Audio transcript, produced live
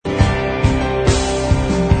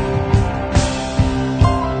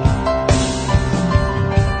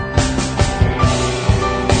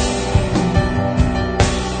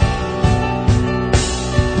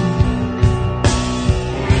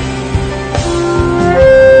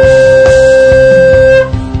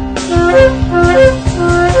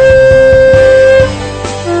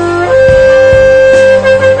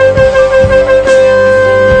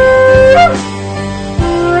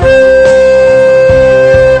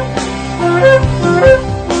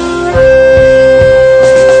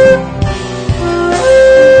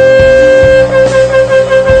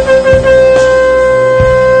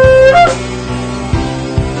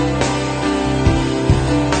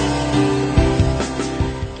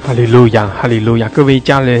哈利路亚，哈利路亚！各位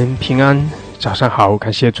家人平安，早上好！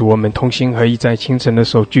感谢主，我们同心合意在清晨的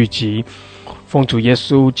时候聚集，奉主耶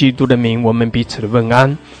稣基督的名，我们彼此的问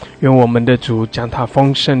安。愿我们的主将他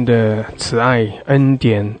丰盛的慈爱恩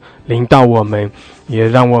典临到我们，也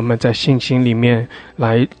让我们在信心里面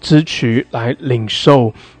来支取、来领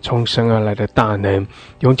受从神而来的大能。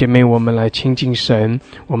弟兄姐妹，我们来亲近神，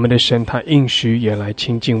我们的神他应许也来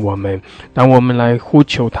亲近我们。当我们来呼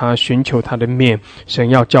求他、寻求他的面，神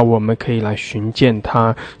要叫我们可以来寻见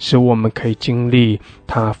他，使我们可以经历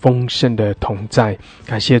他丰盛的同在。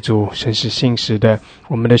感谢主，神是信实的，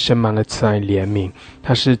我们的神满了慈爱怜悯，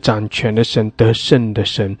他是掌权的神，得胜的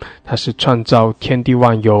神，他是创造天地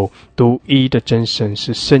万有独一的真神，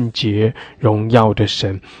是圣洁荣耀的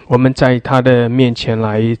神。我们在他的面前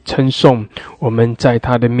来称颂，我们在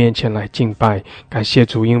他的面前来敬拜。感谢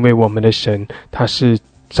主，因为我们的神他是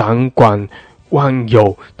掌管万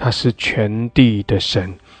有，他是全地的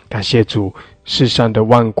神。感谢主，世上的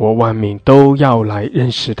万国万民都要来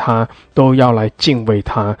认识他，都要来敬畏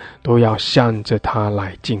他，都要向着他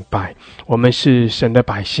来敬拜。我们是神的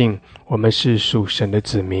百姓，我们是属神的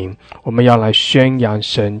子民，我们要来宣扬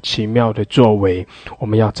神奇妙的作为，我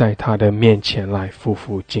们要在他的面前来夫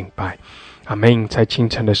妇敬拜。阿们。在清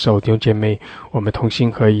晨的时候，弟兄姐妹，我们同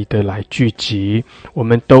心合意的来聚集，我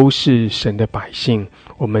们都是神的百姓，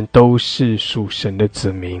我们都是属神的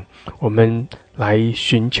子民，我们来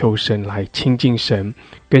寻求神，来亲近神，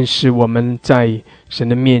更是我们在神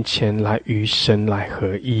的面前来与神来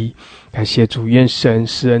合一。感谢主，愿神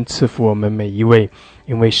施恩赐福我们每一位，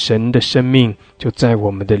因为神的生命就在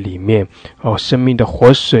我们的里面，生命的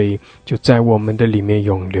活水就在我们的里面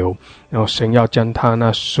涌流，然后神要将他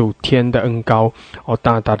那属天的恩膏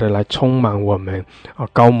大大的来充满我们，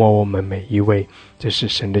膏抹我们每一位，这是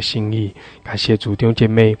神的心意。感谢主，弟兄姐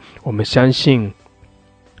妹，我们相信，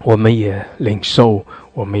我们也领受，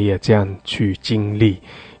我们也这样去经历。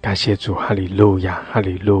感谢主，哈利路亚，哈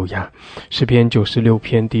利路亚。诗篇96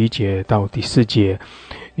篇第1节到第4节，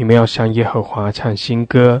你们要向耶和华唱新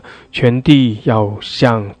歌，全地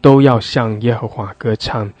都要向耶和华歌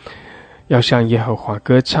唱，要向耶和华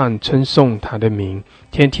歌唱，称颂他的名，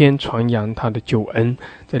天天传扬他的救恩，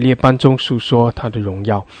在列邦中述说他的荣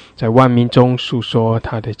耀，在万民中述说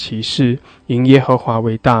他的奇事。因耶和华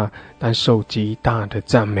为大，当受极大的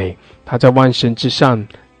赞美，他在万神之上，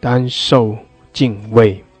当受敬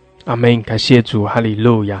畏。阿们。感谢主，哈利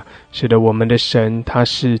路亚。是的，我们的神他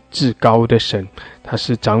是至高的神，他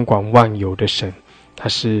是掌管万有的神，他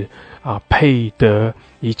是配得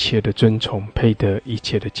一切的尊崇，配得一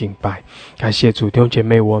切的敬拜。感谢主，弟兄姐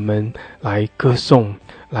妹，我们来歌颂，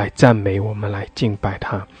来赞美，我们来敬拜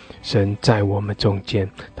他。神在我们中间，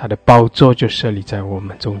他的宝座就设立在我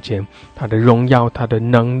们中间，他的荣耀，他的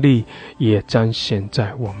能力也彰显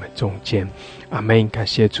在我们中间。阿们。感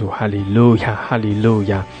谢主，哈利路亚，哈利路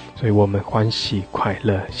亚。所以我们欢喜快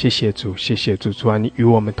乐。谢谢主，谢谢主，主啊，你与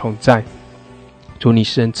我们同在，主你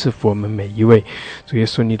施恩赐福我们每一位，主耶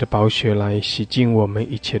稣，你的宝血来洗净我们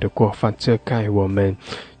一切的过犯，遮盖我们。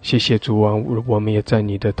谢谢主啊，我们也在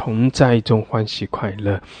你的同在中欢喜快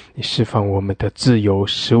乐，你释放我们的自由，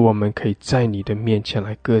使我们可以在你的面前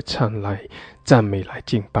来歌唱，来赞美，来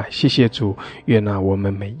敬拜。谢谢主，悦纳我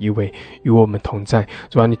们每一位，与我们同在。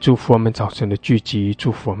主啊，你祝福我们早晨的聚集，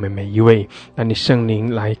祝福我们每一位，让你圣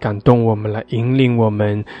灵来感动我们，来引领我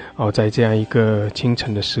们在这样一个清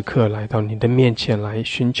晨的时刻来到你的面前，来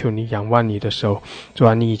寻求你，仰望你的时候，主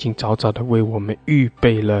啊，你已经早早的为我们预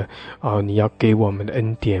备了你要给我们的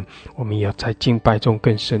恩典，我们也要在敬拜中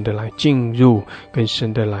更深的来进入，更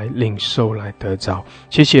深的来领受，来得着。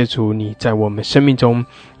谢谢主，你在我们生命中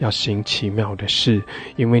要行奇妙的事，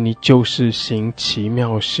因为你就是行奇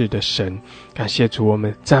妙事的神。感谢主，我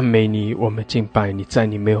们赞美你，我们敬拜你，在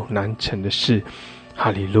你没有难成的事。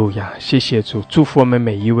哈利路亚。谢谢主，祝福我们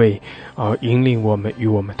每一位引领我们，与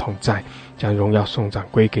我们同在，将荣耀颂赞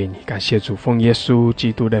归给你。感谢主，奉耶稣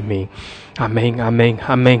基督的名，阿们，阿们，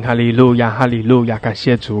阿们。哈利路亚，哈利路亚。感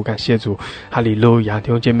谢主，感谢主，哈利路亚。弟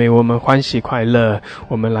兄姐妹，我们欢喜快乐，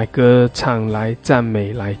我们来歌唱，来赞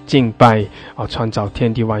美，来敬拜创造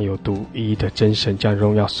天地万有独一的真神，将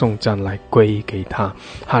荣耀颂赞来归给他。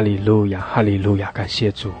哈利路亚，哈利路亚。感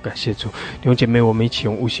谢主，感谢主。弟兄姐妹，我们一起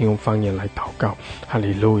用悟性，用方言来祷告。哈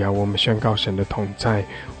利路亚。我们宣告神的同在，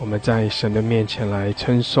我们在神的面前来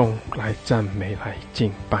称颂，来赞美，来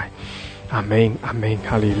敬拜。阿们，阿们。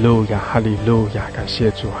哈利路亚，哈利路亚。感谢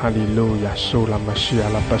主，哈利路亚。苏拉玛西亚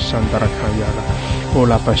拉巴山达拉卡亚拉。哦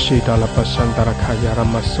拉巴西达拉巴桑达拉卡亚拉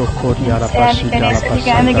玛苏库迪亚拉巴西达拉巴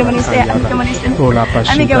桑达拉卡亚拉，哦拉巴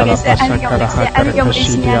西达拉巴桑卡拉哈达拉卡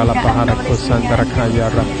西迪亚拉巴哈拉库桑达拉卡亚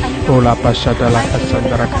拉，哦拉巴沙达拉卡桑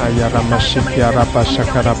达拉卡亚拉玛西迪亚拉巴沙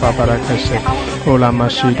卡拉巴巴拉卡西，哦拉玛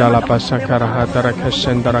西达拉巴沙卡拉哈达拉卡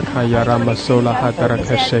桑达拉卡亚拉玛苏拉哈达拉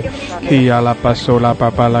卡西，基亚拉巴苏拉巴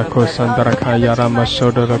巴拉库桑达拉卡亚拉玛苏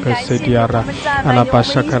达拉卡西迪亚拉，阿拉巴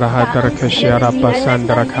沙卡拉哈达拉卡西亚拉巴桑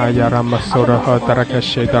达拉卡亚拉玛苏拉哈达拉卡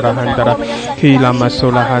西达拉handara kila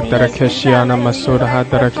masula hadara keshiana masura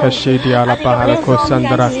hadara keshidi ala pahala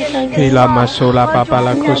kusandara kila masula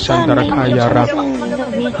babala kusandara kayara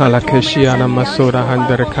ala keshiana masura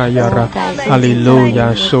handara kayara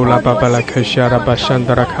hallelujah sula babala keshiara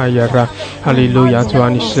bashandara kayara hallelujah 主啊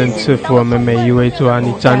你神赐福我们每一位主啊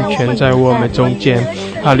你掌权在我们中间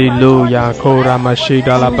hallelujah kora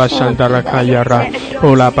mashida la bashandara kayara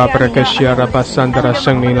ola babala keshiara basandara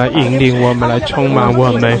圣灵来引领我们来充满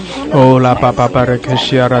我们哦拉巴巴巴的克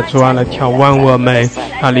西亚拉主啊来眺望我们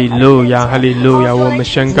哈利路亚哈利路亚我们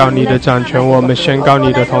宣告你的掌权我们宣告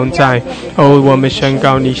你的同在哦我们宣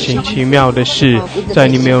告你行奇妙的事在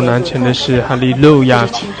你没有难成的事哈利路亚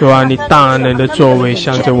主啊你大能的作为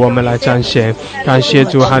向着我们来彰显感谢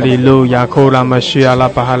主哈利路亚库拉玛西亚拉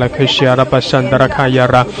巴哈拉克西亚拉巴山达拉卡亚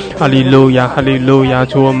拉哈利路亚哈利路亚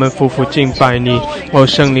主我们夫妇敬拜你哦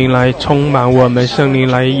圣灵来充满我们圣灵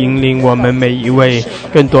来引领我们每一位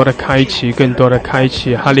更多的开启更多的开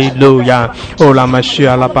启哈利路亚哦拉玛西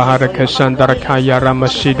亚拉巴哈拉克山达拉卡亚拉玛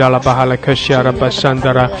西达拉巴哈拉克西亚拉巴山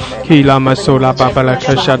达拉基拉玛苏拉巴巴拉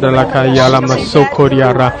克沙达拉卡亚拉玛苏库里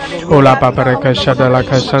亚拉哦拉巴巴拉克沙达拉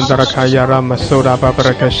克山达拉卡亚拉玛苏拉巴巴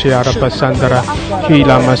拉克西亚拉巴山达拉基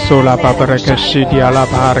拉玛苏拉巴巴拉克西迪亚拉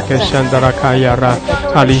巴哈拉克山达拉卡亚拉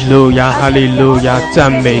哈利路亚哈利路亚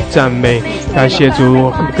赞美赞美感谢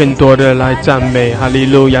主更多的来赞美哈利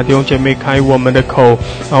路亚弟兄姐妹开我们的口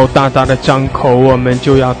哦大大的张口我们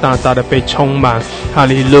就要大大的被充满哈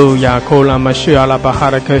利路亚库拉玛西亚拉巴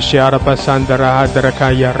哈拉克西亚拉巴山达拉哈达拉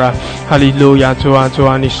卡亚拉哈利路亚主啊主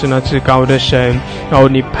啊你是那至高的神哦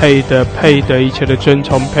你配得一切的尊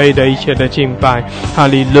崇配得一切的敬拜哈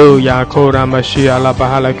利路亚库拉玛西亚拉巴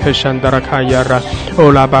哈拉克山达拉卡亚拉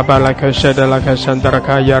哦拉巴巴拉克西达拉克山达拉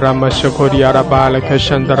卡亚拉玛苏库迪亚拉巴哈拉克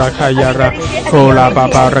山达拉卡亚拉哦拉巴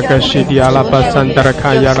巴拉克西迪亚拉巴山达拉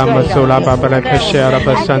卡亚拉玛苏拉巴巴拉克西亚拉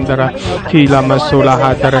巴山达拉kila masula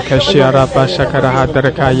hadara kashara basakara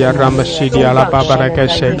hadara kaya ramashidi ala babara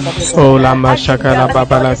kashe ola mashakara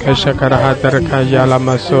babara kashakara hadara kaya la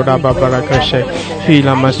masura babara kashe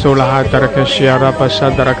kila masula hadara kashara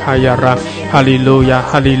basadara kaya ra hallelujah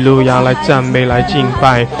hallelujah 来赞美来敬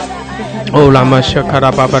拜哦拉玛夏卡拉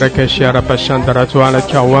巴巴拉克西亚拉巴山达拉主啊来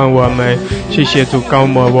眺望我们谢谢主高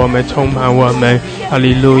摩我们充满我们哈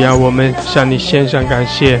利路亚我们向你献上感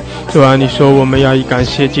谢主啊你说我们要以感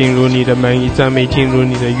谢进入你的门以赞美进入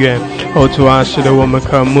你的院哦主啊使得我们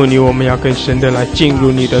渴慕你我们要更深的来进入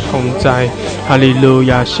你的同在哈利路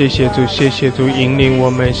亚谢谢主谢谢主引领我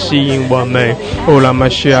们吸引我们哦拉玛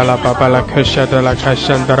西亚拉巴巴拉克西亚拉卡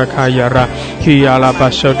山达拉卡亚拉基亚拉巴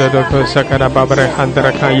沙达拉克萨卡拉巴巴拉汉达拉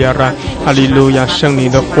卡亚拉哈利路亚圣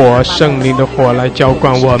灵的火来浇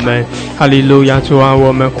灌我们哈利路亚主啊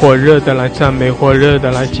我们火热的来赞美火热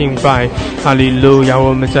的来敬拜哈利路亚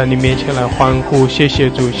我们在你面前来欢呼谢谢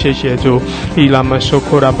主谢谢主伊拉玛苏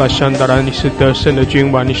库拉巴山达拉你是得胜的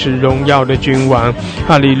君王你是荣耀的君王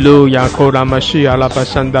哈利路亚库拉玛西亚拉巴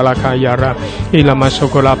山达拉卡亚拉伊拉玛苏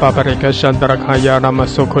库拉巴巴拉克山达拉卡亚拉玛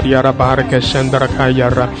苏库迪亚拉巴哈拉克山达拉卡亚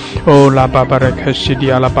拉哦拉巴巴拉克西迪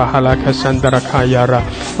亚拉巴哈拉克山达拉卡亚拉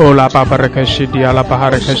哦拉巴巴拉克西迪亚拉巴哈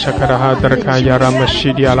拉克沙卡拉哈达拉卡亚拉玛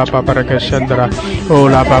西迪亚拉巴巴拉克山达拉哦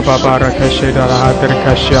拉巴巴巴拉克西达拉哈达拉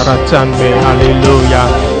卡西亚拉赞美哈利路亚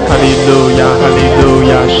哈利路亚哈利路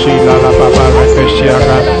亚西拉拉巴巴拉克西亚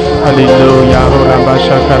拉哈利路亚哦拉巴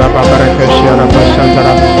沙卡拉巴巴拉克西亚拉巴山达拉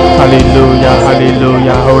哈利路亚哈利路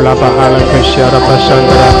亚哦拉巴哈拉克西亚拉巴山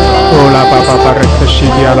达拉哦拉巴巴巴拉克西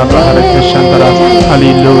迪亚拉巴哈拉克山达拉哈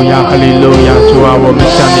利路亚哈利路亚主啊我们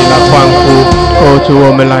向你来欢呼哦主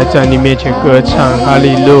我们来在你面前歌唱哈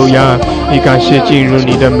利路亚以感谢进入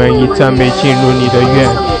你的门以赞美进入你的院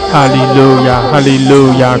哈利路亚哈利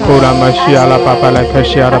路亚库拉玛西亚拉巴巴拉克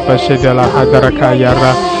西亚拉巴西德拉哈达拉卡亚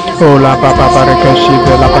拉哦拉巴巴巴拉克西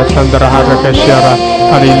德拉巴桑德拉哈达克西亚拉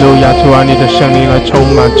哈利路亚主啊你的圣灵来充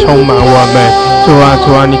满我们主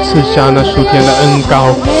啊你赐下那属天的恩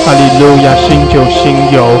膏哈利路亚新酒新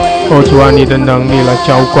油哦主啊你的能力来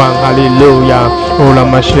浇灌哈利路亚哦拉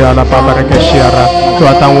玛西亚拉巴巴拉克西亚拉主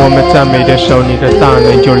啊当我们赞美的时候你的大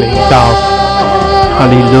能就临到哈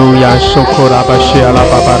利路亚苏库拉巴西亚拉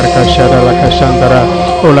巴巴拉克西亚拉卡山达拉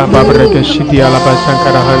哦拉巴巴拉克西迪亚拉巴桑卡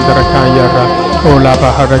拉汉达拉卡亚拉哦拉巴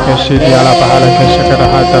哈拉克西迪阿拉巴哈拉克西格拉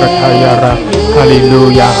哈达拉卡亚拉，哈利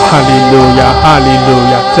路亚，哈利路亚，哈利路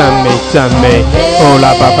亚，赞美赞美。哦拉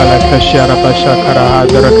巴巴拉克西阿拉巴沙卡拉哈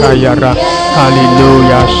达拉卡亚拉，哈利路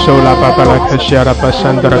亚，收拉巴巴拉克西阿拉巴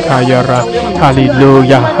山达拉卡亚拉，哈利路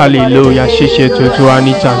亚，哈利路亚，谢谢主，主啊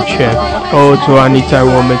你掌权，哦主啊你在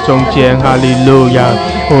我们中间，哈利路亚。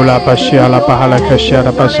哦拉巴西阿拉巴哈拉克西阿拉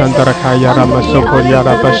巴山达拉卡亚拉马索科亚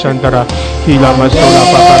拉巴山达拉，希拉马索拉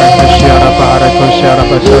巴巴拉克西阿拉巴哈拉克西阿拉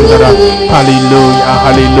巴山达拉，哈利路亚，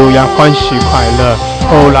哈利路亚，欢喜快乐。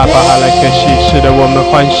哦拉巴哈拉克西，是的，我们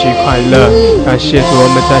欢喜快乐，感谢主，我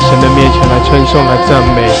们在神的面前来称颂来赞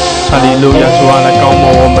美，哈利路亚，主啊来高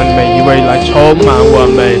摩我们每一位，来充满我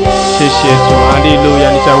们，谢谢主，哈利路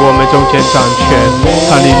亚，你在我们中间掌权，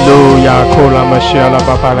哈利路亚，库拉马西阿拉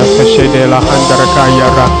巴巴拉克西德拉汉达拉卡亚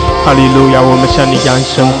拉，哈利路亚，我们向你扬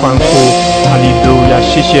声欢呼，哈利路亚，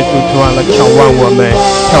谢谢主，主啊来眺望我们，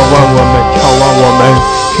眺望我们，眺望我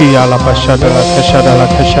们。希亚拉巴沙德拉克沙德拉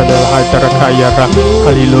克沙德拉哈达拉卡亚拉，哈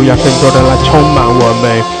利路亚，更多的来充满我们，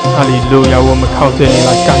哈利路亚，我们靠着你来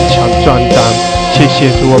刚强壮胆，谢谢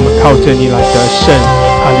主，我们靠着你来得胜，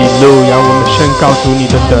哈利路亚，我们宣告主你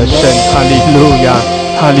的得胜，哈利路亚，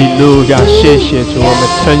哈利路亚，谢谢主，我们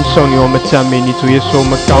称颂你，我们赞美你，主耶稣，我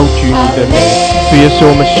们高举你的名，主耶稣，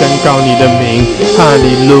我们宣告你的名，哈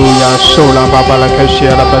利路亚，受拉巴巴拉克西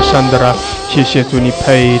亚拉巴山德拉，谢谢主，你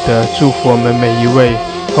配的祝福我们每一位。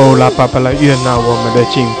哦拉巴巴拉悦纳我们的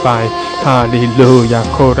敬拜，哈利路亚，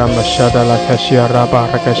库拉玛沙达拉卡西亚拉巴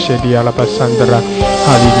拉卡西迪亚拉巴山德拉，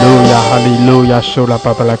哈利路亚，哈利路亚，受拉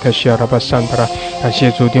巴巴拉卡西亚拉巴山德拉，感谢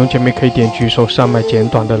主，弟兄姐妹可以点举手上麦简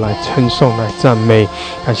短的来称颂来赞美，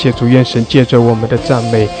感谢主，愿神借着我们的赞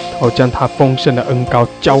美，将他丰盛的恩膏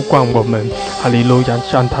浇灌我们，哈利路亚，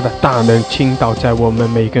让他的大能倾倒在我们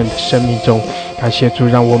每个人的生命中，感谢主，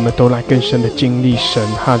让我们都来更深的经历神，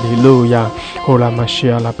哈利路亚，哦拉玛西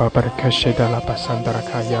亚拉巴巴拉克西达拉巴山达拉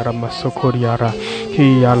卡亚拉马索库里亚拉，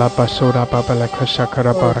希亚拉巴索拉巴巴拉克沙卡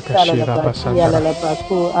拉巴拉克西拉巴山达拉。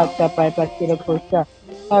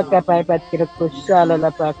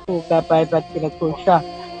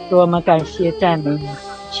我们感谢赞美你，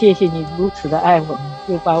谢谢你如此的爱我们，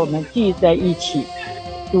就把我们聚在一起。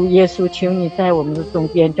主耶稣，求你在我们的中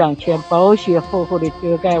间掌权，宝血厚厚的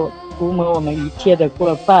遮盖我们，涂抹我们一切的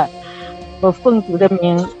过犯。我奉主的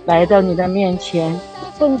名来到你的面前，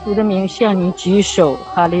奉主的名向你举手，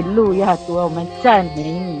哈利路亚！主啊，我们赞美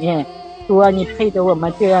你，主啊，你配得我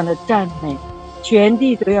们这样的赞美，全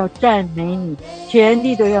地都要赞美你，全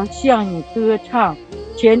地都要向你歌唱，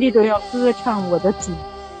全地都要歌唱我的主，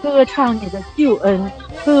歌唱你的救恩，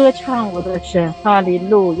歌唱我的神，哈利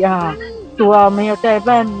路亚！主啊，我们要在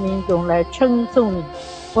万民中来称颂你，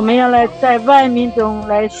我们要来在万民中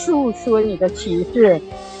来述说你的奇事，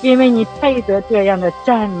因为你配得这样的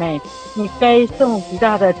赞美，你该颂极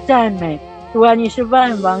大的赞美。主啊，你是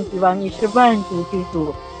万王之王，你是万主之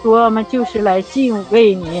主，主啊，我们就是来敬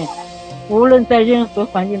畏你，无论在任何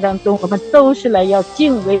环境当中，我们都是来要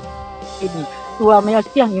敬畏你。主啊，我们要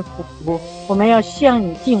向你俯伏，我们要向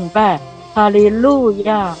你敬拜，哈利路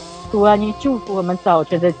亚！主啊，你祝福我们早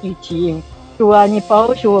晨的聚集，主啊，你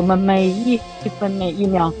保守我们每一分每一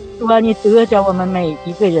秒，主啊，你得着我们每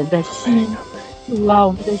一个人的心，主啊，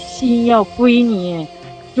我们的心要归你，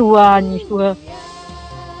主啊，你说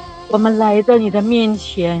我们来到你的面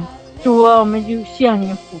前，主啊，我们就向你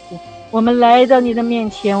俯伏，我们来到你的面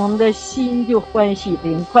前，我们的心就欢喜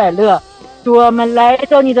灵快乐，主啊，我们来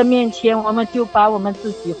到你的面前，我们就把我们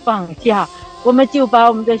自己放下，我们就把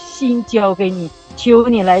我们的心交给你，求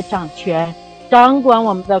你来掌权，掌管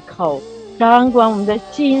我们的口，掌管我们的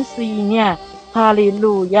心思意念，哈利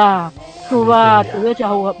路亚！主啊，得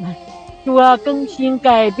着我们，主啊，更新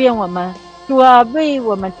改变我们，主啊，为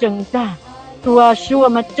我们征战，主啊，使我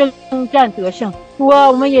们征战得胜，主啊，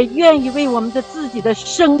我们也愿意为我们的自己的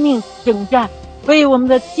生命征战，为我们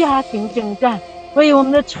的家庭征战，为我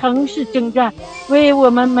们的城市征战，为我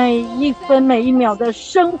们每一分每一秒的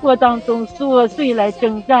生活当中琐碎来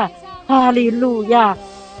征战，哈利路亚！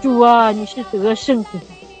主啊，你是得胜者，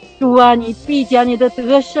主啊，你必将你的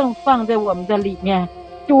得胜放在我们的里面，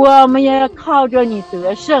主啊，我们也要靠着你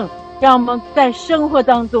得胜，让我们在生活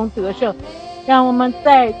当中得胜，让我们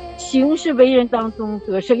在行事为人当中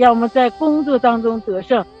得胜，让我们在工作当中得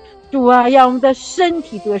胜，主啊，让我们的身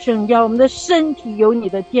体得胜，让我们的身体有你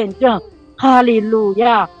的见证，哈利路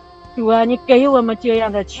亚！主啊，你给我们这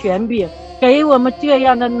样的权柄，给我们这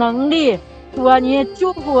样的能力，主啊，你也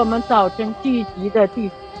祝福我们早晨聚集的地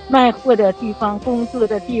方，卖货的地方，工作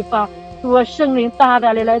的地方，主啊，圣灵大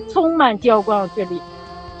大的来充满浇灌这里，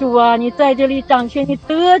主啊，你在这里掌权，你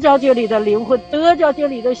得着这里的灵魂，得着这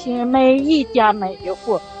里的心人，每一家每一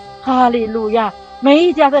户，哈利路亚！每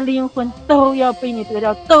一家的灵魂都要被你得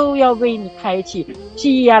到，都要为你开启。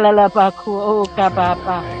西呀啦啦巴库欧嘎巴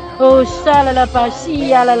巴，哦沙啦啦巴，西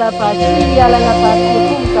呀啦啦巴，西呀啦啦巴，库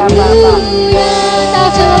嘎巴巴。大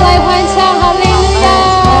声的来欢唱，哈利路亚！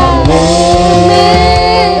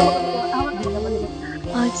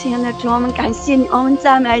亲爱的主，我们感谢你，我们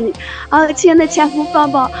赞美你。亲爱的天父爸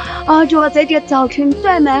爸，主，在这早晨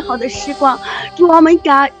最美好的时光，主，我们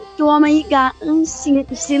以感恩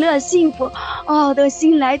喜乐幸福的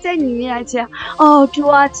心来在你面前。主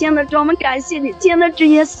啊，亲爱的主，我们感谢你，亲爱的主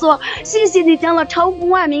耶稣，谢谢你将了超乎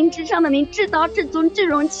万名之上的名，至高至尊至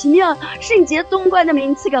荣奇妙圣洁tôn贵的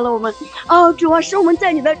名赐给了我们。主啊，是我们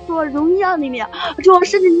在你的主荣耀里面，主啊，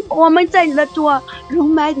是我们在你的主荣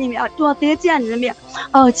美里面，主得见你的面。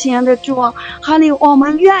亲爱的主，哈利，我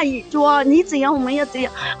们愿意，主啊，你怎样我们也怎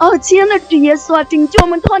样。亲爱的主耶稣，拯救我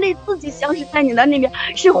们脱离自己，相识在你的里面，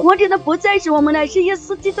是活着的不再是我们，乃是耶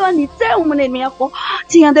稣基督你在我们里面活。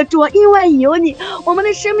亲爱的主，因为有你，我们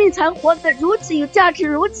的生命才活得如此有价值，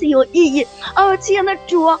如此有意义。亲爱的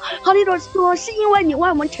主，哈利路亚，是因为你为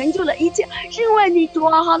我们成就了一切，是因为你主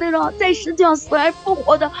啊，哈利路亚，在十字架死而复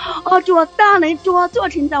活的主大能主做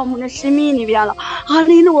成在我们的生命里边了。哈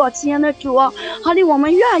利路亚，亲爱的主，哈利，我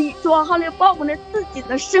们愿意主哈利把我们的自己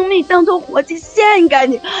的生命当作活祭献给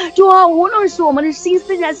你。主啊，无论是我们的心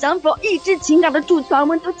思想想法意志情感的主权，我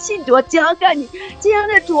们都弃绝交给你。亲爱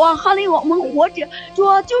的主啊，哈利，我们活着主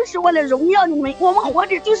啊就是为了荣耀你的名，我们活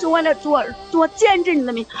着就是为了主见证你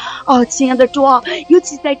的名。亲爱的主啊，尤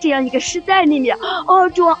其在这样一个时代里面，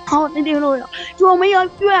主啊，那个路主，我们要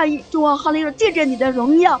愿意主啊，哈利，借着你的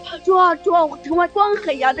荣耀，主啊，成为光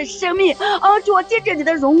黑呀的生命，主啊，借着你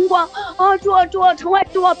的荣光，主啊，成为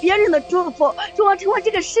主啊别人的祝福，主啊，成为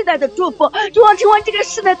这个时代的祝福，主啊，成为这个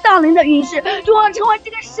时代大能的允许，主啊，成为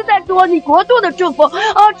这个时代主啊你国度的祝福。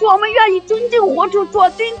主啊，我们愿意真正活出主啊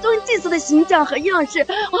君尊祭司的形象和样式。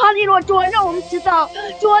哈利路亚，主啊，让我们知道，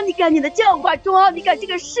主啊，你看你的教诲，主啊，你看这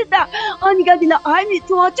个时代，你看你的儿女，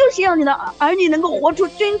主啊，就是让你的儿女能够活出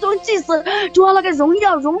君尊祭司，主啊，那个荣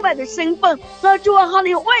耀荣美的身份。主啊，哈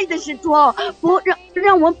利，为的是主啊，不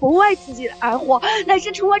让我们不为自己而活，乃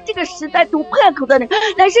是成为这个时代毒破口的人，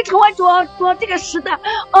乃是成为主啊这个时代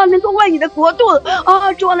能够为你的国度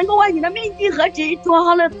主啊能够为你的命定和旨意主啊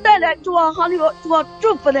带来主啊哈利主啊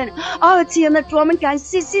祝福的人。亲爱的主，我们感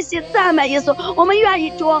谢赞美耶稣，我们愿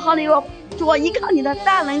意主啊哈利主啊依靠你的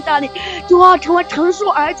大能大力，主啊成为成熟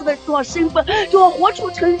儿子的主啊身份，主啊活出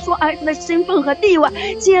成熟儿子的身份和地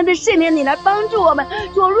位。亲爱的圣灵，你来帮助我们，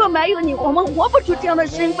主啊若没有你，我们活不出这样的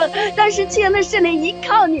身份，但是亲爱的圣灵依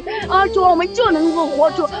靠你主啊我们就能够活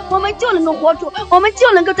出，我们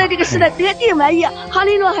就能够在这个时代得地为业。哈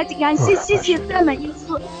利路亚，还是感谢赞美耶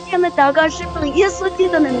稣，这样的祷告是奉耶稣基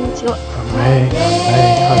督的名求。阿门，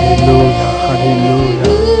哈利路亚，哈利路亚，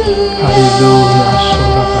哈利路亚，说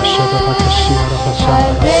了吧，说了吧，可惜了吧，说了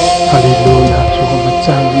吧，哈利路亚，主我们赞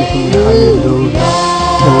美你，哈利路亚，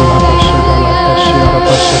说了吧，说了吧，可惜了吧，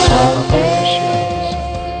说了吧，可惜了吧。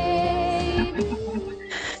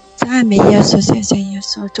赞美耶稣，谢谢耶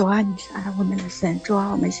稣，主啊，你是爱我们的神，主啊，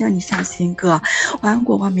我们向你唱新歌，万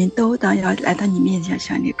国万民都当要来到你面前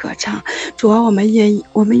向你歌唱。主啊，我们愿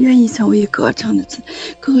意成为歌唱的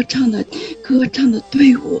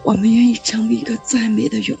队伍，我们愿意成为一个赞美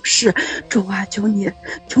的勇士。主啊，求你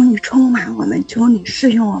充满我们，求你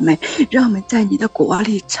使用我们，让我们在你的国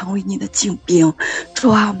里成为你的精兵。主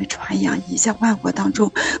啊，我们传扬你，在万国当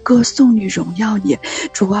中歌颂你，荣耀你。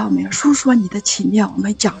主啊，我们要述说你的奇妙，我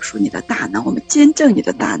们讲述你的大能，我们见证你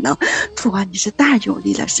的大能。主啊，你是大有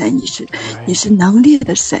力的神，你是能力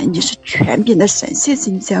的神，你是权柄的神。谢谢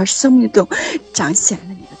你在我生命中彰显了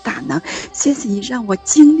你的大能，谢谢你让我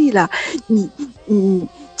经历了你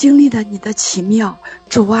的奇妙。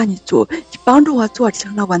主啊，你帮助我做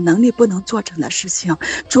成了我能力不能做成的事情。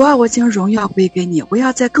主啊，我将荣耀归给你，我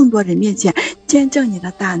要在更多人面前见证你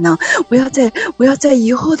的大能，我要在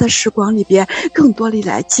以后的时光里边更多地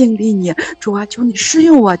来经历你。主啊，求你使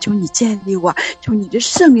用我，求你建立我，求你的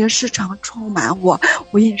圣灵时常充满我，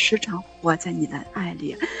我也时常活在你的爱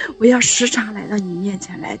里，我要时常来到你面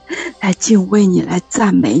前来敬畏你，来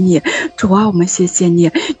赞美你。主啊，我们谢谢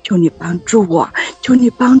你，求你帮助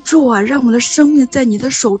我，让我的生命在你的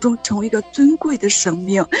手中成为一个尊贵的生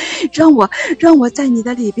命，让我在你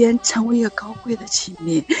的里边成为一个高贵的器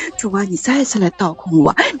皿。主啊，你再一次来倒空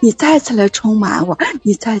我，你再一次来充满我，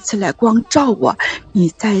你再一次来光照我，你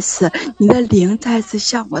的灵再一次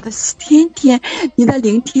向我的你的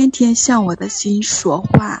灵天天向我的心说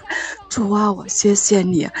话。主啊，我谢谢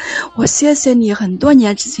你，我谢谢你。很多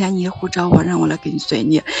年之前你呼召我，让我来跟随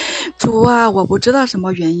你。主啊，我不知道什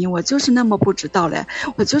么原因，我就是那么不知道嘞，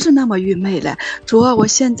我就是那么愚昧嘞。主啊，我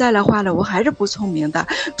现在的话了，我还是不聪明的。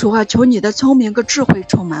主啊，求你的聪明和智慧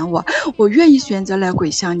充满我，我愿意选择来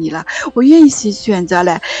归向你了，我愿意选择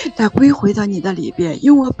来归回到你的里边，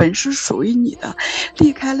因为我本是属于你的，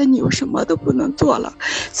离开了你我什么都不能做了。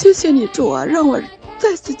谢谢你主啊，让我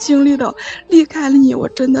再次经历到离开了你我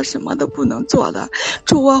真的什么都不能做了。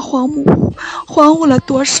主啊，荒芜了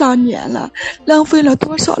多少年了，浪费了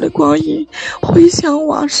多少的光阴，回想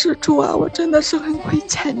往事，主啊，我真的是很亏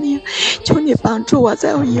欠你，求你帮助我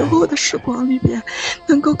在我以后的时光里边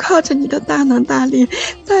能够靠着你的大能大力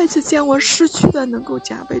再次将我失去的能够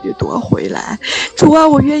加倍的夺回来。主啊，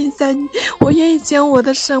我愿意将我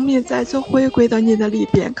的生命再次回归到你的里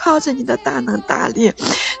边，靠着你的大能大力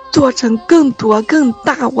做成更多更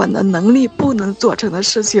大我的能力不能做成的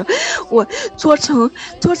事情，我做成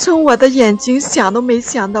我的眼睛想都没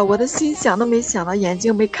想到，我的心想都没想到，眼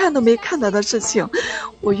睛看都没看到的事情，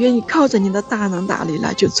我愿意靠着你的大能大力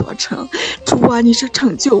来去做成。主啊，你是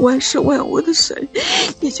成就万事万物的神，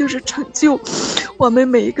你就是成就我们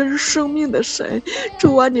每一个人生命的神。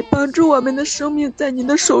主啊，你帮助我们的生命在你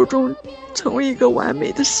的手中成为一个完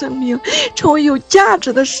美的生命，成为有价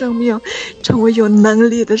值的生命，成为有能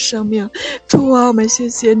力的生命。主啊，我们谢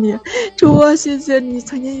谢你。主啊，谢谢你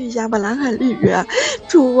曾经与亚伯拉罕立约，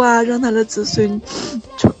主啊，让他的子孙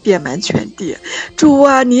遍满全地。主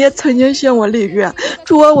啊，你也曾经向我立约。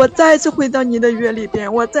主啊，我再次回到你的约里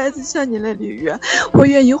边，我再次向你来立约，我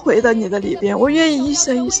愿意回到你的里边，我愿意一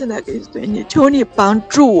生一世来跟随你。求你帮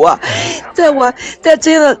助我，在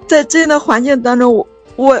这样的环境当中，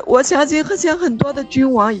我相信像很多的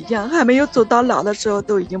君王一样，还没有走到老的时候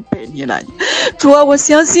都已经背离了你。主啊，我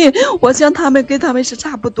相信他们跟他们是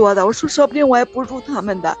差不多的，说不定我也不如他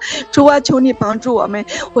们的。主啊，求你帮助我们，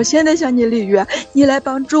我现在向你立约，你来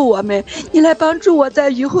帮助我们，你来帮助我在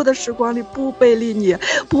以后的时光里不背离你，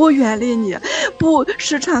不远离你，不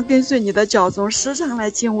时常跟随你的教宗，时常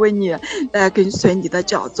来敬畏你，来跟随你的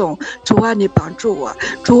教宗。主啊，你帮助我。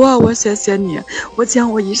主啊，我谢谢你，我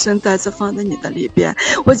将我一生再次放在你的里边，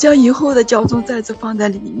我将以后的教宗再次放在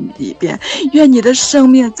你里边，愿你的生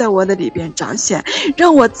命在我的里边彰显，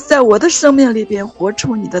让我在我的生命里边活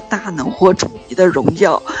出你的大能，活出你的荣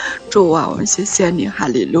耀。主啊，我们谢谢你，哈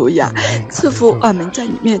利路亚！赐福我们在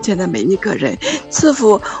你面前的每一个人，赐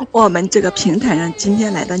福我们这个平台上今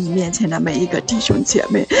天来到你面前的每一个弟兄姐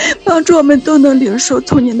妹，帮助我们都能领受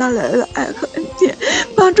从你那来的爱和恩典，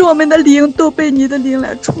帮助我们的灵都被你的灵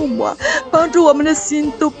来触摸，帮助我们的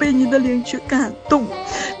心都被你的灵去感动。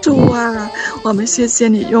主啊，我们谢谢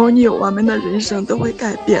你，有你我们的人生都会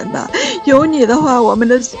改变的，有你的话我们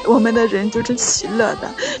的人就是喜乐的。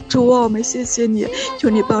主啊，我们谢谢你，求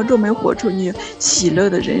你帮助我们活出你喜乐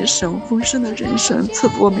的人生，丰盛的人生，赐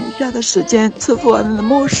福我们以下的时间，赐福我们的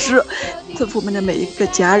牧师，赐福我们的每一个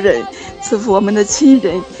家人，赐福我们的亲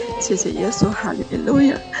人。谢谢耶稣，哈利路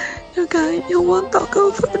亚！要感恩仰望祷告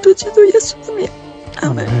奉主基督耶稣的名，阿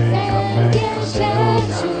门。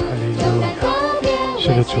是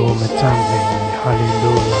的，主，我们赞美你，哈利路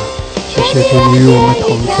亚！谢谢主，你与我们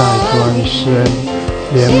同在，主啊，你施恩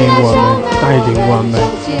怜悯我们，带领我们，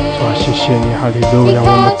主啊，谢谢你，哈利路亚！我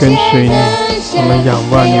们跟随你，我们仰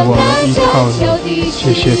望你，我们依靠你。谢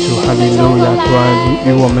谢主，哈利路亚！主啊，你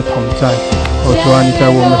与我们同在，主啊，你在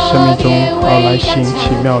我们生命中来行奇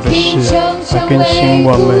妙的事，来更新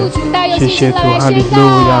我们。谢谢主，哈利路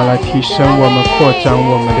亚！来提升我们，扩张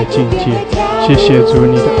我们的境界。谢谢主，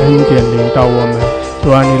你的恩典临到我们。主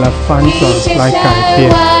啊，你来翻转，来改变，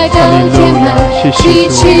哈利路亚！谢谢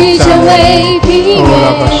主，我们赞美你。哦，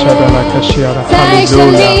拉巴沙达拉克西亚的哈利路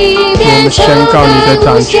亚！我们宣告你的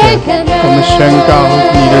掌权，我们宣告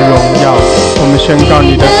你的荣耀，我们宣告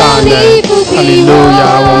你的大能，哈利路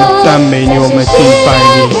亚！我们赞美你，我们敬拜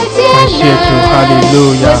你，感谢主，哈利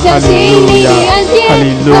路亚，哈利路亚，哈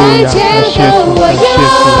利路亚！感谢主，感谢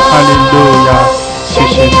主，哈利路亚！谢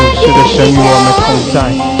谢主，是的，神与我们同在。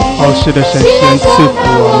是的，神赐福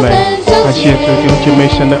我们，感谢主，弟兄姐妹，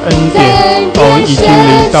神的恩典已经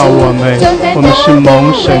临到我们是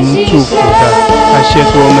蒙神祝福的。感谢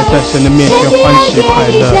主，我们在神的面前欢喜快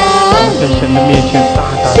乐，我们在神的面前大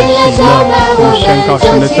大的喜乐。我们宣告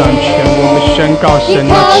神的掌权，我们宣告神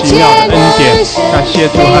的奇妙的恩典。感谢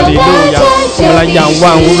主，哈利路亚！我们来仰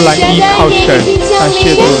望，我们来依靠神。感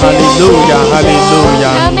谢主，哈利路亚，哈利路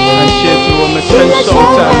亚！感谢主，我们称颂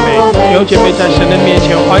赞美，有兄姐妹在神的面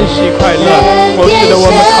前欢喜快乐。是的，我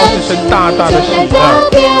们靠着神大大的喜乐，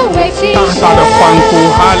大大的欢呼，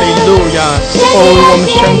哈利路亚！我们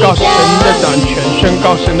宣告神的掌权，宣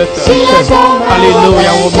告神的得胜，哈利路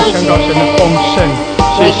亚！我们宣告神的丰盛。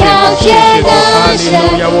谢谢主，谢谢主，哈利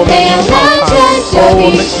路亚！我们依靠他，我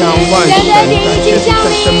们仰望神，感谢主，在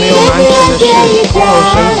神没有难成的事，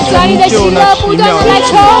神成就那奇妙的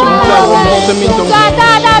事情在我们生命中。大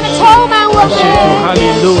大的充满我们，谢谢主，哈利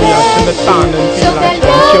路亚！神的大能必来成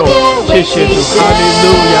就。谢谢主，哈利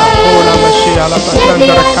路亚！哦，拉玛西亚拉巴山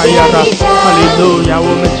达拉卡亚拉，哈利路亚！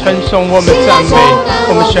我们称颂，我们赞美，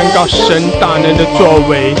我们宣告神大能的作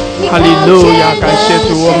为，哈利路亚！感谢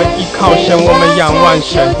主，我们依靠神，我们仰望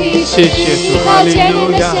神。谢谢主，哈利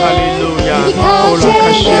路亚，哈利路亚！哦，拉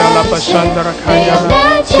卡西亚拉巴山达拉卡亚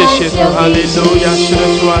拉，谢谢主，哈利路亚！是的，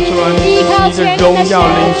主啊，主啊，你的荣耀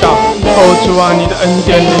领导，哦，主啊，你的恩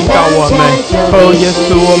典领导我们，哦，耶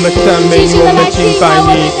稣，我们赞美你，我们敬拜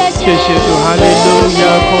你。谢谢主，哈利路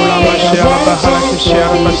亚！哦，拉玛西亚拉巴哈拉克西亚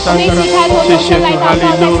拉巴山达拉，谢谢主，哈利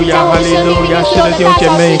路亚，哈利路亚！是的，弟兄姐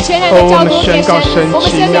妹，哦，我们宣告神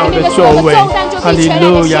奇妙的作为，哈利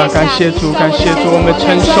路亚！感谢主，感谢主，我们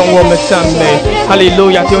称颂，我们赞美，哈利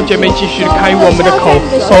路亚！弟兄姐妹，继续开我们的口，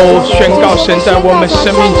哦，宣告神在我们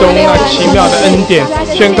生命中那奇妙的恩典，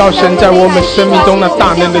宣告神在我们生命中那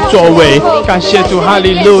大能的作为。感谢主，哈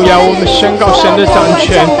利路亚！我们宣告神的掌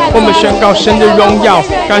权，我们宣告神的荣耀。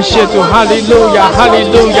感谢主，哈利路亚，哈利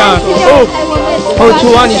路亚！哦，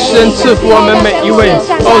主啊，你施恩赐福我们每一位。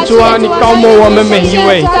哦，主啊，你高摩我们每一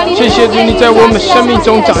位。谢谢主，你在我们生命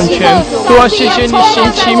中掌权。主啊，谢谢你行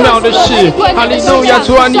奇妙的事。哈利路亚！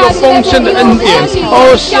主啊，你有丰盛的恩典。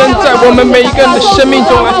哦，施恩在我们每一个人的生命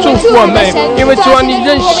中来祝福我们。因为主啊，你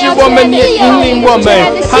认识我们，你也引领我们。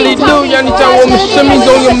哈利路亚！你在我们生命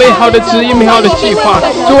中有美好的旨意，美好的计划。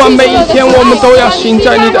主啊，每一天我们都要行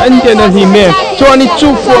在你的恩典的里面。主啊，你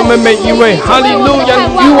祝福我们每一位。哈利路亚！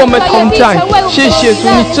与我们同在。谢谢主，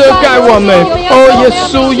你遮盖我们。哦，耶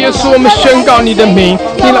稣，耶稣，我们宣告你的名，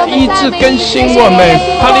你来医治更新我们。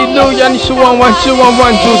哈利路亚！你是万万之万，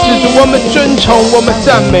万主之主，我们尊崇，我们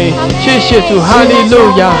赞美。谢谢主，哈利路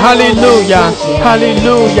亚，哈利路亚，哈利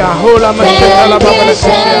路亚！哦，拉玛谢拉巴巴拉克西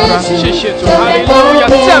亚拉，谢谢主，哈利路亚，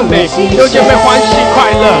赞美，有姐妹欢喜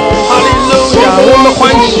快乐，哈利路亚，我们欢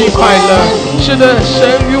喜快乐。是的，神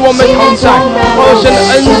与我们同在，哦，神的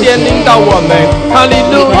恩典领导我们，哈利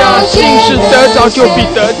路亚！心是得着就必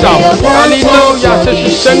得着，哈利路亚！这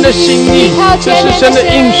是神的心意，这是神的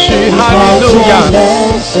应许，哈利路亚，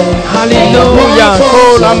哈利路亚！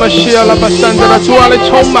哦，拉玛西亚拉巴山达拉，主啊，来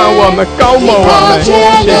充满我们，高摩我们，谢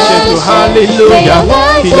谢主，哈利路亚！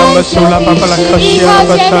比拉玛苏拉巴巴拉克西亚拉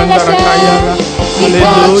巴山达拉卡亚拉，哈利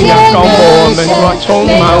路亚！高摩我们，主啊，充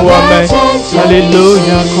满我们，哈利路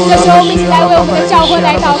亚！哦，拉玛西亚拉巴巴拉克西亚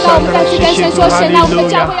拉巴山达拉，谢谢主，哈利路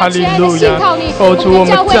亚，哈利路亚！哦，主，我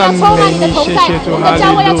们赞美你，谢谢主，哈利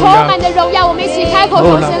路亚！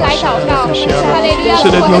哦，拉玛西亚拉克西亚拉，是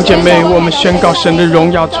的，弟兄姐妹，我们宣告神的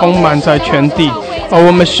荣耀充满在全地。哦，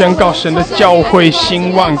我们宣告神的教会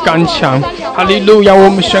兴旺刚强，哈利路亚！我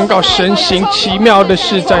们宣告神行奇妙的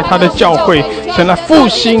事在他的教会，神来复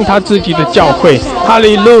兴他自己的教会，哈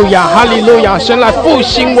利路亚，哈利路亚！神来复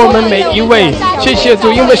兴我们每一位，谢谢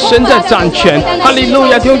主，因为神在掌权，哈利路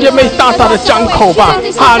亚！弟兄姐妹，大大的张口吧，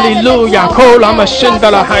哈利路亚！哦，拉玛圣达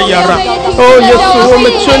拉海亚拉，哦，耶稣，我们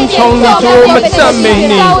尊崇你，主，我们赞美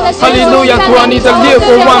你，哈利路亚！主啊，你在列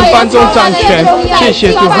国万邦中掌权，谢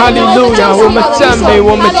谢主，哈利路亚！我们赞美，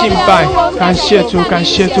我们敬拜，感谢主，感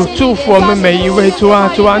谢主，祝福我们每一位。主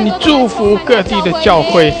啊，主啊，你祝福各地的教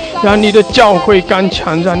会，让你的教会刚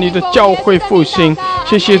强，让你的教会复兴。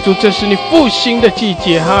谢谢主，这是你复兴的季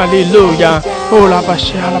节，哈利路亚！哦，拉巴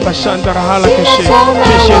西哈拉巴山达拉哈拉克西，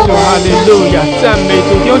谢谢主，哈利路亚！赞美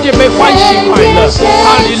主，弟兄姐妹欢喜快乐，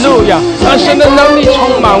哈利路亚！让神的能力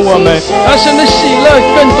充满我们，让神的喜乐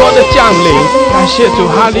更多的降临。感谢主，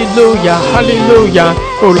哈利路亚，哈利路亚！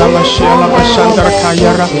哦，拉玛西亚拉巴山达拉卡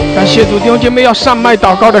亚拉，感谢主，弟兄姐妹要上麦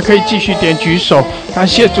祷告的可以继续点举手。感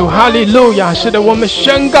谢主，哈利路亚！是的，我们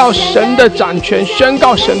宣告神的掌权，宣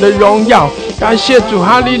告神的荣耀。感谢主，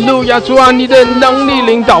哈利路亚！主啊，你的能力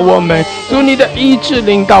领导我们，主你的医治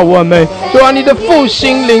领导我们，主啊，你的复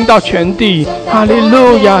兴领导全地。哈利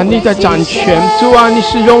路亚！你在掌权，主啊，你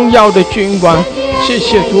是荣耀的君王。谢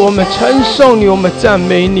谢主，我们称颂你，我们赞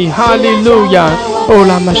美你，哈利路亚！哦，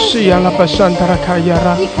拉玛西亚拉巴山达拉卡亚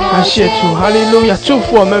拉，感谢主，哈利路亚，祝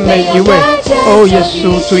福我们每一位。哦，耶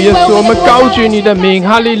稣，主耶稣，我们高举你的名，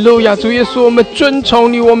哈利路亚，主耶稣，我们尊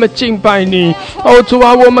崇你，我们敬拜你。哦，主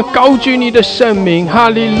啊，我们高举你的圣名，哈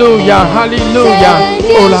利路亚，哈利路亚。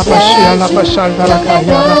哦，拉巴西亚拉巴山达拉卡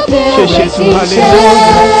亚拉，谢谢主，哈利路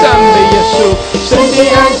亚，赞美耶稣，神的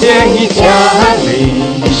恩典已降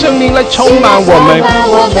临，圣灵来充满我们，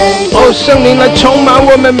哦，圣灵来充满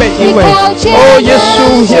我们每一位。哦，耶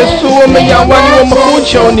稣，耶稣，我们仰望你，我们呼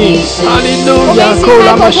求你，哈利路亚。哦，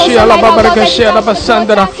拉巴西亚拉巴巴拉卡西亚拉巴山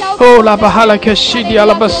达拉，哦，拉巴哈拉卡西迪亚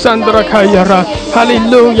拉巴山达拉卡亚拉，哈利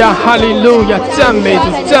路亚，哈利路亚，赞美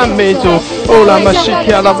主，赞美主。哦，拉巴西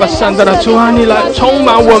提亚拉巴山达拉，主啊，你来充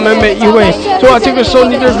满我们每一位。主啊，这个时候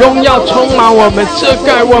你的荣耀充满我们，遮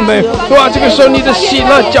盖我们。主啊，这个时候你的喜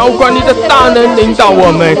乐浇灌，你的大能领导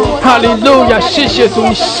我们。哈利路亚，谢谢主，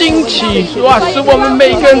你兴起，主啊，使我们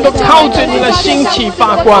每个人都靠着你来兴起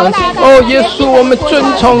发光。哦，耶稣，我们尊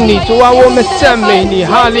崇你，主啊，我们赞美你，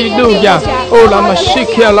哈利路亚。哦，拉玛西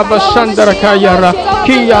提亚拉巴山达拉卡亚拉，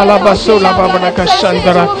基亚拉巴苏拉巴巴拉卡山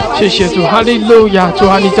达拉，谢谢主，哈利路亚，主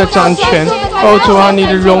啊，你在掌权。哦，主啊，你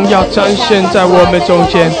的荣耀展现在我们中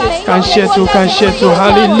间，感谢主，感谢主，哈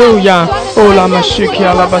利路亚。哦，拉玛西提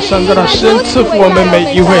亚拉巴山达拉，神赐福我们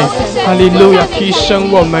每一位，哈利路亚，提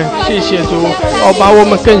升我们，谢谢主。哦，把我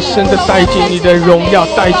们更深的带进你的荣耀，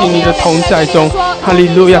带进你的同在中，哈利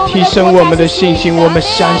路亚，提升我们的信心，我们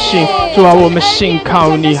相信，主啊，我们信靠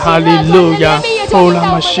你，哈利路亚。哦，拉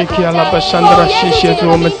玛西提亚拉巴山达拉，谢谢主，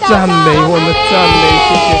我们赞美，我们赞美，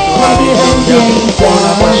谢谢主，哈利路亚。哦，拉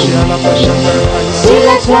玛西亚拉巴山达拉，喜乐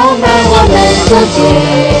充满我们中间，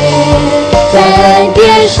在恩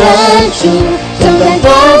典深处，总在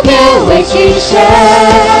多变为今生。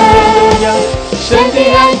神的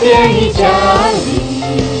恩典已降临，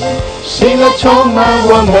喜乐充满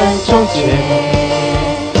我们中间，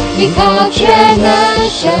依靠全能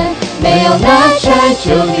神，没有难成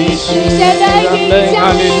就的事。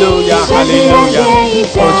哈利路亚，哈利路亚。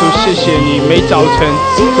哦，主，谢谢你，每早晨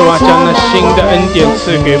主啊，将那新的恩典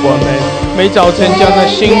赐给我们，每早晨将那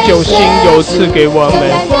新酒新油赐给我们。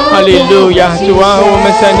哈利路亚，主啊，我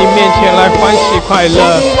们在你面前来欢喜快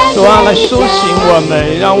乐，主啊，来苏醒我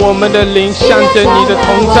们，让我们的灵向着你的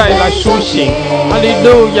同在来苏醒。哈利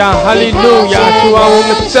路亚，哈利路亚，主啊，我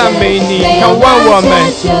们赞美你，眺望我们，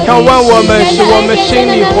眺望我们，使我们心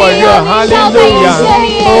里火热。哈利路亚，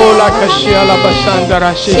哦，拉卡西亚拉巴山达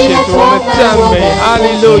拉，谢谢主，我们赞美，哈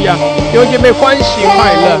利路亚，弟兄姐妹欢喜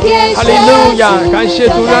快乐，哈利路亚，感谢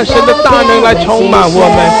主，让神的大能来充满我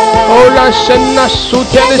们，哦，让神那属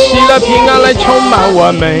天的喜乐平安来充满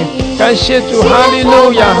我们。感谢主，哈利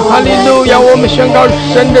路亚，哈利路亚！我们宣告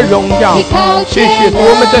神的荣耀，谢谢主，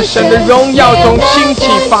我们在神的荣耀中兴起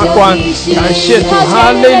发光。感谢主，哈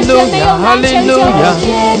利路亚，哈利路亚，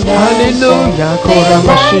哈利路亚！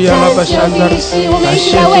感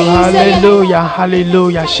谢主，哈利路亚，哈利路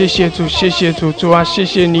亚！谢谢主，谢谢主，主啊，谢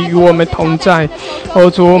谢你与我们同在。哦，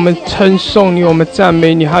主，我们称颂你，我们赞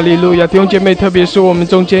美你，哈利路亚！弟兄姐妹，特别是我们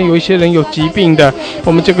中间有一些人有疾病的，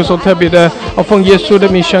我们这个时候特别的奉耶稣的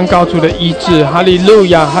名宣告主的医治，哈利路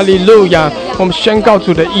亚，哈利路亚！我们宣告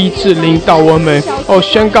主的医治领导我们，哦，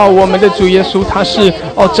宣告我们的主耶稣他是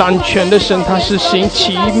掌权的神，他是行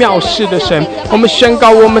奇妙事的神。我们宣告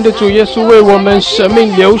我们的主耶稣为我们舍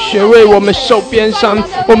命流血，为我们受鞭伤，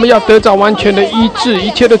我们要得着完全的医治，一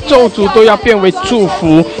切的咒诅都要变为祝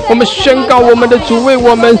福。我们宣告我们的主为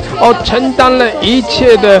我们承担了一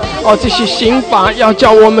切的这些刑罚，要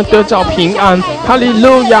叫我们得着平安。哈利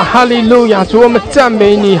路亚，哈利路亚！主，我们赞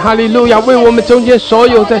美你，哈利路亚！为我们中间所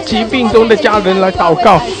有在疾病中的家人来祷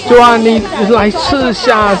告，主啊，你来赐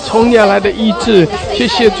下从你而来的医治。谢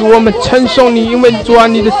谢主，我们称颂你，因为主啊，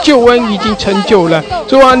你的救恩已经成就了，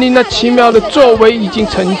主啊，你那奇妙的作为已经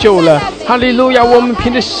成就了。哈利路亚！我们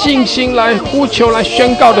凭着信心来呼求、来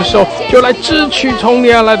宣告的时候，就来支取从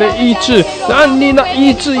你而来的医治，让你那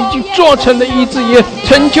医治已经做成的医治也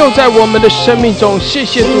成就在我们的生命中。谢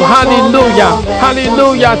谢主，哈利路亚，哈利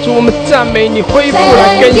路亚！主，我们赞美你，恢复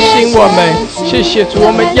来更新我们。谢谢主，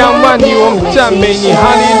我们仰望你，我们赞美你，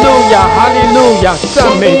哈利路亚，哈利路亚！赞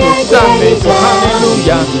美主，赞美主，哈利路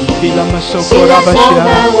亚！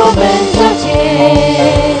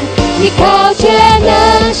依靠全能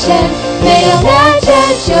神，没有难成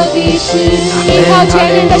就的事。依靠全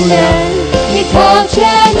能的神，依靠全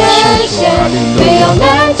能神，没有难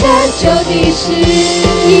成就的事。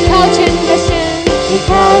依靠全能的神，依靠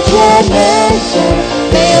全能神，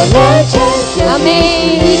没有难成就的事。阿们！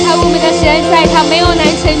依靠们的神，在他没有难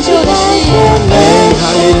成就的事。哈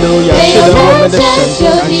利路亚，是的，我们的神，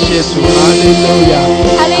感谢主，哈利路亚，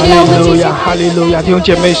哈利路亚，哈利路亚，弟兄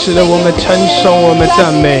姐妹，是的，我们称颂，我们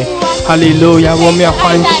赞美，哈利路亚，我们要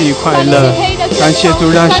欢喜快乐，感谢主，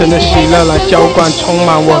让神的喜乐来浇灌充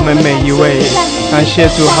满我们每一位，感谢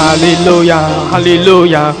主，哈利路亚，哈利路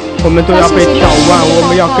亚，我们都要被挑旺，我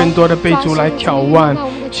们要更多的被主来挑旺。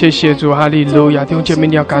谢谢主，哈利路亚！弟兄姐妹，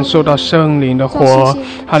你要感受到圣灵的火，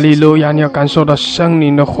哈利路亚！你要感受到圣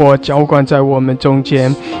灵的火浇灌在我们中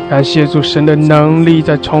间。感谢主，神的能力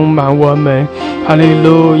在充满我们，哈利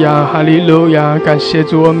路亚，哈利路亚！感谢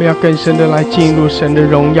主，我们要更深的来进入神的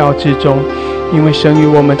荣耀之中，因为神与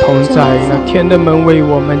我们同在，那天的门为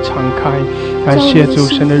我们敞开。感谢主，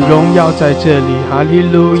神的荣耀在这里，哈利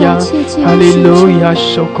路亚，哈利路亚！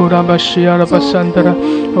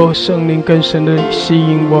哦，圣灵更深的吸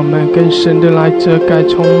引我们，更深的来遮盖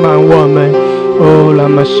充满我们。哦，拉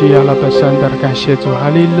玛西亚拉巴山达，感谢主，哈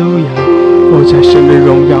利路亚！哦，在神的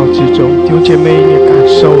荣耀之中，弟兄姐妹也感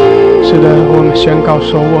受，是的，我们宣告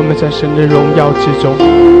说，我们在神的荣耀之中，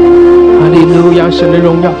哈利路亚！神的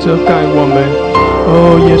荣耀遮盖我们。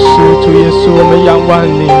哦，耶稣，主耶稣，我们仰望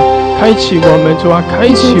你。开启我们，主啊，开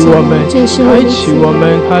启我们，开启我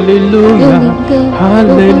们，哈利路亚，哈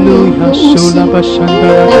利路亚，苏拉巴山达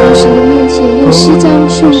拉，来到神的面前，用诗章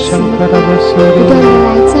颂词，不断的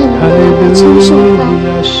来赞美，称颂他，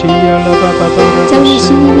将你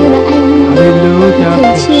心里面的爱慕、恳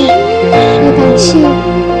切、感谢、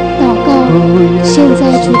祷告，献在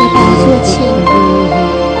主的宝座前。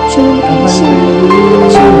主，感谢你，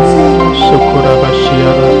主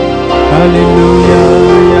哈利路亚，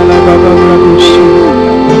亚拉巴巴拉布西，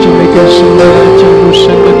我就每个神的进入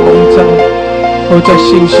神的同在，哦，在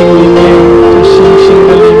信心里面，在信心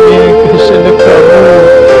的里面，更深的渴慕，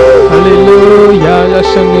哈利路亚，让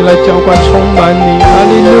圣灵来浇灌充满你，哈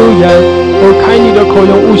利路亚，哦，开你的口，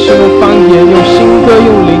用悟性，用方言，用新歌，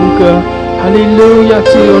用灵歌，哈利路亚，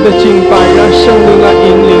自由的敬拜，让圣灵来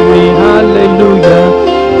引领你，哈利路亚，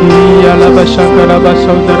咿呀拉巴沙格拉巴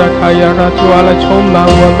苏德拉卡亚拉，主啊，来充满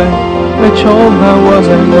我们。来充满我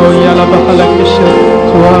们，哦呀拉巴哈拉克什，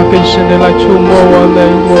主啊，更深的来触摸我们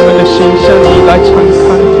的心向你来敞开，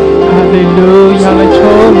哈利路亚，来充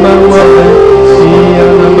满我们，咿呀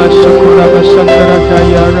拉玛苏库拉巴山德拉卡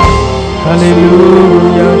亚拉，哈利路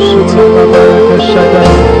亚，苏拉巴巴拉克沙达，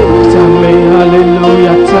赞美哈利路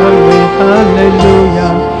亚，赞美哈利路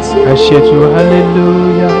亚，感谢主，哈利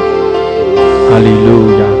路亚，哈利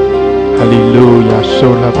路亚，哈利路亚，苏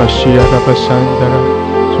拉巴西亚拉巴山德拉。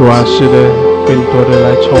主啊，是的，更多的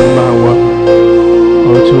来充满我们。哦，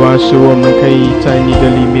主啊，使我们可以在你的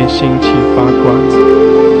里面兴起发光。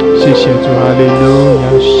谢谢主，哈利路亚，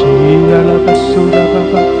西呀拉巴苏拉巴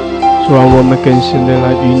巴。主啊，我们更深的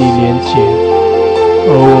来与你连接。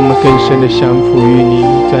哦，我们更深的降服于你，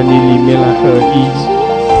在你里面来合一。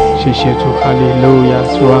谢谢主，哈利路亚，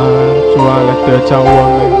主啊，主啊，来得着我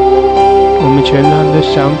们，我们全然的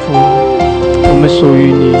降服。我们属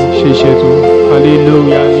于你，谢谢主，哈利路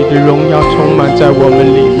亚！你的荣耀充满在我们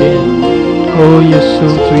里面。哦，耶稣，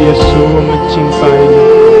主耶稣，我们敬拜你，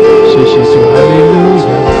谢谢主，哈利路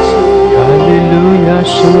亚，哈利路亚，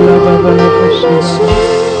苏拉巴巴拉巴西拉，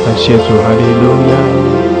感谢主，哈利路亚！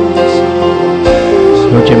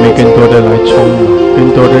有姐妹更多的来充满，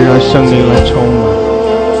更多的让圣灵来充满。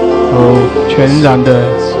哦，全然的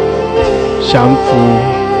降服，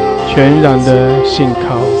全然的信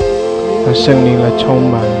靠。让圣灵来充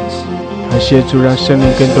满，感谢主，让圣灵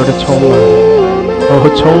更多的充满，哦，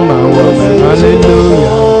充满我们，哈利路亚，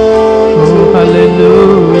哦，哈利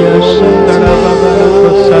路亚，圣达拉巴巴拉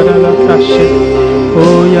克萨达拉卡西，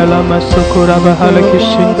哦，亚拉玛苏库拉巴哈拉克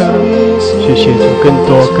西达拉，谢谢主，更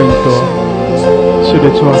多更多，是的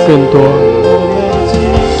主啊，更多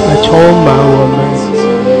来充满我们，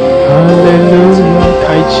哈利路亚，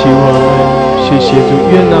开启我们，谢谢主，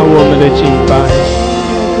悦纳我们的敬拜。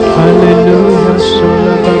哈利路亚，苏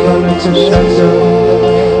拉巴巴拉克山达，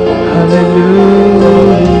哈利路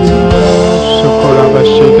亚，苏库拉巴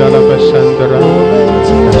西达拉巴山达拉，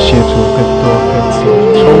感谢主，更多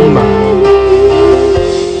充满。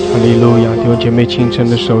哈利路亚，弟兄姐妹，清晨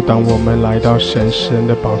的时候，当我们来到神施恩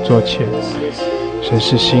的宝座前，神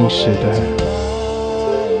是信实的，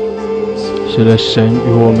是的，神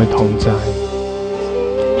与我们同在，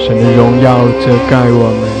神的荣耀遮盖我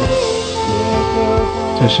们。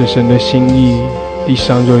这是神的心意，地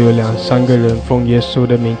上若有2、3个人奉耶稣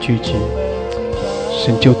的名聚集，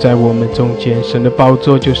神就在我们中间，神的宝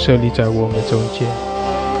座就设立在我们中间。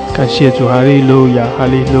感谢主，哈利路亚，哈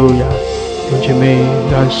利路亚！弟兄姐妹，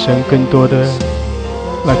让神更多的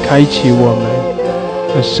来开启我们，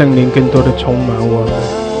让圣灵更多的充满我们。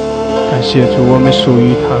感谢主，我们属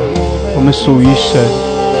于他，我们属于神。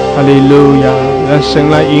哈利路亚！让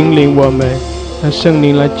神来引领我们，让圣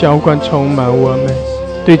灵来浇灌充满我们。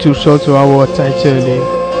对主说：主啊，我在这里，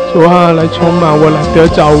主啊，来充满我，来得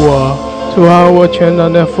着我。主啊，我全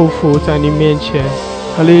然的匍匐在你面前。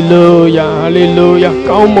哈利路亚，哈利路亚，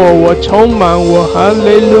高抹我，充满我。哈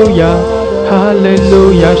利路亚，哈利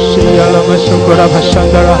路亚，是呀，拉玛苏格拉巴山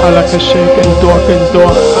达拉哈拉克什，更多更多。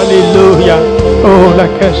哈利路亚，哦，拉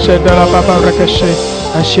克什达拉巴巴拉克什。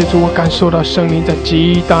感谢主，我感受到圣灵在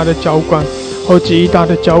极大的浇灌，极大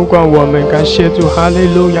的浇灌我们。感谢主，哈利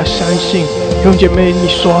路亚！相信弟兄姐妹，你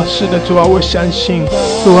说是的，主啊，我相信，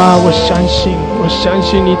主啊，我相信，我相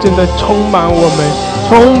信你正在充满我们，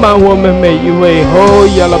充满我们每一位。哦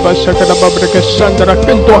呀，拉巴沙克拉巴布拉克山达拉，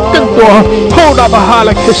更多更多。哦拉巴哈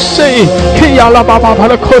拉克谁？基亚拉巴巴巴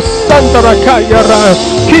拉克山达拉卡亚拉，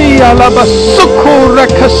基亚拉巴苏库拉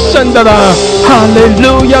克山达拉。哈利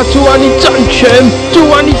路亚！主啊，你掌权，主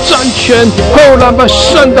啊，你掌权。哦拉巴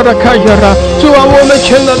山达拉卡亚拉。主啊，我们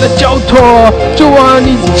全然的交托，主啊，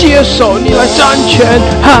你接手，你来掌权。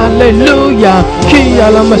哈利路亚！基亚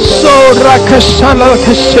拉玛索拉克沙拉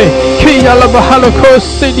克西，基亚拉巴哈拉克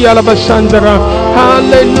西迪亚拉巴山达拉。哈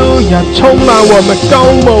利路亚！充满我们，高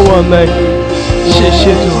抹我们。谢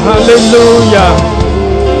谢主，哈利路亚！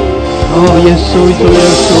哦，耶稣，主耶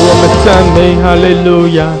稣，我们赞美，哈利路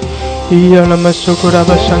亚！基亚拉玛索库拉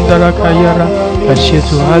巴山达拉卡亚拉。感谢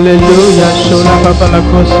主，哈利路亚！苏拉巴巴拉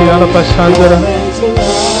克西亚拉巴山达拉。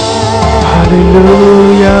哈利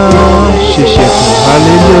路亚！谢谢主，哈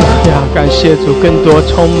利路亚！感谢主，更多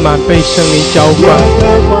充满被圣灵浇灌。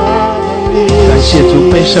感谢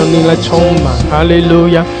主，被圣灵来充满。哈利路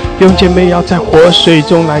亚！弟兄姐妹要在活水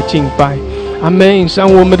中来敬拜。阿门！让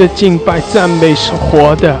我们的敬拜赞美是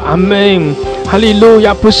活的。阿门！哈利路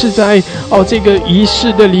亚！不是在这个仪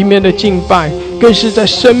式的里面的敬拜，更是在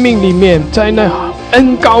生命里面，在那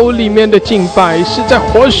恩膏里面的敬拜，是在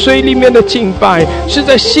活水里面的敬拜，是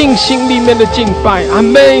在信心里面的敬拜。阿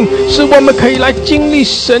们！是我们可以来经历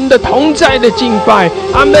神的同在的敬拜。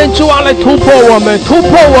阿们！主啊，来突破我们，突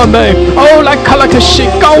破我们。哦，来卡拉克西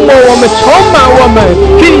高抹我们，充满我们。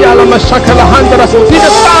基亚拉玛沙卡拉汉德拉，你的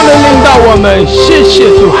大能领导我们。谢谢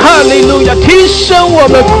主，哈利路亚！提升我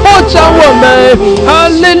们，扩展我们。哈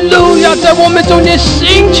利路亚！在我们中间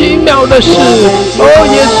行奇妙的事。哦，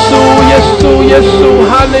耶稣，耶稣，耶稣。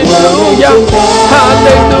哈利路亚，哈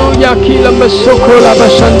利路亚，基拉玛苏库拉巴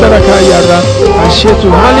山达拉卡亚拉，感谢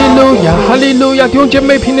主，哈利路亚，哈利路亚，弟兄姐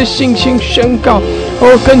妹凭着信心宣告，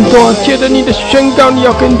更多借着你的宣告，你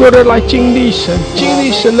要更多的来经历神，经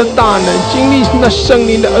历神的大能，经历那圣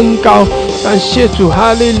灵的恩膏。感谢主，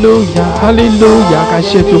哈利路亚，哈利路亚，感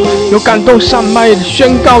谢主，有感动上麦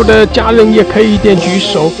宣告的家人也可以一点举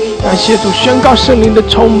手。感谢主，宣告圣灵的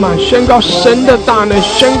充满，宣告神的大能，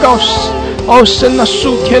宣告神那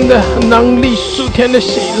数天的能力，数天的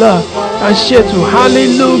喜乐。感谢主，哈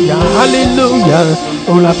利路亚，哈利路亚。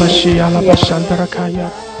欧拉巴西亚拉巴山达拉卡亚。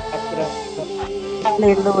哈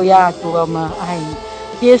利路亚，主啊，我们爱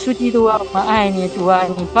你。耶稣基督啊，我们爱你。主啊，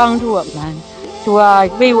你帮助我们。主啊，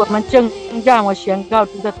为我们征战，我宣告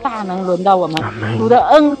主的大能轮到我们，主的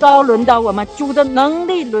恩膏轮到我们，主的能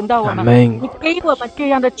力轮到我们。你给我们这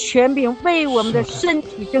样的权柄，为我们的身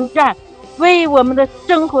体征战，为我们的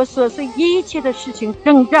生活琐碎一切的事情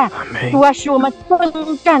征战。主啊，使我们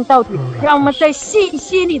征战到底，让我们在信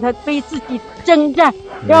心里头为自己征战，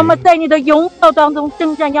让我们在你的荣耀当中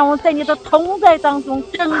征战，让我们在你的同在当中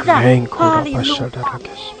征战。哈利路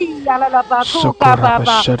亚，啦啦巴库嘎巴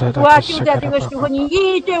巴。主啊，就在这个时候，你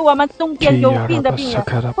医治我们中间有病的病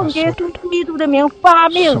人，奉耶稣基督的名发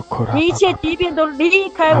命，一切疾病都离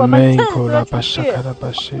开我们，斥责出去。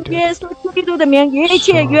耶稣基督的名，一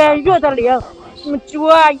切软弱的灵，主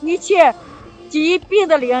啊，一切疾病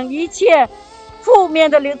的灵，一切负面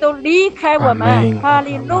的灵都离开我们。哈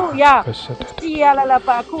利路亚！基亚拉拉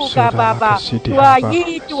巴库嘎巴巴。主啊，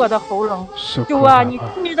医治我的喉咙。主啊，你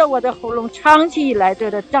知道我的喉咙长期以来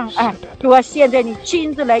的障碍。主啊，现在你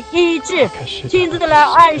亲自来医治，亲自来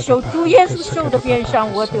按手。主耶稣受的鞭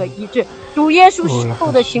伤，我得医治；主耶稣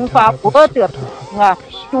受的刑罚，我得平安。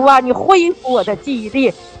主啊，你恢复我的记忆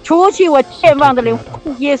力，除去我健忘的灵，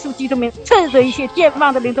奉耶稣基督名斥责一切健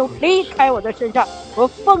忘的灵都离开我的身上。我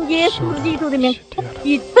奉耶稣基督的名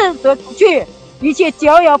以斥责出去，一切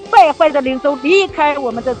搅扰败坏的灵都离开我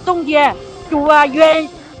们的中间。主啊，软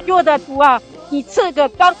弱的主啊，你赐个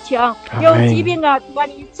刚强，有疾病啊，主啊，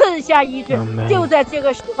你赐下医治。就在这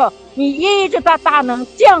个时候，你医治的大能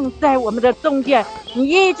降在我们的中间，你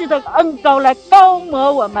医治的恩膏来高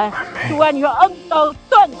摩我们。主啊，你说恩膏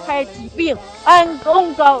断开疾病，恩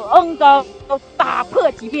膏打破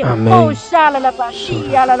疾病，哦，杀了了吧，地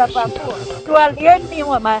呀了了吧，主啊，怜悯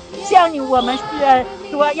我们，向你我们施恩。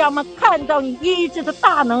主啊，让我们看到你医治的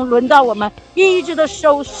大能轮到我们，医治的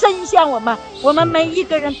手伸向我们。我们每一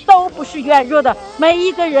个人都不是软弱的，每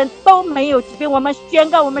一个人都没有疾病。我们宣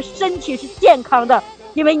告我们身体是健康的，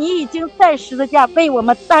因为你已经在十字架为我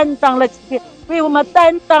们担当了疾病，为我们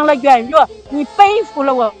担当了软弱，你背负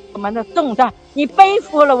了我们的重担，你背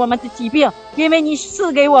负了我们的疾病，因为你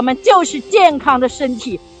赐给我们就是健康的身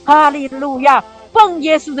体。哈利路亚！奉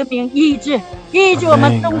耶稣的名医治我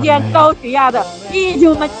们中间高血压的，医治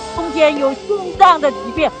我们中间有心脏的疾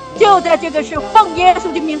病。就在这个时候，奉耶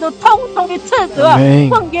稣的名都通通的斥责，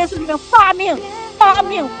奉耶稣的名发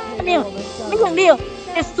命令，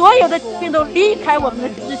所有的疾病都离开我们的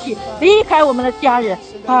肢体，离开我们的家人。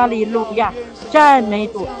哈利路亚！赞美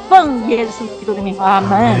主，奉耶稣基督的名，阿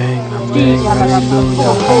门。谢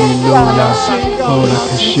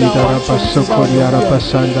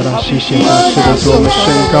谢主，是的主，我们宣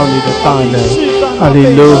告你的大能。哈利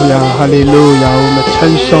路亚，哈利路亚，我们称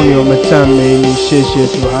颂你，我们赞美你，谢谢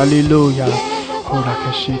主，哈利路亚。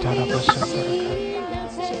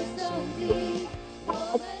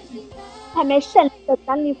还没圣灵的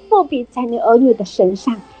能力复辟在你儿女的身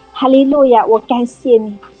上。哈利路亚！我感谢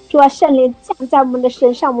你，主啊，圣灵降在我们的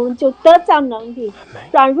身上，我们就得到能力。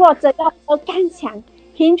软弱者要得刚强，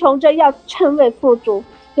贫穷者要成为富足。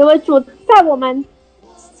因为主在我们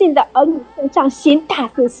信的儿女身上行大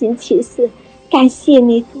事行奇事。感谢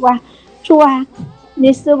你，主啊，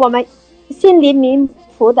你是我们心里冥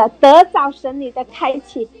福的，得着神你的开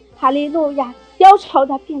启。哈利路亚！忧愁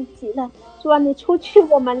的变极了，主啊，你除去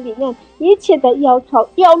我们里面一切的忧愁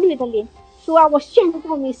忧虑的灵。主啊，我宣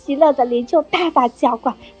告你喜乐的灵就大大浇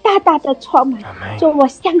灌，大大的充满。主，我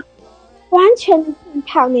相信完全的信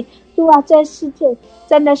靠你。主啊，这世界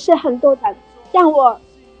真的是很多人让我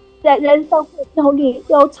的人生会忧虑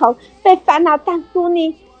忧愁被烦恼，但主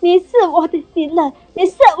你是我的喜乐，你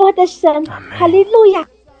是我的神。哈利路亚，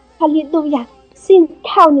哈利路亚！信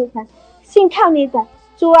靠你的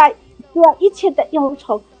主啊，一切的忧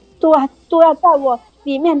愁主啊都要在我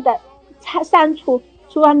里面的删除。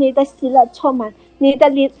主啊，你的喜乐充满，你的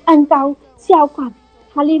灵恩膏浇灌。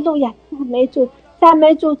哈利路亚！赞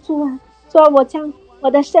美主，主啊，我将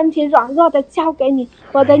我的身体软弱的交给你，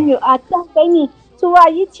我的女儿交给你。主啊，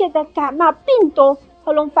一切的感冒病毒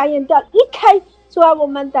喉咙发炎都要离开。主啊，我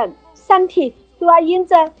们的身体，主啊，因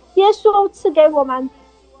着耶稣赐给我们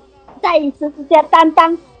在十字架担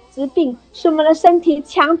当疾病，使我们的身体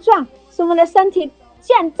强壮，使我们的身体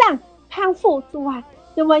健壮康复。主啊，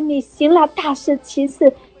因为你行了大事奇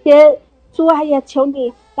事，主啊，也求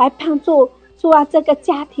你来帮助主啊这个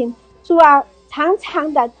家庭。主啊，常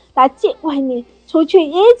常的来敬畏你，除去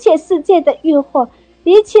一切世界的诱惑，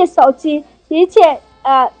一切手机，一切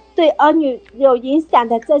对儿女有影响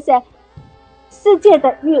的这些世界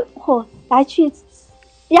的诱惑，来去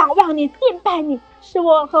仰望你，敬拜你，使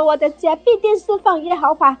我和我的家必定释放耶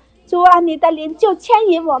和华。主啊，你的灵就牵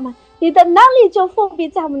引我们，你的能力就复辟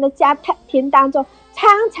在我们的家庭当中，常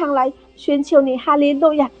常来寻求你。哈利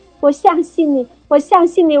路亚！我相信你，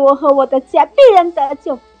我和我的家必然得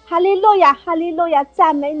救。哈利路亚，哈利路亚！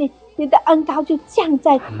赞美你，你的恩膏就降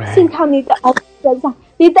在信靠你的儿子身上，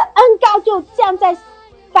你的恩膏就降在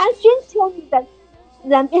凡寻求你的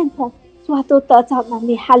人面前，主啊，都得着能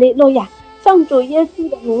力。哈利路亚！奉主耶稣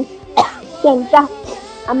的名宣告，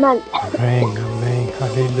阿门。哈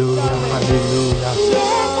利路亚，哈利路亚，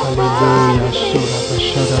哈利路亚！苏拉巴沙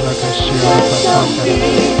达拉卡西拉巴桑达拉，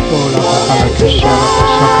欧拉巴哈拉卡西拉巴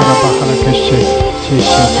萨卡拉巴哈拉卡西，谢谢主，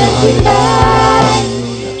哈利路亚，哈利路亚！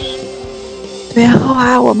对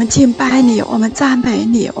啊，我们敬拜你，我们赞美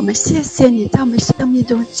你，我们谢谢你在我们生命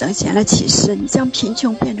中呈现了启示。你将贫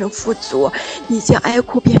穷变成富足，你将哀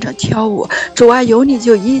哭变成跳舞。主啊，有你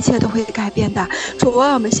就一切都会改变的。主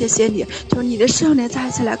啊，我们谢谢你，求你的圣灵再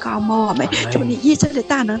次来高摩我们，求你医治的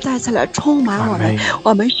大能再次来充满我们。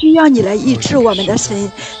我们需要你来医治我们的身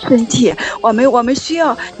体，我们需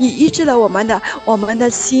要你医治了我们的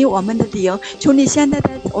心，我们的灵。求你现在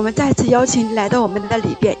我们再次邀请你来到我们的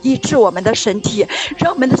里边，医治我们的身体，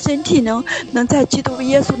让我们的身体能在基督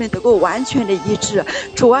耶稣里能够完全的医治。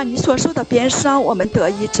主啊，你所受的鞭伤我们得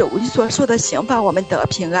医治，你所受的刑罚我们得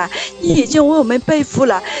平安。你已经为我们背负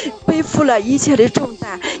了背负了一切的重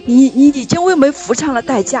担，你已经为我们付上了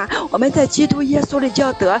代价，我们在基督耶稣里就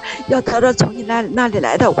要得到从你那里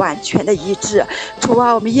来的完全的医治。主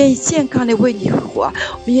啊，我们愿意健康的为你活，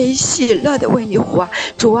我们愿意喜乐的为你活。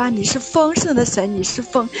主啊，你是丰盛的神，你是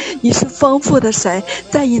丰富的神，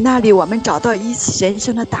在你那里我们找到一切人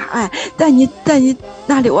生的答案，在你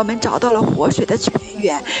那里我们找到了活水的泉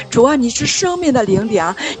源。主啊，你是生命的灵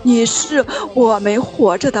粮，你是我们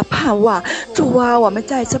活着的盼望。主啊，我们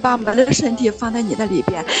再次把我们的身体放在你的里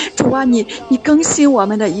边。主啊，你更新我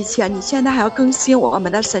们的一切，你现在还要更新我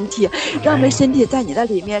们的身体，让我们身体在你的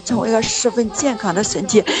里面成为一个十分健康的身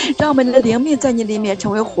体，让我们的灵命在你里面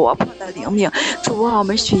成为活泼的灵命。主啊，我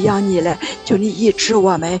们需要你了，求你医治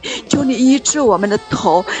我们，求你医治我们的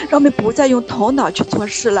头，让我们不再用头脑去做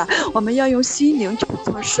事了，我们要用心灵去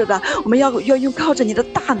做事的，我们要用靠着你的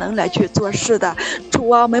大能来去做事的。主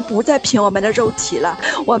啊，我们不再凭我们的肉体了，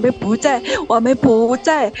我们不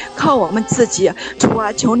再靠我们自己。主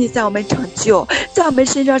啊，求你在我们成就，在我们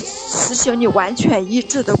身上实行你完全医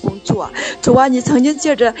治的工作。主啊，你曾经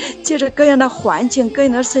借着各样的环境，各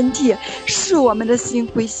样的身体，使我们的心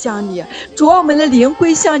归向你。主啊，我们的灵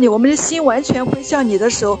归向你，我们的心完全归向你的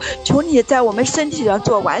时候，求你在我们身体上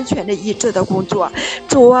做完全的医治的工作。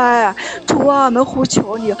主啊，我们呼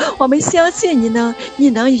求你，我们相信你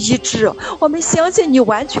能医治，我们相信你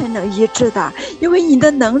完全能医治的，因为你的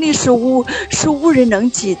能力是无人能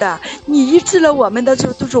及的。你医治了我们的时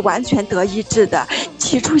候，都是完全得医治的。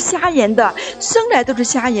起初瞎眼的，生来都是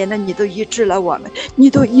瞎眼的，你都医治了我们，你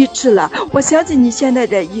都医治了。我相信你现在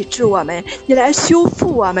在医治我们，你来修复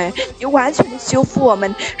我们，你完全的修复我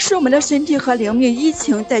们，使我们的身体和灵命一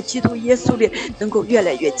情在基督耶稣里能够越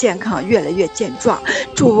来越健康，越来越健壮。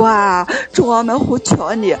主啊，我们呼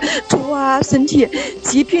求你。主啊，身体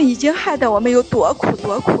疾病已经害得我们有多苦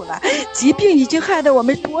了，疾病已经害得我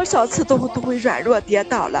们多少次都会软弱跌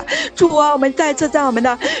倒了。主啊，我们再次在我们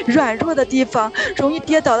的软弱的地方，容易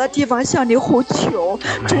跌倒的地方向你呼求。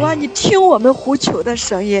主啊，你听我们呼求的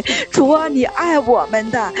声音。主啊，你爱我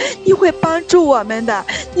们的，你会帮助我们的，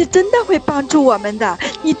你真的会帮助我们的。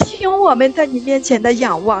你听我们在你面前的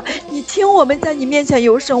仰望，你听我们在你面前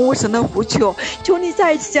有声无声的呼求。求你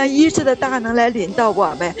再一次将医治的大能来临到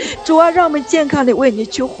我们。主啊，让我们健康的为你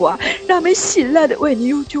去活，让我们喜乐的为你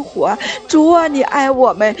又去活。主啊，你爱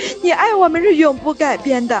我们，你爱我们是永不改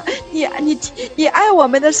变的。你爱我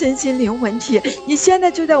们的身心灵魂体，你现在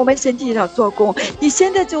就在我们身体上做工，你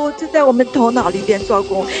现在就在我们头脑里边做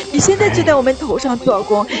工，你现在就在我们头上做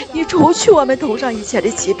工。你除去我们头上一切的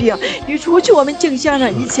疾病，你除去我们颈项上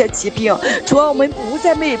一切疾病。主啊，我们不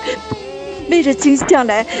再昧着镜像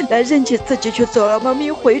来认起自己去走了，我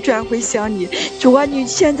们回转回向你。主啊，你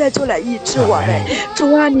现在就来医治我们。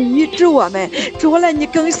主啊，你医治我们。主啊，你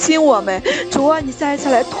更新我们。主啊，你再一次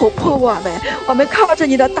来突破我们。我们靠着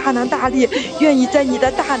你的大能大力，愿意在你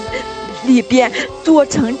的大里边做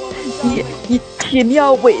成你奇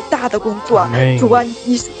妙伟大的工作。主啊，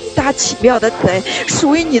你是大奇妙的神，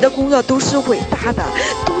属于你的工作都是伟大的，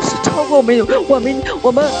都是超过我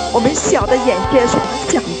们小的眼界所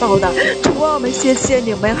能想到的。主啊，我们谢谢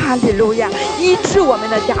你们，哈利路亚！医治我们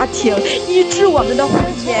的家庭，医治我们的婚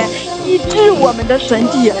姻，医治我们的身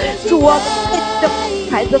体。主啊，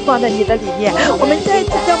孩子放在你的里面，我们再一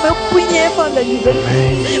次将我们婚姻放在你的里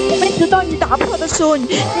面。我们知道你打破的时候，你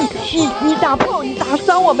打破你打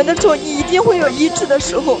伤我们的时候，你一定会有医治的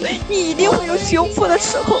时候，你一定会有修复的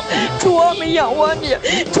时候。主啊，我们仰望你，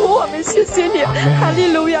主啊，我们谢谢你，哈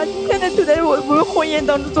利路亚！你现在就在我们婚姻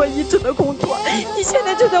当中做医治的工作，你现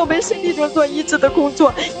在就在我们身体中做医治的工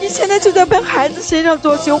作，你现在就在我们孩子身上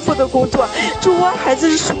做修复的工作。主啊，孩子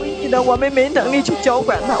是属于你的，我们没能力去教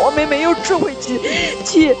管他，我们没有智慧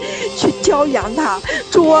去教养他。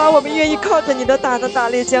主啊，我们愿意靠着你的大能大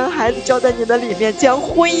力，将孩子交在你的里面，将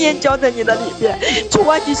婚姻交在你的里面。主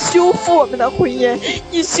啊，你修复我们的婚姻，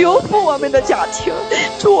你修复我们的家庭。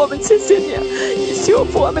主，我们谢谢你，你修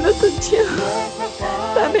复我们的身体。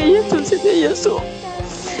赞美耶稣，谢谢耶稣。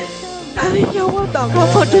哈利路亚，祷告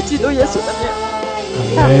奉主基督耶稣的名。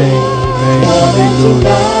哈利路亚，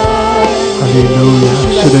哈利路亚。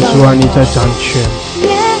是的，主啊，你在掌权。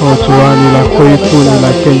主啊，你来恢复，你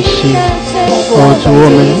来更新。主，我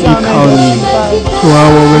们依靠你。主啊，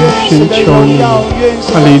我们寻求你。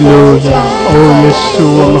哈利路亚。耶稣，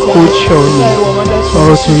我们呼求你。主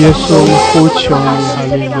耶稣，我们呼求你。哈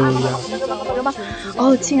利路亚。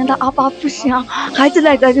亲爱的阿爸父神，孩子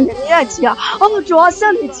来到你的面前，主啊，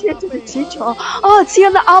向你切切的祈求，亲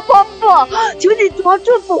爱的阿爸父，求你主啊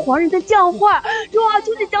祝福华人的教会，主啊，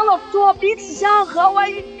求你将老主啊彼此相合，外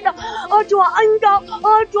遇的主啊恩高，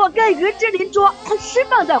主啊改革治理，主啊释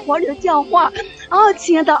放在华人的教会。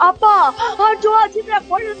亲爱的阿爸，主啊，就在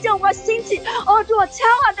活人的教会兴起，主啊，强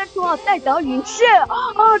悍的主啊，带到陨石，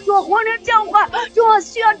主啊，活人的教会，主啊，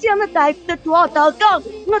需要这样的带的主啊，祷告，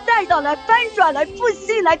带到来翻转，来复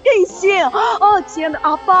兴，来更新。亲爱的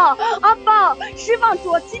阿爸，释放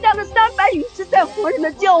主极大的300陨石在活人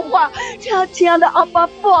的教会，亲爱的阿爸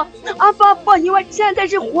父，因为现在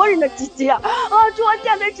是活人的季节，主啊，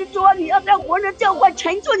现在是主啊，你要在活人的教会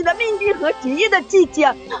成就你的命定和旨意的季节。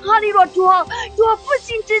哈利路亚，主啊，复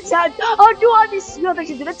兴之前，主啊，你需要的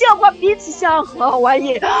是你的教会彼此相合为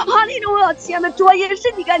一。哈利路亚，亲爱的主啊，也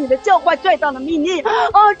是你给你的教会最大的命令。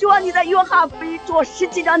主啊，你在约翰福音主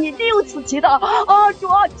17章你6次祈祷，主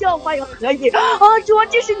啊，教会要合一。主啊，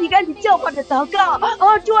这是你给你教会的祷告。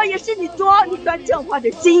主啊，也是你主啊，你对教会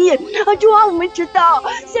的心意。主啊，我们知道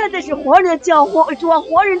现在是活人教会，主啊，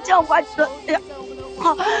活人教会的。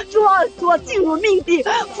主啊，进入命地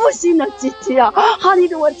复兴的季节啊！哈利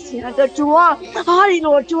路亚，亲爱的主啊，哈利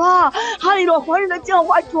路亚，主啊，哈利路亚，活人的教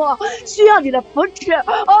会，主啊，需要你的扶持，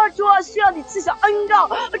主啊，需要你赐下恩膏，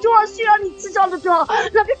主啊，需要你赐下的主啊，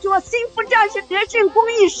那个主啊，幸福战士得胜公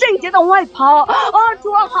义圣洁的外袍，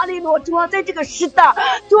主啊，哈利路亚，主啊，在这个时代，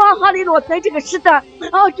主啊，哈利路亚，在这个时代，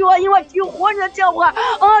主啊，因为只有活人的教会，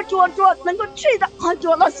主啊，能够去的，主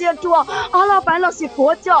啊，那些主啊，阿拉伯那些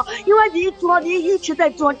国教，因为你主啊，你一直在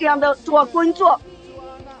做这样的做工作。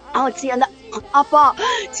亲爱的阿爸，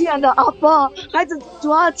亲爱的阿爸，孩子主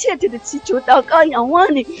啊，切切的祈求祷告仰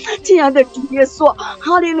望你，亲爱的主耶稣，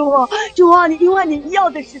哈利路亚，主啊，你因为你要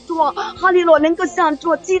的是主，哈利路亚，能够像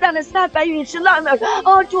主鸡蛋的300陨石那样的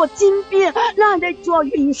主金边那样的主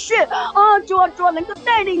陨石，主能够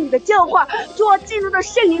带领你的教会，主进入到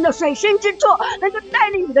圣灵的水深之处，能够带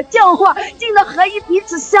领你的教会进到合一彼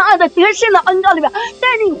此相爱的得胜的恩膏里面，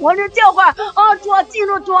带领活人的教会主进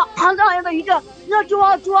入主那样的一个主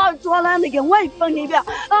那样的一个外风里面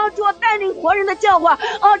主带领活人的教会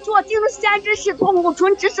主进入先知使徒五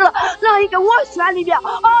旬之事那样一个斡旋里面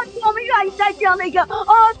主我们愿意在这样的一个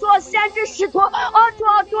主先知使徒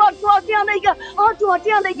主这样的一个主这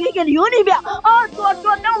样的一个流里面主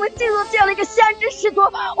当我们进入这样的一个先知使徒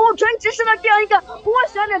五旬之事的这样一个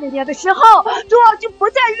斡旋的里面的时候，主就不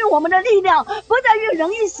再用我们的力量，不再用人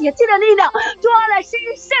意血气的力量，主来是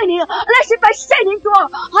用圣灵，来是把圣灵主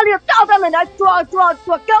哈利大胆的来主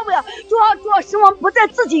高位主使我们不再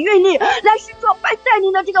自己运力，来是主被带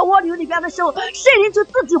领的这个涡流里边的时候，圣灵就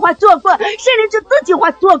自己会做工，圣灵就自己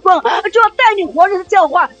会做工，主带领活人的教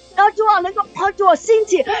会，主能够主兴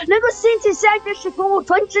起，能够兴起先知使徒五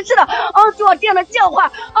旬之事的主这样的教会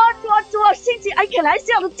主兴起埃克莱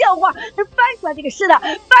西亚的教会，能翻转这个时代，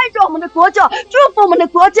翻转我们的国教，祝福我们的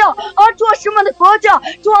国教主使我们的国教，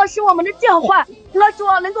主使我们的教会主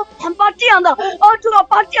能够把这样的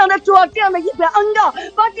把这样的这样的一本恩膏，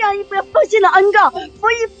把这样一本复兴的恩膏，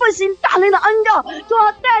复兴大能的恩膏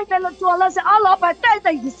带在了那些阿拉伯，带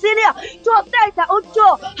在以色列带在欧洲，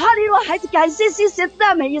哈利路亚，还是感谢谢谢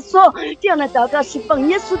赞美耶稣，这样的祷告是奉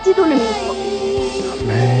耶稣基督的名字。阿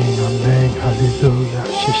门阿门，哈利路亚，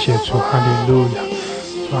谢谢主，哈利路亚，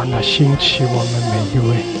主啊，那兴起我们每一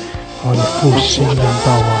位，你复兴领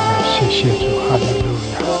导我们，谢谢主，哈利路亚。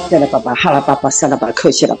谢了爸爸，哈啦爸爸，萨啦爸，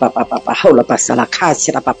客气了爸爸，后了爸，萨啦卡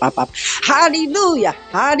西了爸爸，哈利路亚，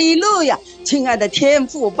哈利路亚。亲爱的天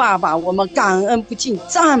父爸爸，我们感恩不尽，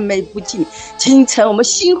赞美不尽。清晨我们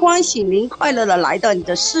心欢喜灵快乐的来到你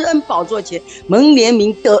的施恩宝座前，蒙怜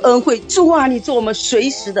悯得恩惠。主啊，你做我们随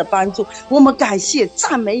时的帮助，我们感谢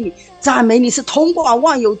赞美你，赞美你是统管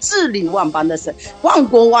万有治理万邦的神，万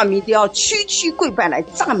国万民都要区区跪拜来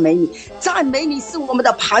赞美你，赞美你是我们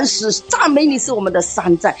的磐石，赞美你是我们的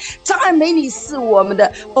山寨，赞美你是我们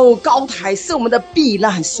的高台，是我们的避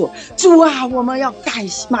难所。主啊，我们要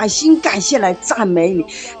满心感谢来赞美你，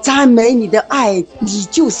赞美你的爱，你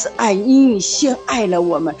就是爱，因你先爱了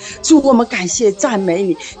我们。主，我们感谢赞美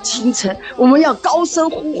你。清晨我们要高声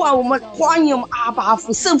呼唤，我们欢迎我们阿爸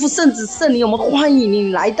父圣父圣子圣灵，我们欢迎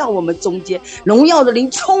你来到我们中间，荣耀的灵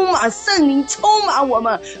充满，圣灵充满我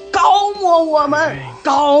们，高摩我们，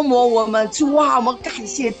高摩我们。主啊，我们感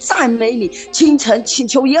谢赞美你。清晨请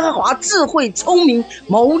求耶和华智慧聪明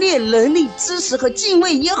谋略能力知识和敬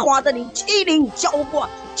畏耶和华的灵欺凌浇灌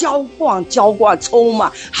充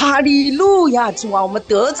满，哈利路亚。主啊，我们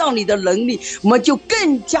得到你的能力，我们就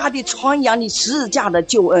更加的传扬你十字架的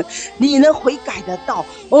救恩，你能悔改的道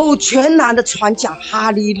全然的传讲，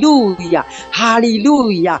哈利路亚，哈利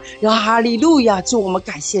路亚，哈利路亚。主，我们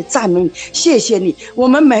感谢赞美你，谢谢你，我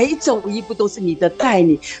们每走一步都是你的带待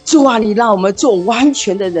你。主啊，你让我们做完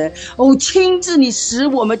全的人，亲自你使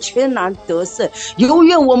我们全然得胜。永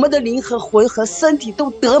远我们的灵和魂和身体都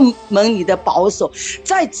得蒙你的保守，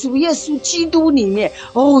在主耶稣基督里面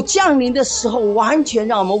降临的时候，完全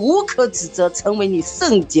让我们无可指责，成为你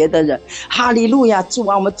圣洁的人。哈利路亚！主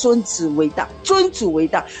啊，我们尊子为大，尊主为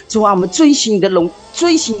大。主啊，我们遵行你的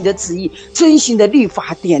遵行你的旨意，遵行你的律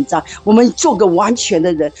法典章，我们做个完全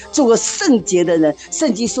的人，做个圣洁的人。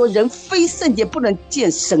圣经说人非圣洁不能见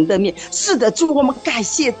神的面。是的，主，我们感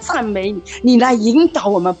谢赞美你，你来引导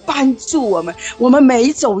我们，帮助我们，我们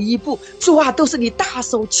每走一步，主啊，都是你大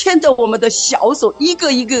手牵着我们的小手，一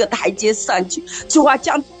个一个台阶上去。主啊，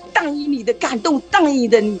将当以你的感动，当以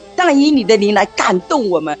你的灵来感动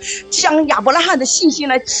我们，将亚伯拉罕的信心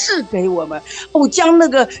来赐给我们，将那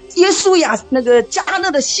个耶稣那个加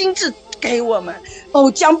勒的心智给我们，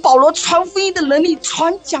将保罗传福音的能力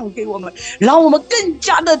传讲给我们，让我们更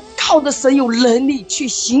加的靠着神有能力去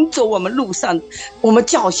行走我们路上我们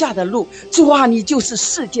脚下的路。主啊，你就是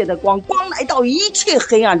世界的光，光来到一切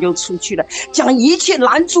黑暗就出去了，将一切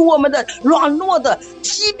拦阻我们的软弱的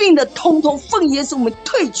疾病的通通奉耶稣我们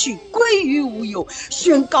退去，归于无有。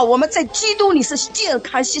宣告我们在基督里是健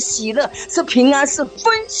康，是喜乐，是平安，是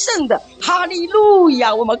丰盛的。哈利路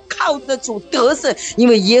亚！我们靠着主得胜，因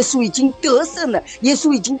为耶稣已经得胜了，耶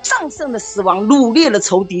稣已经战胜了死亡，掳掠了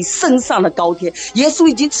仇敌，升上了高天。耶稣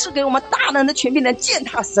已经赐给我们大能的权柄，能践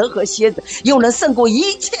踏蛇和蝎子，又能胜过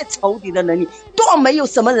一切仇敌的能力，都没有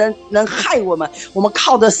什么人能害我们。我们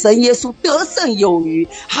靠着神耶稣得胜有余。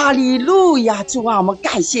哈利路亚！主啊，我们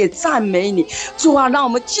感谢赞美你。主啊，让我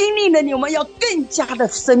们经历了你，我们要更加的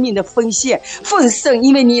生命的奉献丰盛，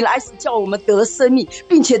因为你来是叫我们得生命，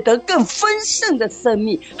并且得更丰盛的生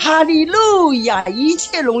命。哈利路亚！一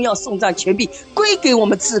切荣耀颂赞权柄归给我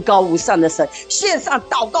们至高无上的神。献上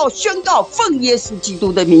祷告宣告，奉耶稣基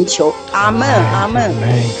督的名求，阿们阿们。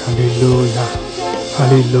哈利路亚，哈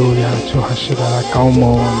利路亚！主还是来高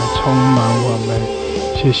摩我们，充满我们。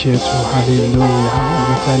谢谢主，哈利路亚！我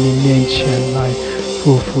们在你面前来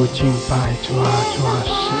匍匐敬拜。主啊，主啊，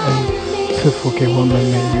施恩赐福给我们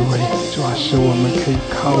每一位。主啊，使我们可以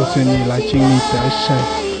靠着你来经历得胜，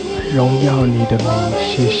荣耀你的名。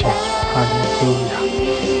谢谢主，哈利路亚，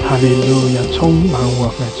哈利路亚！充满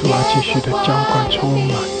我们。主啊，继续的浇灌充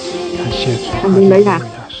满。感谢主，哈利路亚！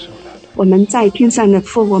我们在天上的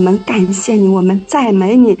父，我们感谢你，我们赞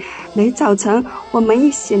美你。每早晨我们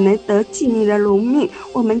一醒来得尽你的荣命，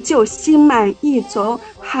我们就心满意足。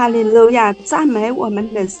哈利路亚！赞美我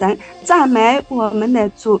们的神，赞美我们的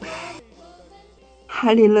主。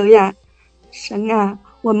哈利路亚！神啊，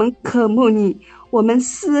我们渴慕你，我们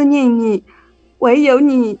思念你，唯有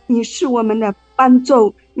你，你是我们的帮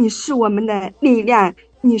助，你是我们的力量，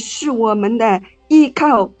你是我们的依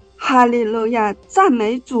靠。哈利路亚！赞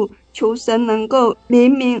美主，求神能够怜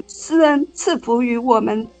悯施恩赐福于我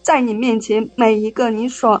们在你面前每一个你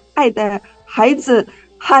所爱的孩子。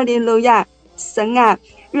哈利路亚！神啊，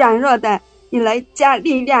软弱的你来加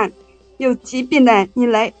力量，有疾病的你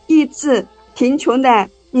来医治，贫穷的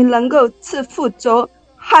你能够赐富足。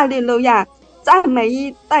哈利路亚！赞美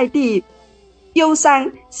一代替忧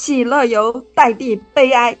伤，喜乐由代替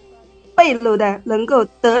悲哀，被掳的能够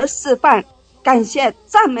得释放。感谢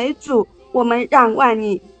赞美主，我们仰望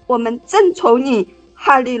你，我们尊崇你。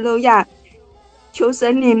哈利路亚！求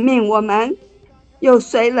神怜悯我们，有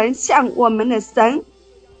谁能像我们的神？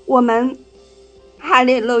我们哈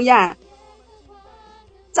利路亚！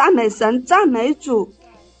赞美神，赞美主，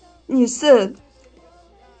你是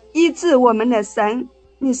医治我们的神，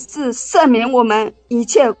你是赦免我们一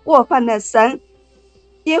切过犯的神。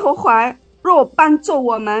耶和华若帮助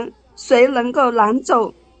我们，谁能够拦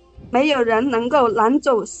走？没有人能够拦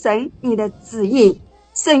走神你的旨意。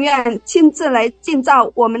圣愿亲自来建造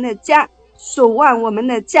我们的家，守望我们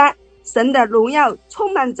的家，神的荣耀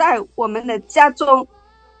充满在我们的家中，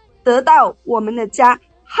得到我们的家。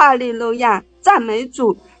哈利路亚！赞美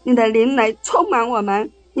主，你的灵来充满我们，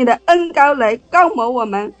你的恩膏来高摩我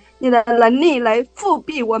们，你的能力来复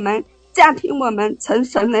辟我们，加添我们成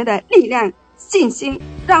神来的力量信心，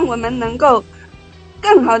让我们能够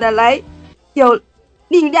更好的来有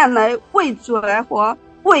力量来为主而活，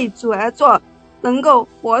为主而做，能够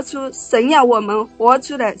活出神要我们活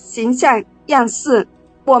出的形象样式。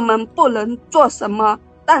我们不能做什么，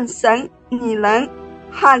但神你能。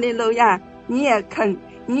哈利路亚！你也肯，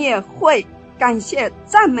你也会。感谢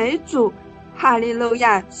赞美主，哈利路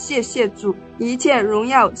亚！谢谢主，一切荣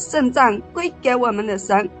耀圣赞归给我们的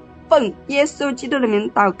神。奉耶稣基督的名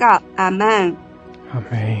祷告，阿们。阿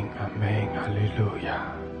们，阿们，哈利路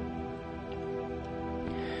亚，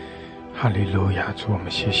哈利路亚！主，我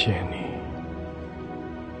们谢谢你。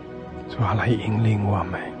主啊，来引领我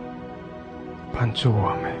们，帮助我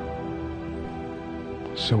们，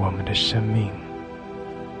使我们的生命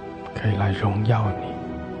可以来荣耀你。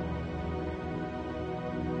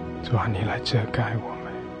主啊，你来遮盖我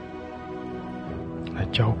们，来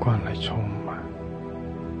浇灌，来充满。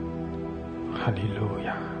哈利路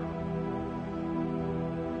亚，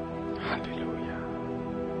哈利路亚。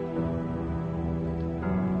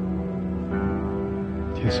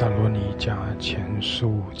帖撒罗尼迦前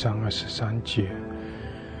书5章23节，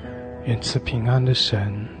愿赐平安的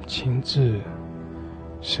神亲自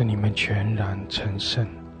使你们全然成圣，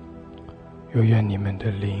又愿你们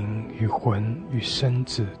的灵与魂与身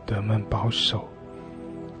子得蒙保守，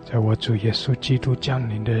在我主耶稣基督降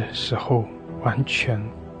临的时候完全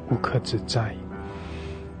无可指摘。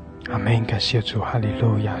阿们，感谢主，哈利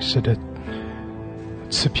路亚。是的，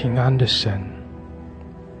赐平安的神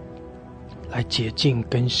来洁净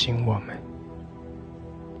更新我们，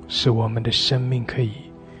使我们的生命可以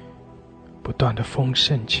不断的丰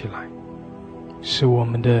盛起来，使我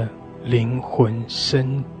们的灵魂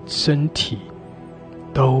身体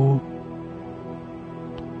都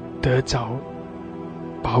得着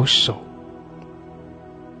保守，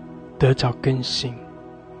得着更新。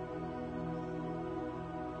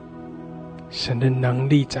神的能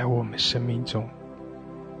力在我们生命中，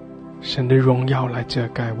神的荣耀来遮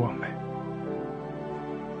盖我们，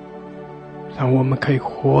让我们可以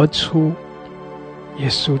活出耶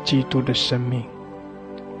稣基督的生命，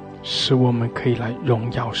使我们可以来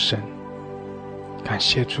荣耀神。感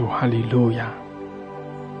谢主，哈利路亚。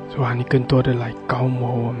主啊，你更多的来膏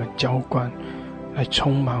抹我们，浇灌，来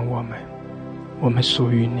充满我们，我们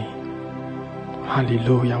属于你。哈利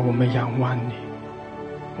路亚，我们仰望你，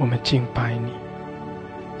我们敬拜你。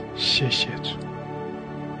谢谢主，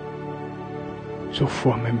祝福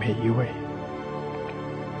我们每一位。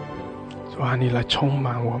主啊，你来充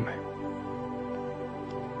满我们，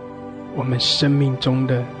我们生命中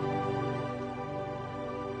的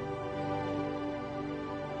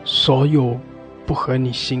所有不合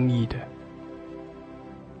你心意的，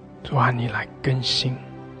主啊，你来更新，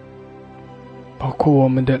包括我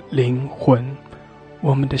们的灵魂，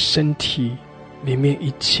我们的身体里面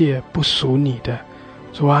一切不属你的，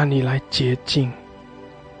主啊，你来洁净。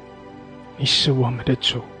你是我们的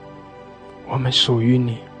主，我们属于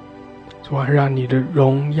你。主啊，让你的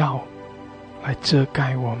荣耀来遮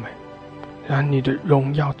盖我们，让你的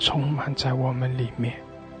荣耀充满在我们里面。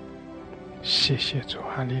谢谢主，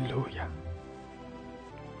哈利路亚，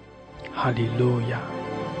哈利路亚，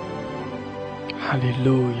哈利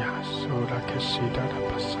路亚。苏拉克西达的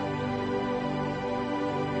巴萨。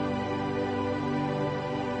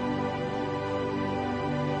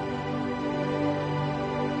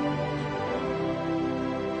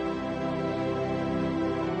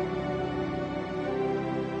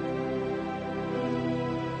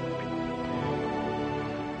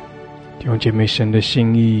弟兄姐妹，神的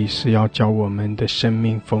心意是要叫我们的生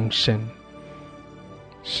命丰盛，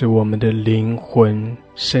使我们的灵魂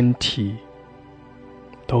身体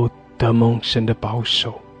都得蒙神的保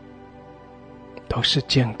守，都是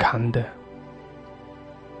健康的，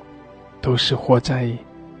都是活在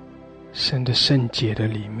神的圣洁的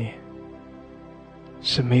里面，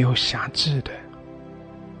是没有瑕疵的，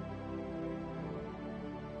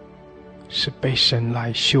是被神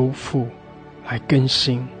来修复，来更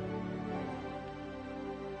新，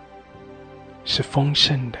是丰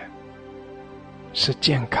盛的，是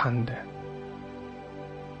健康的。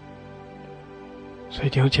所以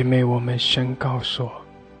弟兄姐妹，我们宣告说，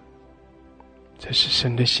这是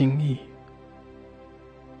神的心意，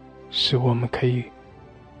使我们可以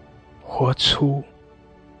活出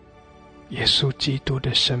耶稣基督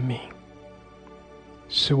的生命，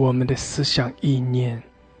使我们的思想意念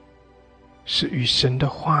是与神的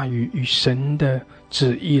话语与神的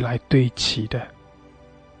旨意来对齐的。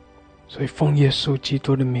所以奉耶稣基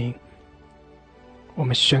督的名，我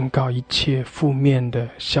们宣告一切负面的、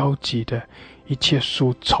消极的、一切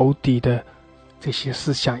属仇敌的这些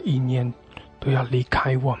思想意念都要离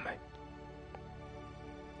开我们。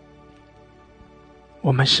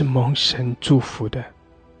我们是蒙神祝福的，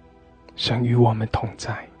神与我们同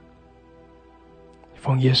在。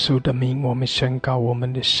奉耶稣的名，我们宣告我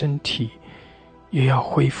们的身体也要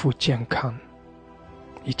恢复健康，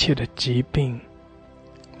一切的疾病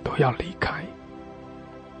都要离开。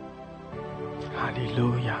哈利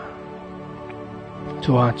路亚。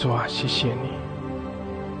主啊，主啊，谢谢你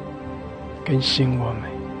更新我们，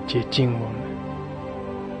洁净我们，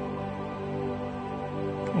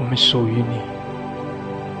我们属于你，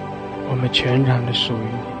我们全然的属于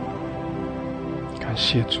你。感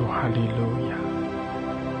谢主，哈利路亚。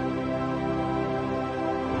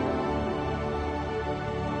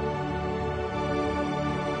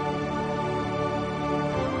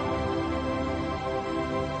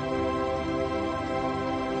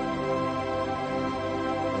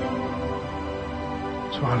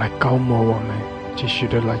主啊，来高摩我们，继续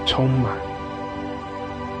的来充满。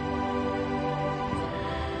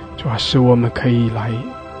主啊，使我们可以来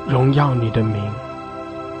荣耀你的名，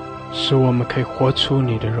使我们可以活出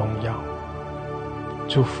你的荣耀。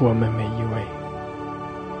祝福我们每一位，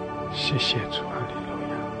谢谢主，哈利路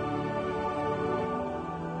亚。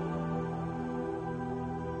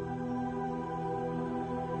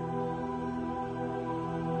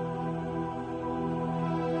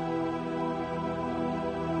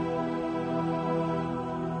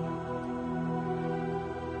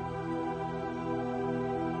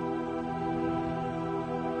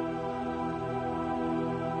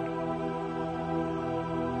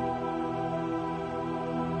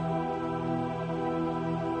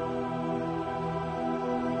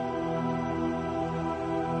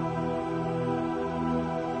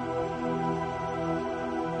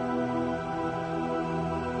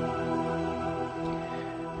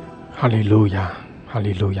哈利路亚，哈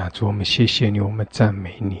利路亚！主，我们谢谢你，我们赞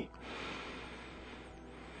美你。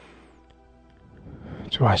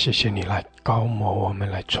主啊，谢谢你来高摩我们，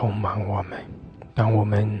来充满我们。当我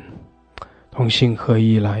们同心合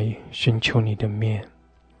一来寻求你的面，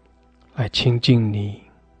来亲近你，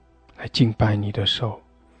来敬拜你的时候，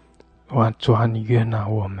主啊，你悦纳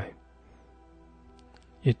我们，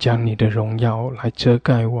也将你的荣耀来遮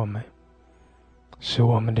盖我们，使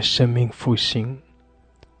我们的生命复兴，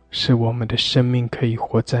使我们的生命可以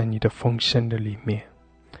活在你的丰盛的里面。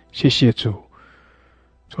谢谢主，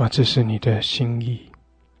主啊，这是你的心意，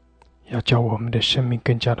要叫我们的生命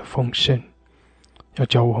更加的丰盛，要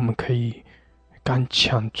叫我们可以刚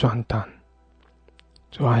强壮胆。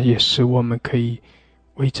主啊，也使我们可以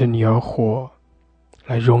为着你而活，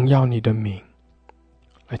来荣耀你的名，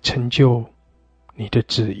来成就你的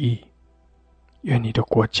旨意。愿你的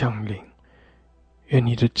国降临，愿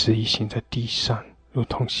你的旨意行在地上如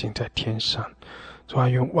同行在天上。主啊，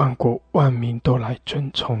愿万国万民都来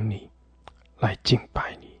尊崇你，来敬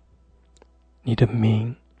拜你。你的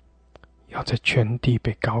名要在全地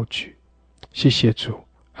被高举。谢谢主，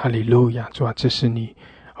哈利路亚！主啊，这是你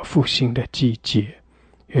复兴的季节，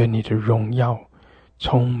愿你的荣耀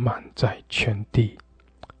充满在全地。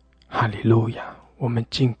哈利路亚！我们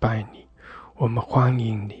敬拜你，我们欢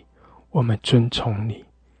迎你，我们尊崇你。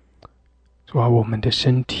主啊，我们的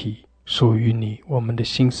身体属于你，我们的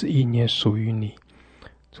心思意念属于你。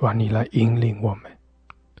主啊，你来引领我们，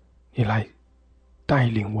你来带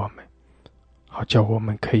领我们，好叫我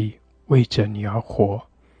们可以为着你而活，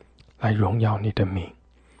来荣耀你的名。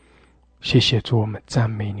谢谢主，我们赞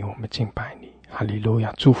美你，我们敬拜你。哈利路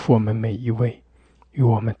亚！祝福我们每一位，与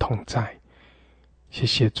我们同在。谢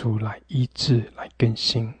谢主来医治，来更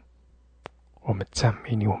新。我们赞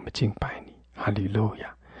美你，我们敬拜你。哈利路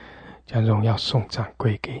亚！将荣耀颂赞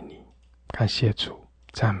归给你。感谢主，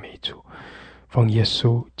赞美主，奉耶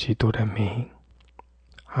稣基督的名，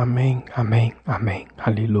阿们，阿们，阿们，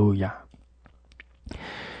哈利路亚，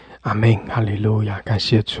阿们，哈利路亚，感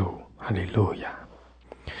谢主，哈利路亚。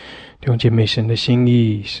弟兄姐妹，神的心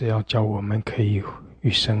意是要叫我们可以与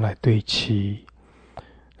神来对齐，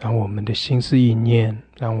让我们的心思意念，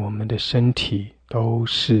让我们的身体都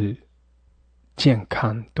是健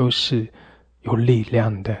康，都是有力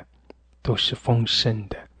量的，都是丰盛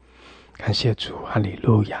的。感谢主，哈利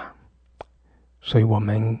路亚。所以我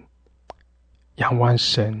们仰望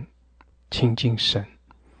神，亲近神，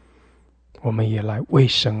我们也来为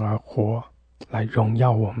神而活，来荣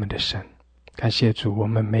耀我们的神。感谢主，我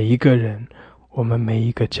们每一个人，我们每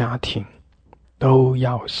一个家庭都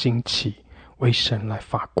要兴起为神来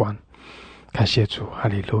发光。感谢主，哈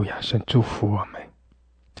利路亚！神祝福我们，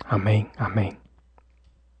阿们，阿们。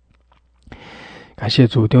感谢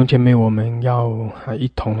主，弟兄姐妹，我们要一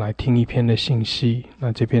同来听一篇的信息。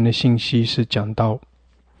那这篇的信息是讲到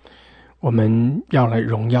我们要来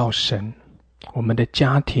荣耀神，我们的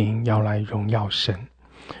家庭要来荣耀神，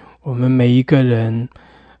我们每一个人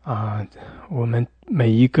我们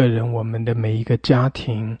的每一个家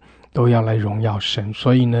庭都要来荣耀神。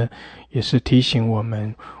所以呢，也是提醒我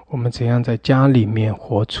们怎样在家里面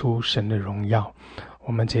活出神的荣耀，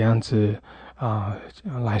我们怎样子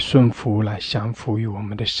来顺服，来降服于我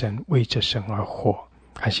们的神，为着神而活。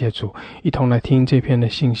感谢主，一同来听这篇的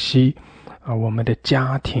信息我们的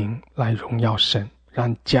家庭来荣耀神，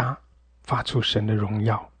让家发出神的荣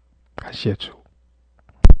耀。感谢主。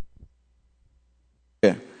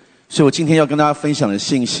所以我今天要跟大家分享的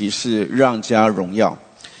信息是让家荣耀。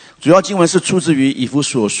主要经文是出自于以弗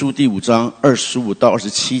所书第5章25到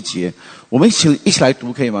27节，我们一起来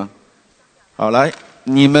读，可以吗？好，来，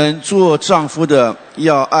你们做丈夫的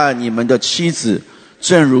要爱你们的妻子，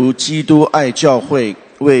正如基督爱教会，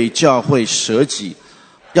为教会舍己，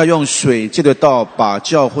要用水借着道把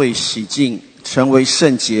教会洗净，成为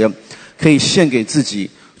圣洁，可以献给自己，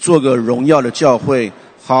做个荣耀的教会，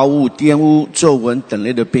毫无玷污、皱纹等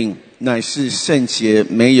类的病，乃是圣洁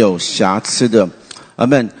没有瑕疵的。阿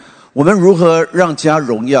们。我们如何让家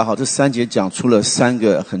荣耀？这3节讲出了3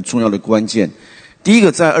个很重要的关键。第一个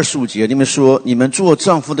在25节里面说，你们做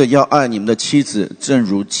丈夫的要爱你们的妻子，正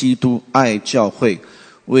如基督爱教会，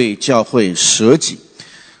为教会舍己。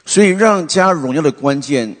所以让家荣耀的关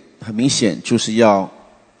键很明显就是要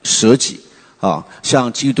舍己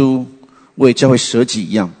像基督为教会舍己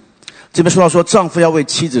一样。这边说到说丈夫要为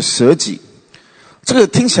妻子舍己，这个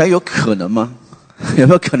听起来有可能吗？有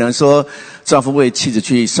没有可能说丈夫为妻子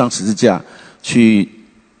去上十字架，去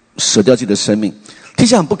舍掉自己的生命？听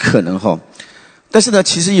起来很不可能但是呢，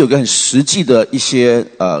其实有个很实际的一些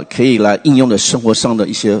可以来应用的生活上的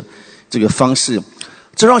一些这个方式。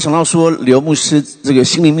这让我想到说，刘牧师这个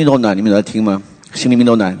心灵蜜豆奶，你们有在听吗？心灵蜜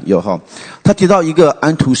豆奶有他提到一个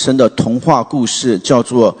安徒生的童话故事，叫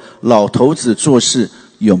做《老头子做事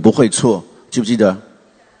永不会错》，记不记得？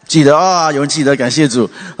记得有人记得，感谢主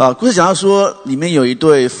故事讲到说，里面有一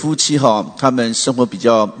对夫妻他们生活比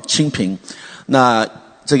较清贫。那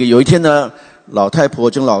这个有一天呢，老太婆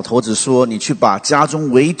跟老头子说：“你去把家中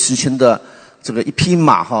唯一值钱的这个一匹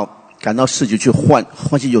马赶到市集去换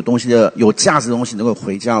些有东西的、有价值的东西，能够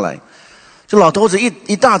回家来。”这老头子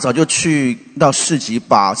一大早就去到市集，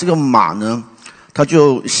把这个马呢，他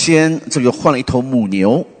就先这个换了一头母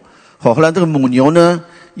牛，后来这个母牛呢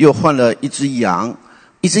又换了一只羊。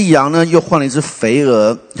一只羊呢，又换了一只肥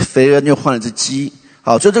鹅，肥鹅又换了一只鸡。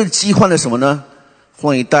所以这个鸡换了什么呢？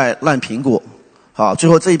换了一袋烂苹果。最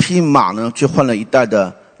后这一匹马呢，就换了一袋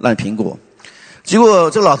的烂苹果。结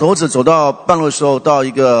果这个老头子走到半路的时候，到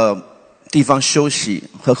一个地方休息，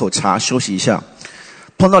喝口茶，休息一下，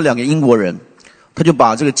碰到2个英国人，他就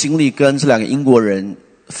把这个经历跟这2个英国人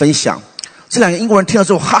分享。这2个英国人听了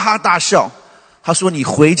之后哈哈大笑，他说：“你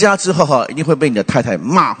回家之后一定会被你的太太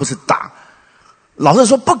骂或是打。”老头子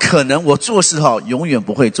说：“不可能，我做事永远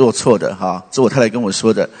不会做错的这是我太太跟我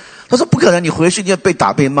说的。”他说：“不可能，你回去一定会被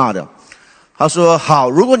打被骂的。”他说：“好，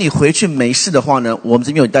如果你回去没事的话呢，我们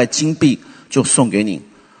这边有一袋金币就送给你。”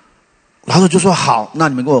老头就说：“好，那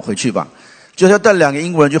你们跟我回去吧。”就他带2个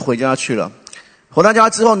英国人就回家去了。回到家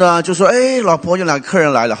之后呢，就说：“老婆有2个客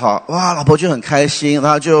人来了哇，老婆就很开心，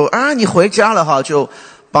然后就你回家了就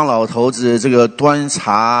帮老头子这个端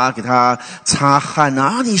茶，给他擦汗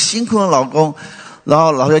你辛苦了，老公。”然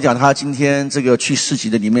后老头讲他今天这个去市集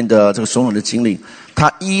的里面的这个种种的经历，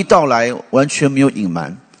他一一道来，完全没有隐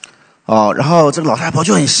瞒然后这个老太婆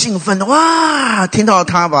就很兴奋的哇，听到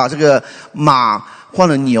他把这个马换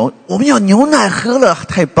了牛，我们有牛奶喝了，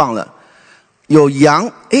太棒了。有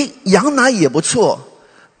羊，羊奶也不错。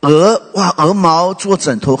鹅，鹅毛做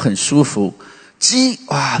枕头很舒服。鸡，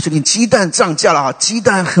最近鸡蛋涨价了鸡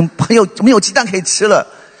蛋没有鸡蛋可以吃了。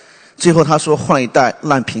最后他说换了一袋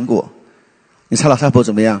烂苹果。你猜老太婆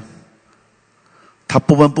怎么样？她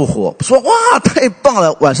不温不火，说：“哇，太棒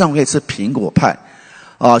了！晚上我可以吃苹果派。”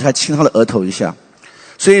还亲他的额头一下。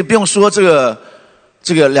所以不用说这个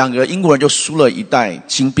2个英国人就输了一袋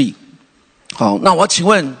金币。好，那我要请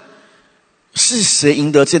问，是谁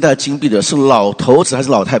赢得这袋金币的？是老头子还是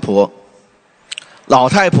老太婆？老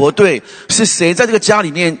太婆对。是谁在这个家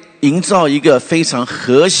里面营造一个非常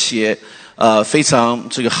和谐、非常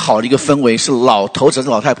这个好的一个氛围？是老头子还是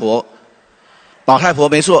老太婆？老太婆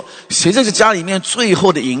没错。谁在这家里面最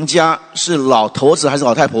后的赢家？是老头子还是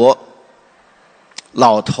老太婆？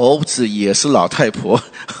老头子也是老太婆，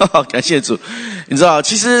感谢主。你知道，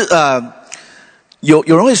其实有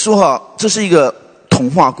人会说这是一个童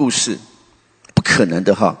话故事，不可能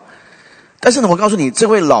的但是呢，我告诉你，这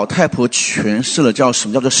位老太婆诠释了什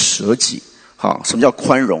么叫做舍己，什么叫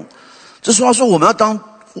宽容。这说话说我们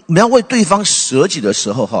要为对方舍己的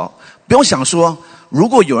时候不用想说，如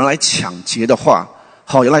果有人来抢劫的话，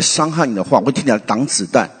有人来伤害你的话，我会替你来挡子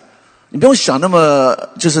弹。你不用想那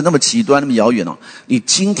么极端，那么遥远你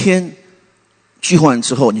今天聚会完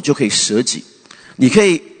之后，你就可以舍己，你可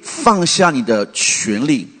以放下你的权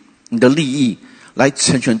利、你的利益来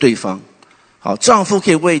成全对方。好，丈夫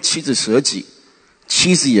可以为妻子舍己，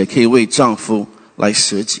妻子也可以为丈夫来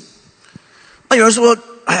舍己。那有人说：“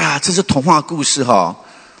哎呀，这是童话故事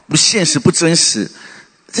不现实，不真实。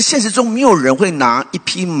在现实中，没有人会拿一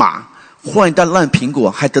匹马换一袋烂苹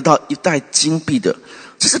果，还得到一袋金币的。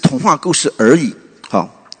这是童话故事而已。”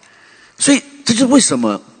所以这就是为什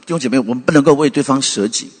么弟兄姐妹，我们不能够为对方舍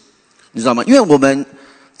己，你知道吗？因为我们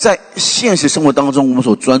在现实生活当中，我们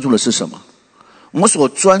所专注的是什么？我们所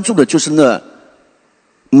专注的就是那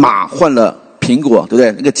马换了苹果，对不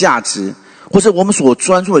对？那个价值，或者我们所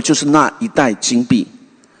专注的就是那一袋金币。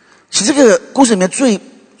其实这个故事里面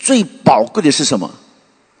最宝贵的是什么？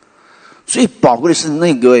最宝贵的是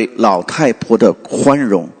那位老太婆的宽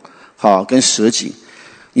容，好，跟舍己。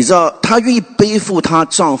你知道，她愿意背负她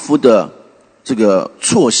丈夫的这个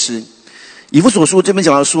错失。以弗所书这边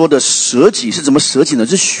讲到说的舍己是怎么舍己呢？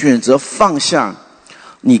是选择放下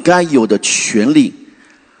你该有的权利，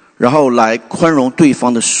然后来宽容对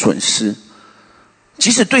方的损失。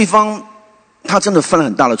即使对方他真的犯了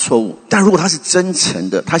很大的错误，但如果他是真诚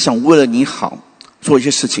的，他想为了你好做一些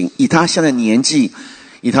事情，以他现在的年纪，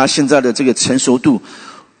以他现在的这个成熟度，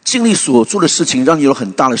尽力所做的事情让你有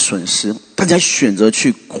很大的损失，大家选择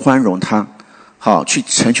去宽容他，好，去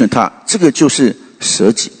成全他，这个就是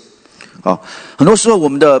舍己。好，很多时候我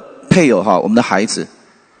们的配偶，我们的孩子，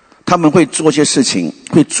他们会做些事情，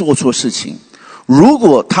会做错事情。如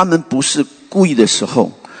果他们不是故意的时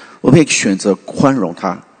候，我们可以选择宽容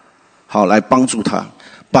他，好，来帮助他，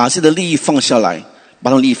把自己的利益放下来，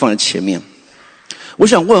把他的利益放在前面。我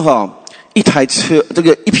想问一台车，这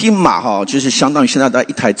个一匹马就是相当于现在的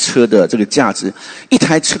一台车的这个价值。一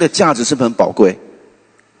台车的价值是不是很宝贵？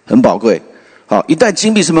很宝贵。好，一袋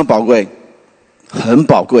金币是不是很宝贵？很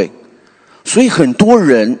宝贵。所以很多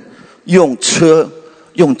人用车、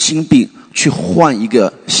用金币去换一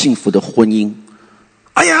个幸福的婚姻。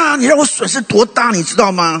哎呀，你让我损失多大，你知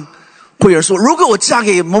道吗？会有人说，如果我嫁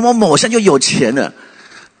给某某某，我现在就有钱了。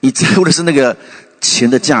你在乎的是那个钱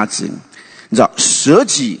的价值。你知道，舍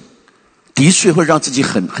己的确会让自己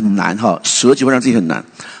很难舍己会让自己很难。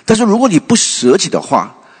但是如果你不舍己的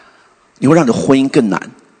话，你会让你的婚姻更难。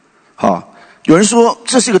有人说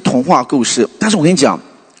这是一个童话故事，但是我跟你讲，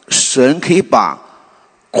神可以把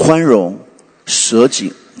宽容、舍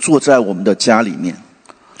己做在我们的家里面，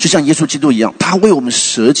就像耶稣基督一样，他为我们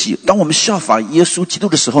舍己。当我们效法耶稣基督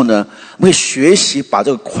的时候呢，我们会学习把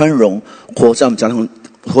这个宽容活在我们家中，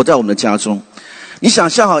活在我们的家中。你想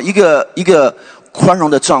象一个宽容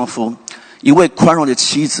的丈夫，一位宽容的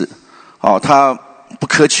妻子，他不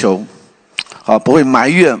苛求，不会埋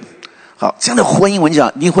怨，这样的婚姻我跟你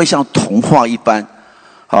讲，一定会像童话一般，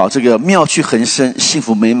这个妙趣横生，幸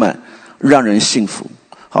福美满，让人幸福。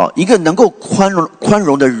一个能够宽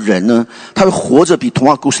容的人呢，他会活着比童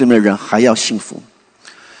话故事里面的人还要幸福。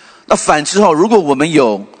那反之如果我们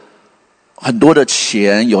有很多的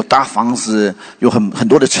钱，有大房子，有很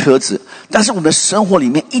多的车子，但是我们的生活里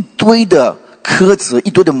面一堆的苛责，一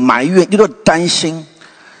堆的埋怨，一堆的担心，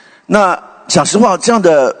那讲实话，这样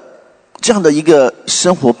的一个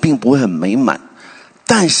生活并不会很美满。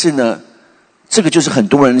但是呢，这个就是很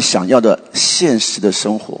多人想要的现实的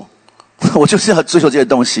生活。我就是要追求这些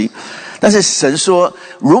东西。但是神说，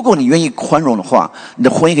如果你愿意宽容的话，你的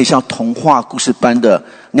婚姻可以像童话故事般的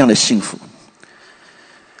那样的幸福。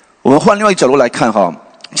我们换另外一个角度来看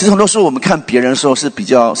其实很多时候我们看别人的时候是比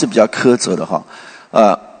较苛责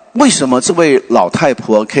的为什么这位老太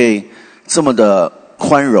婆可以这么的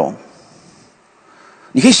宽容？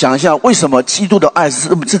你可以想一下，为什么基督的爱是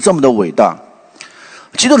这么的伟大？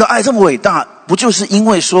基督的爱这么伟大，不就是因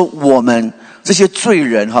为说我们这些罪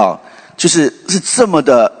人是这么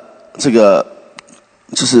的这个，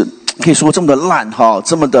就是可以说这么的烂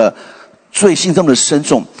这么的罪性这么的深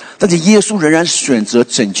重，但是耶稣仍然选择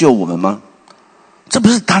拯救我们吗？这不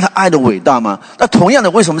是他的爱的伟大吗？那同样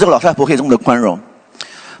的，为什么这个老太婆可以这么的宽容？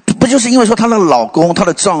不就是因为说她的老公，她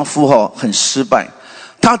的丈夫很失败，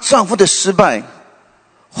她丈夫的失败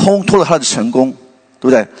烘托了她的成功，对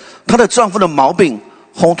不对？她的丈夫的毛病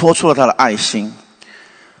烘托出了她的爱心。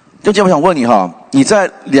就这样，我想问你你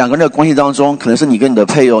在两个人的关系当中，可能是你跟你的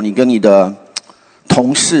配偶，你跟你的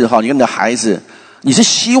同事你跟你的孩子，你是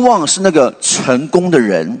希望是那个成功的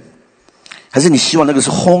人，还是你希望那个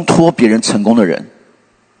是烘托别人成功的人？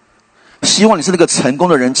希望你是那个成功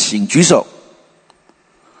的人，请举手。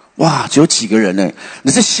哇，只有几个人呢？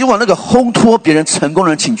你是希望那个烘托别人成功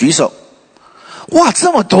的人，请举手。哇，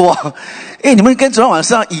这么多！你们跟昨天晚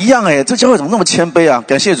上一样这教会怎么那么谦卑啊？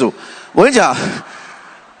感谢主！我跟你讲，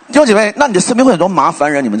弟兄姐妹，那你的身边会很多麻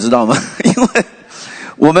烦人，你们知道吗？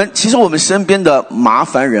因为其实我们身边的麻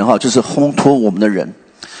烦人就是烘托我们的人。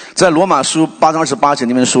在罗马书8章28节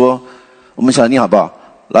里面说，我们一起来念好不好？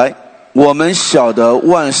来，我们晓得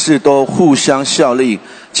万事都互相效力，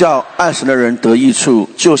叫爱神的人得益处，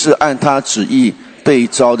就是按他旨意被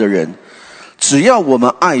召的人。只要我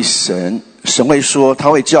们爱神，神会说他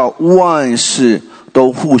会叫万事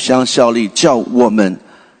都互相效力，叫我们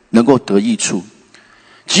能够得益处。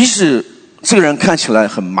即使这个人看起来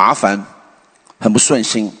很麻烦，很不顺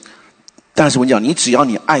心，但是我跟你讲，你只要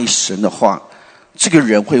你爱神的话，这个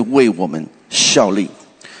人会为我们效力。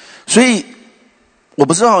所以我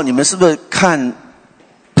不知道你们是不是看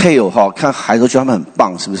配偶看孩子觉得他们很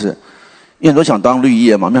棒，是不是？因为很多想当绿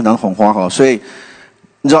叶嘛，没有当红花哈，所以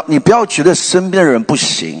你知道，你不要觉得身边的人不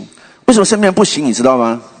行。为什么身边人不行？你知道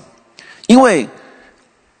吗？因为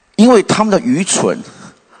他们的愚蠢，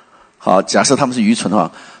好，假设他们是愚蠢的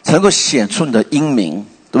话，才能够显出你的英明，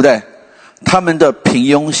对不对？他们的平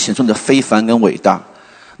庸显出你的非凡跟伟大。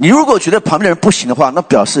你如果觉得旁边的人不行的话，那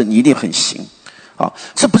表示你一定很行。好，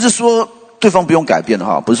这不是说对方不用改变的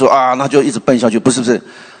哈，不是说啊那就一直笨下去，不是。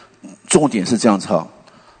重点是这样子哈。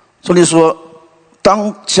重点说，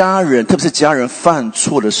当家人，特别是家人犯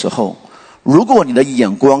错的时候，如果你的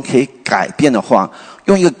眼光可以改变的话，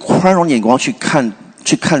用一个宽容眼光去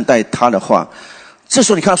看待他的话，这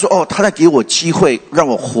时候你看到说，哦，他在给我机会，让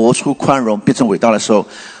我活出宽容，变成伟大的时候，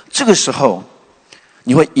这个时候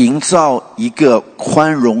你会营造一个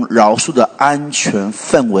宽容饶恕的安全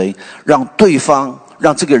氛围，让对方，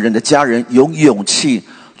让这个人的家人有勇气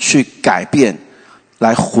去改变，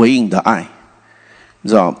来回应你的爱。你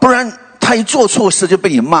知道吗？不然他一做错事就被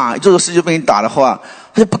你骂，一做错事就被你打的话，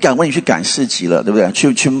他就不敢为你去赶市集了，对不对？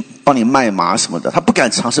去帮你卖麻什么的，他不敢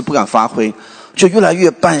尝试，不敢发挥，就越来越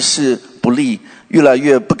办事不力，越来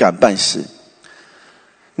越不敢办事。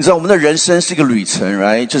你知道我们的人生是一个旅程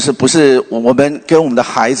right？ 就是不是我们跟我们的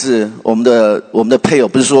孩子，我们的配偶，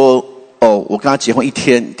不是说哦我跟他结婚一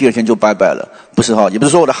天，第二天就拜拜了，不是哈，也不是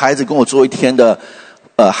说我的孩子跟我做一天的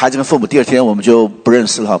孩子跟父母，第二天我们就不认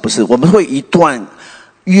识了哈，不是，我们会一段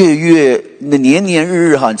月年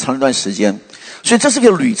日哈，很长一段时间，所以这是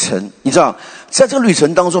个旅程。你知道，在这个旅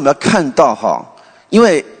程当中，我们要看到哈，因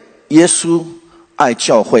为耶稣爱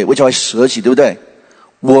教会，为教会舍己，对不对？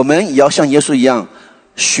我们也要像耶稣一样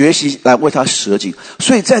学习来为他舍己。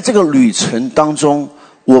所以在这个旅程当中，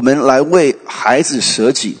我们来为孩子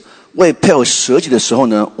舍己，为配偶舍己的时候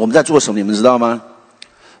呢，我们在做什么？你们知道吗？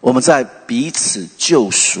我们在彼此救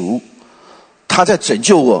赎，他在拯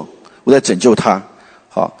救我，我在拯救他。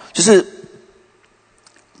好，就是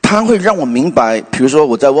他会让我明白，比如说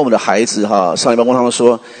我在问我的孩子哈，上礼拜问他们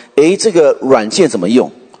说，这个软件怎么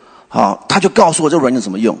用？好，他就告诉我这个软件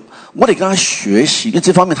怎么用，我得跟他学习，因为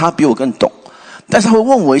这方面他比我更懂。但是他会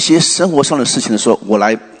问我一些生活上的事情的时候，我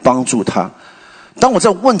来帮助他。当我在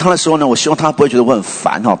问他的时候呢，我希望他不会觉得我很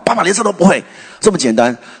烦哈，爸爸连这都不会，这么简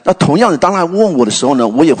单。那同样的，当他问我的时候呢，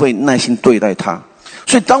我也会耐心对待他。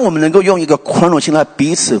所以当我们能够用一个宽容心来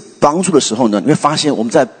彼此帮助的时候呢，你会发现我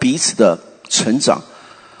们在彼此的成长。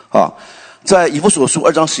在以弗所书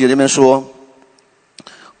2章10节里面说，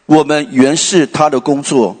我们原是他的工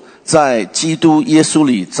作，在基督耶稣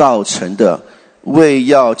里造成的，为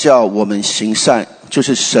要叫我们行善，就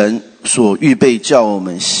是神所预备叫我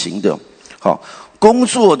们行的。好，工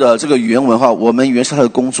作的这个原文哈，我们原是他的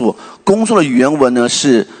工作，工作的原文呢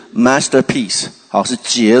是 masterpiece， 好，是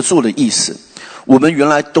杰作的意思。我们原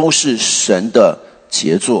来都是神的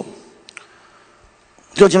杰作。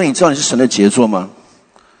弟兄姐妹，你知道你是神的杰作吗？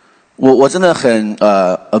我真的很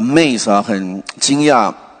amaze 啊，很惊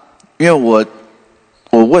讶，因为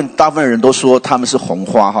我问大部分人都说他们是红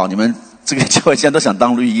花哈，你们这个教会现在都想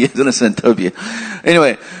当绿叶，真的是很特别。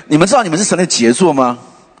Anyway， 你们知道你们是神的杰作吗？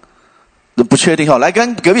不确定哈，来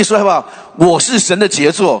跟隔壁说好不好？我是神的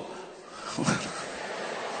杰作。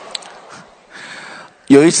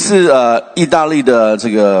有一次意大利的这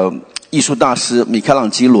个艺术大师米开朗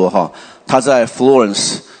基罗哈，他在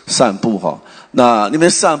Florence 散步哈。那边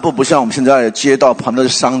散步不像我们现在的街道旁边的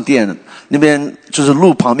商店，那边就是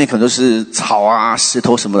路旁边可能都是草啊、石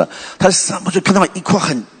头什么的。他散步就看到一块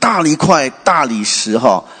很大的一块大理石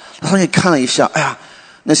哈，他上去看了一下，哎呀，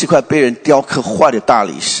那是一块被人雕刻坏的大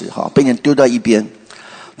理石哈，被人丢在一边。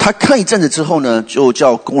他看一阵子之后呢，就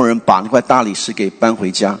叫工人把那块大理石给搬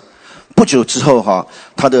回家。不久之后哈，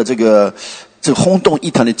他的这个轰动一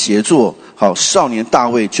团的杰作，好，少年大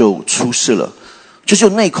卫就出世了，就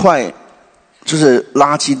那块就是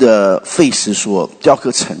垃圾的废石所雕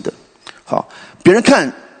刻成的。好，别人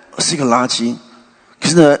看是一个垃圾，可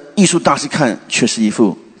是呢，艺术大师看却是一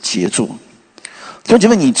幅杰作。弟兄姐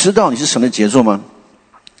妹，你知道你是神的杰作吗？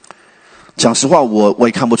讲实话，我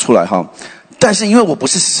也看不出来哈。但是因为我不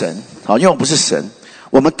是神，好，因为我不是神，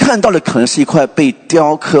我们看到的可能是一块被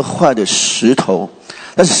雕刻坏的石头，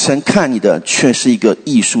但是神看你的却是一个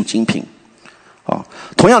艺术精品。好，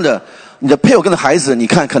同样的，你的配偶跟孩子，你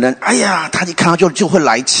看可能，哎呀，他一看他就会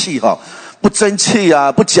来气哈，不争气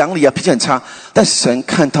啊，不讲理啊，脾气很差。但神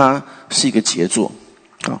看他是一个杰作，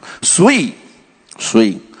啊，所以，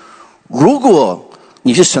如果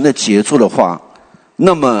你是神的杰作的话，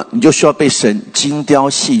那么你就需要被神精雕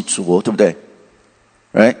细琢，对不对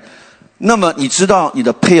？right？ 那么你知道你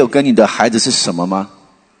的配偶跟你的孩子是什么吗？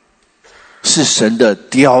是神的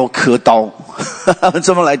雕刻刀，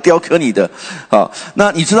这么来雕刻你的。好，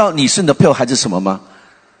那你知道你是你的配偶孩子什么吗？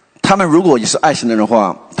他们如果也是爱神的人的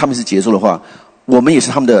话，他们是杰作的话，我们也是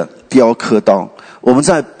他们的雕刻刀。我们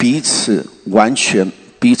在彼此完全、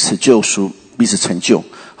彼此救赎、彼此成就。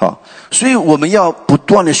好，所以我们要不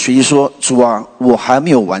断的学习说，主啊，我还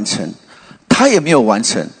没有完成，他也没有完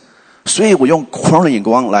成，所以我用宽容的眼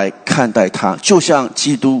光来看待他，就像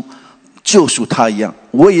基督救赎他一样，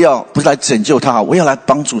我也要不是来拯救他，我也要来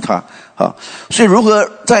帮助他。好，所以如何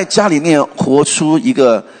在家里面活出一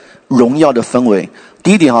个荣耀的氛围？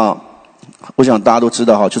第一点我想大家都知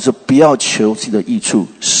道就是不要求自己的益处，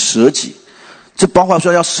舍己。这包括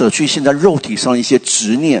说要舍去现在肉体上的一些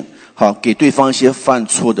执念，给对方一些犯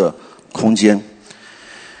错的空间。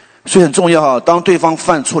所以很重要当对方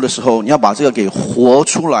犯错的时候，你要把这个给活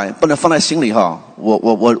出来，不能放在心里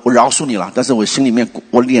我饶恕你了，但是我心里面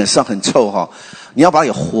我脸上很臭你要把它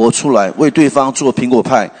给活出来，为对方做苹果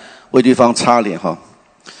派，为对方擦脸好，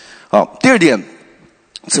第二点，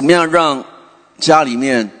怎么样让家里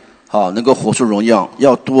面能够活出荣耀？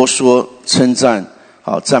要多说称赞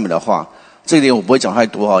赞美的话。这一点我不会讲太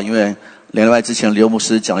多因为2礼拜之前刘牧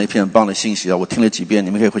师讲了一篇很棒的信息我听了几遍，你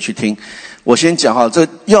们可以回去听。我先讲这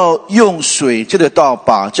要用水借的道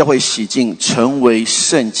把教会洗净，成为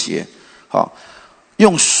圣洁。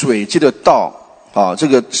用水借的道这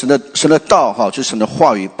个神的道就是神的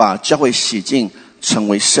话语，把教会洗净，成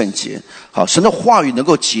为圣洁。神的话语能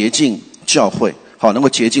够洁净教会，能够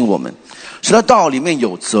洁净我们。神的道里面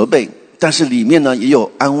有责备，但是里面呢也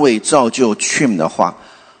有安慰、造就、劝勉的话。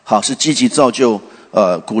是积极造就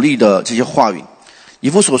鼓励的这些话语。以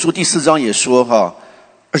弗所书第4章也说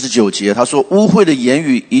29节，他说污秽的言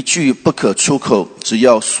语一句不可出口，只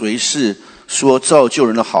要随时说造就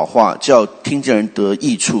人的好话，叫听见人得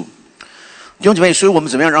益处。弟兄姐妹，所以我们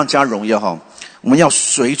怎么样让家荣耀我们要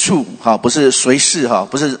随处不是随时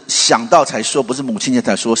不是想到才说，不是母亲节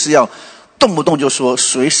才说，是要动不动就说，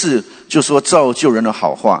随时就说造就人的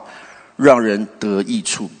好话，让人得益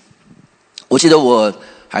处。我记得我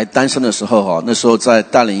还单身的时候那时候在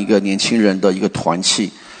带领一个年轻人的一个团契，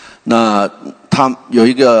那他有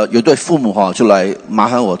一对父母就来麻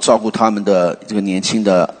烦我照顾他们的这个年轻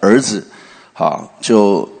的儿子，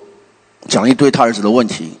就讲一堆他儿子的问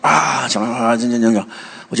题讲，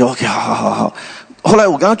我就 OK 好。后来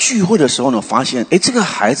我跟他聚会的时候呢，发现这个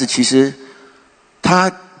孩子其实他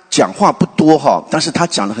讲话不多但是他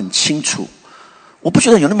讲得很清楚，我不觉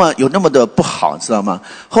得有那么的不好，知道吗？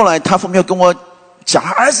后来他父母又跟我讲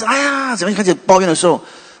儿子怎么开始抱怨的时候，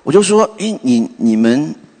我就说你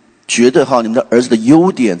们觉得你们的儿子的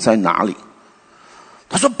优点在哪里？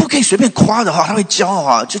他说不可以随便夸的他会骄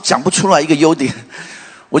傲就讲不出来一个优点。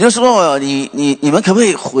我就说你们可不可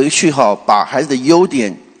以回去把孩子的优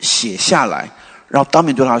点写下来，然后当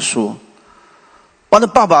面对他说。那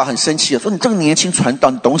爸爸很生气说你这个年轻传道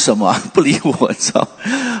你懂什么不理我，知道。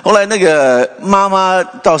后来那个妈妈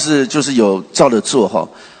倒是就是有照着做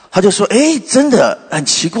他就说真的很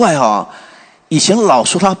奇怪以前老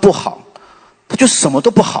说他不好，他就什么都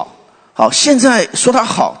不好，现在说他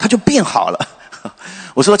好，他就变好了。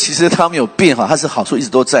我说其实他没有变他是好处一直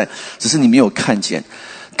都在，只是你没有看见。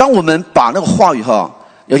当我们把那个话语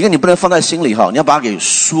有一个你不能放在心里你要把它给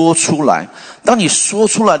说出来。当你说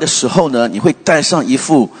出来的时候呢，你会戴上一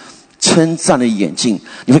副称赞的眼镜，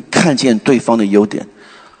你会看见对方的优点。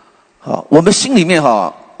我们心里面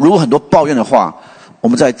如果很多抱怨的话，我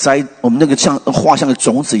们在栽，我们那个像画像个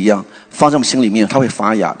种子一样放在我们心里面，它会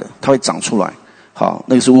发芽的，它会长出来。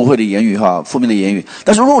那个是污秽的言语负面的言语。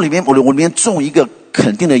但是如果我里面种一个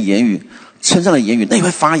肯定的言语、称赞的言语，那也会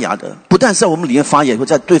发芽的。不但在我们里面发芽，也会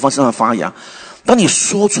在对方身上发芽。当你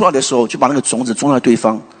说出来的时候，就把那个种子种在对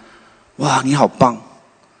方。哇，你好棒，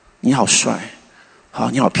你好帅，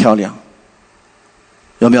你好漂亮，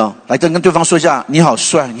有没有？来跟对方说一下，你好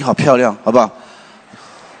帅，你好漂亮，好不好？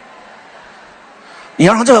你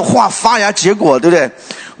要让这个话发芽结果，对不对？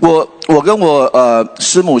我跟我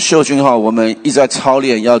师母秀君我们一直在操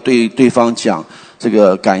练，要对对方讲这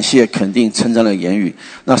个感谢、肯定、称赞的言语。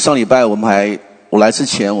那上礼拜我来之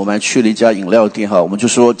前，我们还去了一家饮料店我们就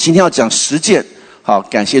说今天要讲10件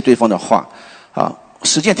感谢对方的话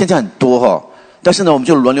10件听起来很多但是呢我们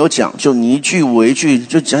就轮流讲，就你一句我一句，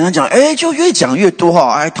就讲就越讲越多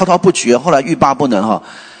滔滔不绝，后来欲罢不能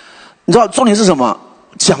你知道重点是什么？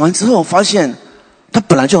讲完之后发现他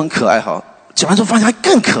本来就很可爱讲完之后发现他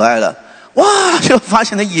更可爱了，哇，就发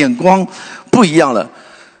现的眼光不一样了。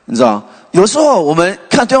你知道有时候我们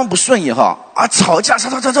看对方不顺眼吵架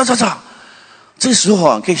吵，这时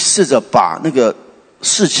候可以试着把那个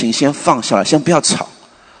事情先放下来，先不要吵，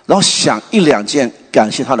然后想1、2件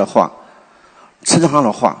感谢他的话，称赞他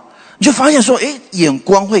的话，你就发现说眼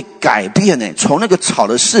光会改变从那个吵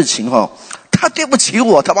的事情他对不起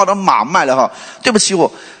我，他把我的马卖了对不起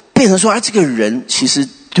我，变成说，这个人其实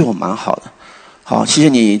对我蛮好的。好，谢谢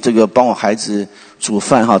你这个帮我孩子煮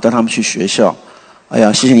饭哈，带他们去学校。哎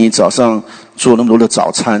呀，谢谢你早上做那么多的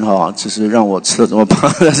早餐哈，只是让我吃了这么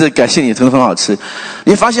胖，但是感谢你，真的很好吃。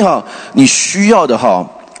你发现哈，你需要的哈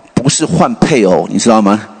不是换配偶，你知道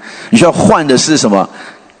吗？你需要换的是什么？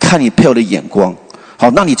看你配偶的眼光。好，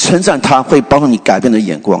那你称赞他，会帮助你改变的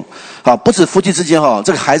眼光。好，不止夫妻之间哈，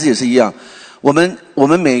这个孩子也是一样。我们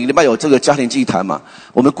每个礼拜有这个家庭祭坛嘛，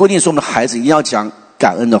我们规定说我们的孩子一定要讲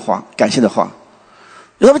感恩的话、感谢的话。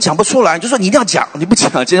有他们讲不出来，就说你一定要讲，你不讲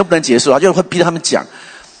今天不能结束啊，就会逼着他们讲。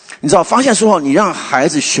你知道，发现说你让孩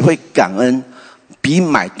子学会感恩，比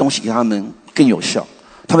买东西给他们更有效，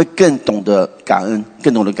他会更懂得感恩，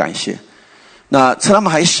更懂得感谢。那趁他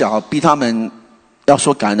们还小，逼他们要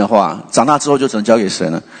说感恩的话，长大之后就只能交给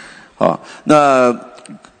神了。好，那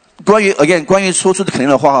关于说出肯定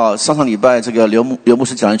的话，上礼拜这个刘牧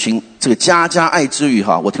师讲的群这个家家爱之语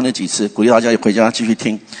哈，我听了几次，鼓励大家回家继续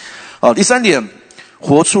听。好，第三点，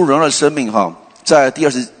活出荣耀的生命哈，在第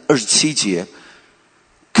27节，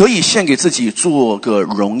可以献给自己做个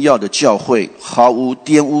荣耀的教会，毫无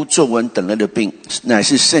玷污、皱纹等类的病，乃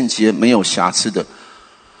是圣洁没有瑕疵的。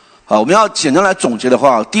好，我们要简单来总结的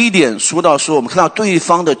话，第一点说我们看到对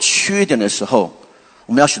方的缺点的时候，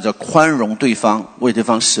我们要选择宽容对方，为对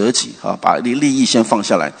方舍己啊，把利益先放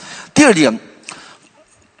下来。第二点，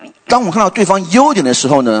当我们看到对方优点的时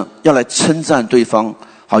候呢，要来称赞对方，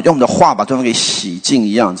好，用我们的话把对方给洗净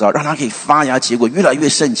一样，知道，让他可以发芽结果，越来越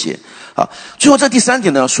圣洁。好，最后这第三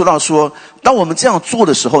点呢，说当我们这样做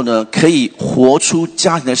的时候呢，可以活出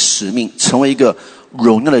家庭的使命，成为一个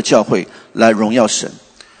荣耀的教会，来荣耀神。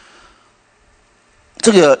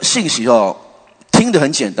这个信息听得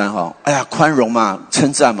很简单哈，哎呀，宽容嘛，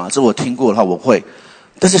称赞嘛，这我听过的话我会，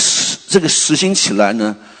但是这个实行起来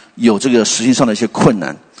呢，有这个实行上的一些困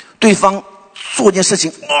难。对方做一件事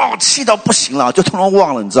情，气到不行了，就通通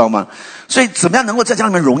忘了，你知道吗？所以怎么样能够在家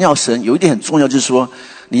里面荣耀神？有一点很重要，就是说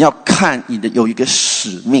你要看你的有一个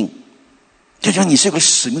使命，就像你是有个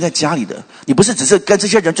使命在家里的，你不是只是跟这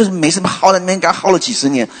些人就是没什么好的，你们给他耗了几十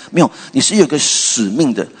年，没有，你是有个使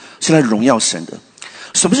命的，是来荣耀神的。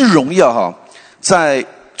什么是荣耀哈？在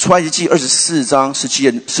出埃及记24章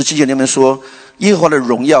17节里面说，耶和华的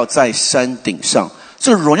荣耀在山顶上。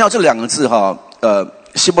这个荣耀这两个字哈，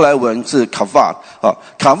希伯来文是卡法啊，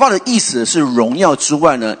卡法的意思是荣耀之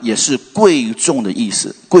外呢，也是贵重的意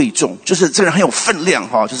思。贵重就是这个人很有分量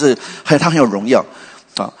哈，就是他很有荣耀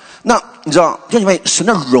啊。那你知道，就因为神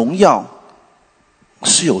的荣耀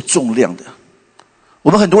是有重量的。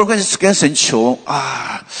我们很多人跟神求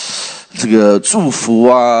啊，这个祝福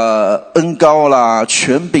啊、恩膏啦、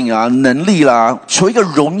权柄啊、能力啦，求一个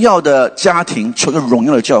荣耀的家庭，求一个荣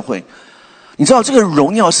耀的教会。你知道这个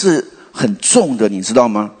荣耀是很重的，你知道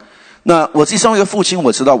吗？那我自己身为一个父亲，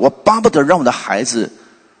我知道我巴不得让我的孩子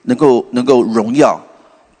能够荣耀，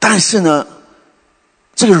但是呢，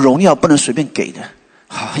这个荣耀不能随便给的，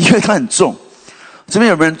因为它很重。这边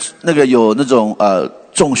有没有人有那种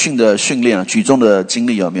重训的训练啊，举重的经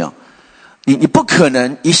历有没有？你不可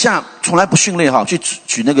能一下从来不训练去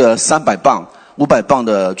举那个300磅、500磅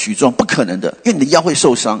的举重，不可能的，因为你的腰会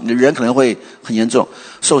受伤，你的人可能会很严重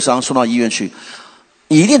受伤，送到医院去。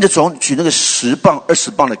你一定得从举那个10磅、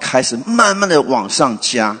20磅的开始，慢慢的往上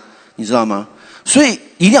加，你知道吗？所以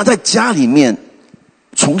一定要在家里面，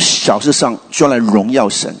从小事上就要来荣耀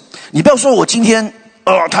神。你不要说我今天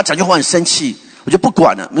他讲句话很生气，我就不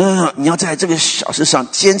管了。没有，你要在这个小事上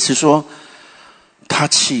坚持说，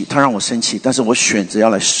他让我生气，但是我选择要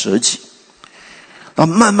来舍己。然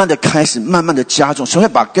后慢慢的开始，慢慢的加重，神会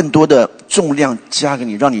把更多的重量加给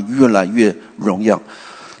你，让你越来越荣耀。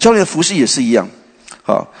教会的服事也是一样。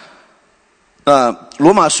好，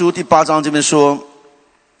罗马书第8章这边说，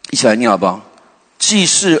一起来念好不好？既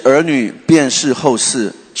是儿女，便是后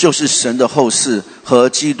世，就是神的后世，和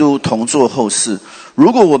基督同作后世。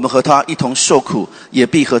如果我们和他一同受苦，也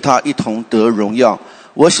必和他一同得荣耀。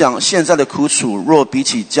我想现在的苦楚，若比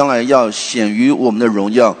起将来要显于我们的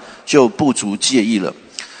荣耀，就不足介意了。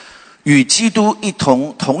与基督一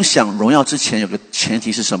同享荣耀之前，有个前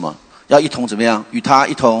提是什么？要一同怎么样？与他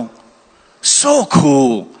一同受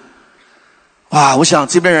苦。哇，我想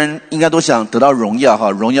这边人应该都想得到荣耀哈，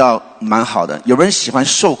荣耀蛮好的。有人喜欢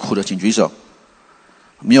受苦的，请举手。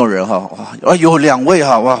没有人哈，哇，有2位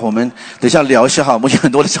哈，哇，我们等一下聊一下哈，我们有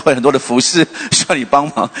很多的教会，很多的服事需要你帮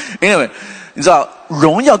忙。Anyway， 你知道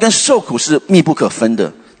荣耀跟受苦是密不可分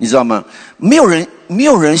的，你知道吗？没有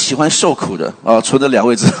人喜欢受苦的啊，除了2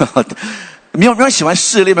位之外，没有人喜欢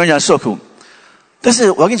试炼，没有人喜欢受苦。但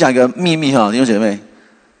是我要跟你讲一个秘密哈，弟兄姐妹，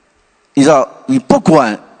你知道，你不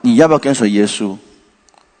管你要不要跟随耶稣，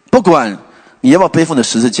不管你要不要背负你的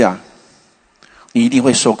十字架？你一定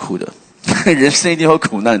会受苦的，人生一定会有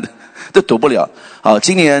苦难的，这躲不了。好，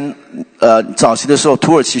今年早期的时候，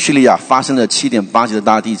土耳其叙利亚发生了7.8级的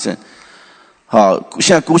大地震。好，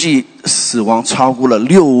现在估计死亡超过了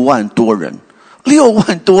6万多人，6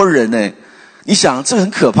万多人呢！你想，这个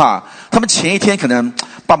很可怕。他们前一天可能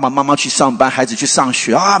爸爸妈妈去上班，孩子去上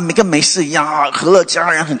学啊，每个没事一样啊，和乐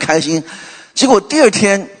家人很开心。结果第二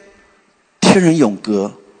天天人永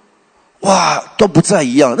隔，哇，都不再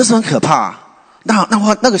一样，那是很可怕。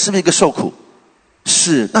那个是不是一个受苦？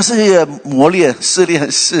是，那是一个磨练、试炼，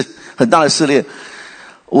是很大的试炼。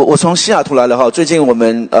我从西雅图来了哈，最近我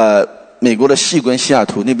们美国的矽谷跟西雅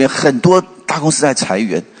图那边很多大公司在裁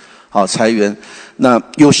员，好裁员。那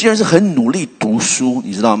有些人是很努力读书，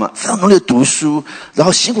你知道吗？非常努力读书，然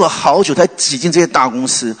后辛苦了好久才挤进这些大公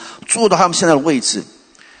司，做到他们现在的位置。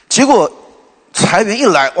结果裁员一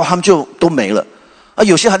来，哇，他们就都没了。啊，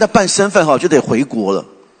有些还在办身份哈，就得回国了。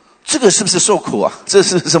这个是不是受苦啊？这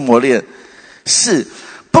是不是磨练？是，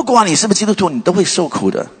不管你是不是基督徒，你都会受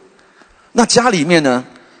苦的。那家里面呢？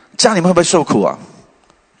家里面会不会受苦啊？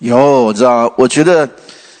有，我知道。我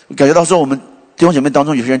感觉到说，我们弟兄姐妹当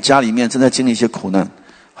中有些人家里面正在经历一些苦难。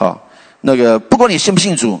好，那个不管你信不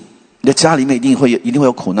信主，你的家里面一定会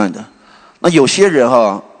有苦难的。那有些人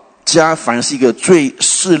哈，家反而是一个最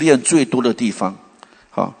试炼最多的地方。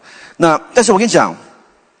好，但是我跟你讲，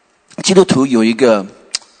基督徒有一个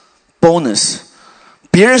bonus，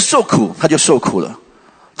 别人受苦他就受苦了，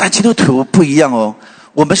但基督徒不一样哦。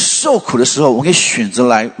我们受苦的时候，我们可以选择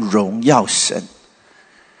来荣耀神，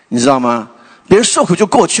你知道吗？别人受苦就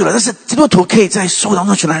过去了，但是基督徒可以在受苦当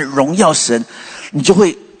中选择来荣耀神，你就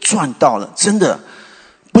会赚到了。真的，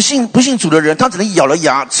不信主的人，他只能咬了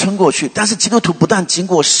牙撑过去。但是基督徒不但经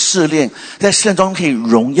过试炼，在试炼中可以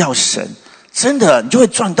荣耀神，真的，你就会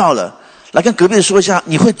赚到了。来跟隔壁的说一下，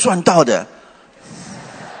你会赚到的。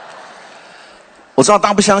我知道大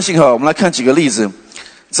家不相信哈，我们来看几个例子。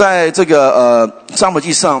在这个撒母耳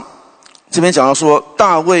记上，这边讲到说，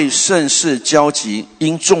大卫甚是焦急，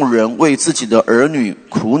因众人为自己的儿女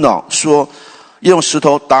苦恼，说用石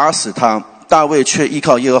头打死他。大卫却依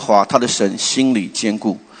靠耶和华他的神，心里坚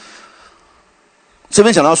固。这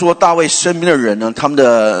边讲到说，大卫身边的人呢，他们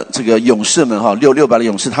的这个勇士们哈，600的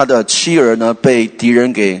勇士，他的妻儿呢被敌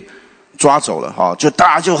人给抓走了哈，就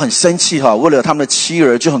大家就很生气哈，为了他们的妻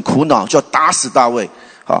儿就很苦恼，就要打死大卫。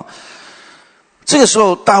好，这个时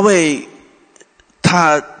候大卫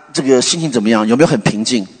他这个心情怎么样？有没有很平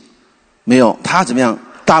静？没有，他怎么样？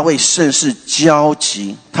大卫甚是焦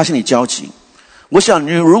急，他心里焦急。我想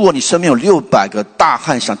如果你身边有600个大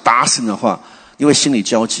汉想打死你的话，你会心里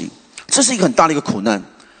焦急，这是一个很大的一个苦难。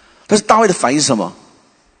但是大卫的反应是什么？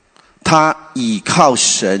他倚靠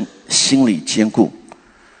神，心里坚固。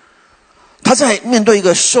他在面对一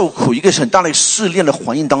个受苦、一个很大的试炼的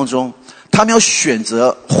环境当中，他没有选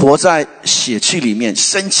择活在血气里面，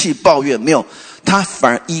生气抱怨，没有，他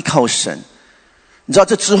反而依靠神。你知道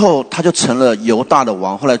这之后他就成了犹大的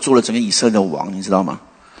王，后来做了整个以色列的王，你知道吗？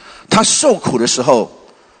他受苦的时候，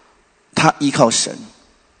他依靠神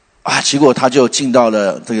啊，结果他就进到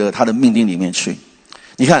了这个他的命令里面去。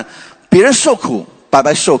你看，别人受苦白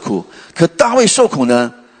白受苦，可大卫受苦呢，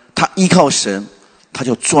他依靠神，他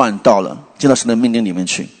就赚到了，进到神的命令里面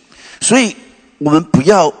去。所以我们不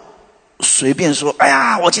要随便说，哎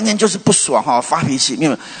呀，我今天就是不爽哈，发脾气。没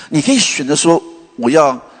有，你可以选择说，我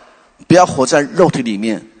要不要活在肉体里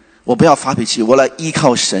面，我不要发脾气，我来依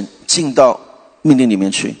靠神，进到命令里面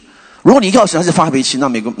去。如果你依靠神还是发脾气，那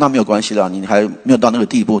没有关系了，你还没有到那个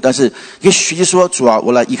地步。但是你可以学习说，主啊，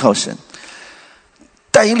我来依靠神。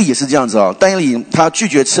但以理也是这样子啊，但以理他拒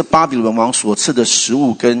绝吃巴比伦王所赐的食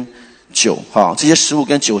物跟酒哈，这些食物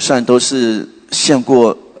跟酒膳都是献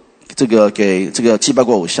过这个给这个祭拜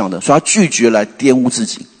过偶像的，所以他拒绝来玷污自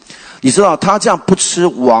己。你知道他这样不吃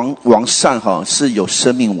王膳哈是有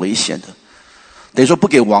生命危险的，等于说不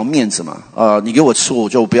给王面子嘛你给我吃我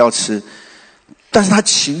就不要吃。但是他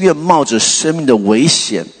情愿冒着生命的危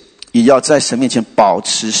险，也要在神面前保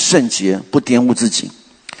持圣洁，不玷污自己。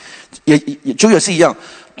也是一样，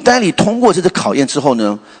但你通过这次考验之后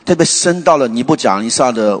呢，他被升到了尼布甲尼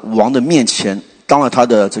撒的王的面前，当了他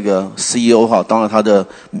的这个 CEO 哈，当了他的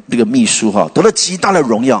这个秘书哈，得了极大的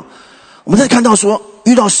荣耀。我们再看到说，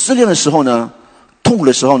遇到试炼的时候呢，痛苦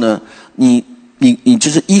的时候呢，你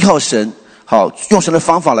就是依靠神，好，用神的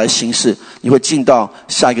方法来行事，你会进到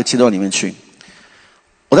下一个阶段里面去。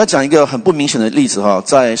我再讲一个很不明显的例子哈，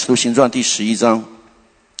在使徒行传第11章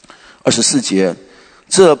24节，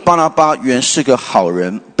这巴拿巴原是个好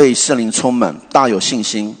人，被圣灵充满，大有信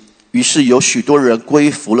心，于是有许多人归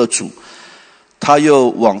服了主。他又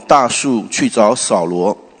往大树去找扫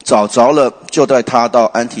罗，找着了，就带他到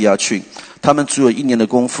安提阿去。他们只有1年的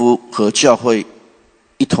功夫，和教会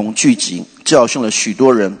一同聚集，教训了许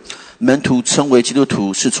多人。门徒称为基督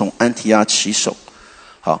徒，是从安提阿起手。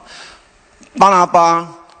好，巴拿巴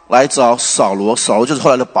来找扫罗，扫罗就是后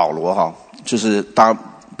来的保罗哈，就是巴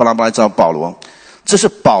拿巴来找保罗，这是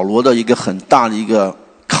保罗的一个很大的一个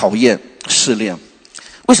考验试炼。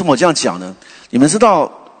为什么我这样讲呢？你们知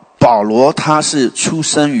道保罗他是出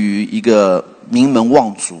生于一个名门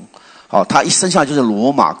望族，好，他一生下就是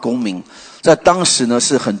罗马公民，在当时呢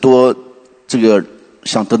是很多这个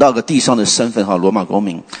想得到个地上的身份哈，罗马公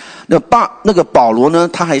民。那个保罗呢，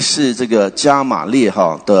他还是这个加马列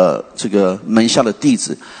哈的这个门下的弟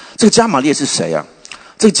子。这个加马列是谁啊？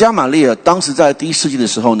这个加马列当时在第1世纪的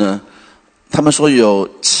时候呢，他们说犹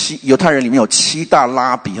太人里面有7大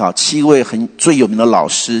拉比哈，7位最有名的老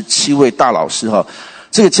师，7位大老师哈。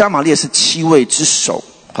这个加马列是7位之首，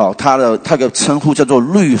好，他的称呼叫做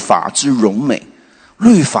律法之荣美，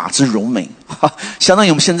律法之荣美，相当于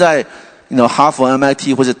我们现在哈佛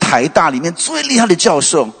MIT 或者台大里面最厉害的教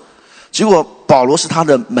授。结果保罗是他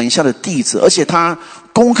的门下的弟子，而且他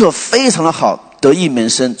功课非常的好，得意门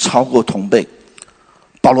生，超过同辈。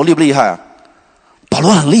保罗厉不厉害啊？保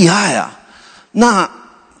罗很厉害啊。那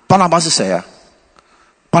巴拿巴是谁啊？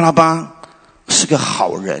巴拿巴是个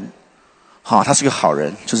好人，好，他是个好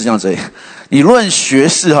人，就是这样子。你论学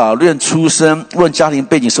识哈，论出身，论家庭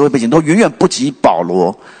背景、社会背景，都远远不及保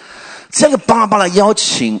罗。这个巴拿巴来邀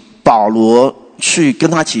请保罗去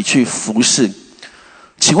跟他一起去服侍。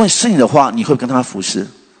请问是你的话，你会跟他服侍，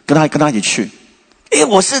跟他一起去？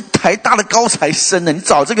我是台大的高材生呢，你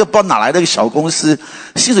找这个不知道哪来的一个小公司，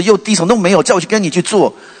薪水又低，什么都没有，叫我去跟你去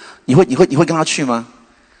做，你会跟他去吗？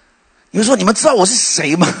你会说你们知道我是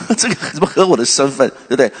谁吗？这个怎么合我的身份，对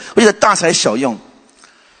不对？我觉得大材小用。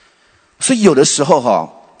所以有的时候哈，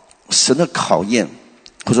神的考验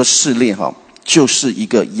或者说试炼哈，就是一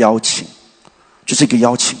个邀请，就是一个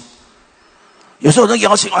邀请。有时候人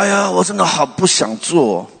邀请，哎呀，我真的好不想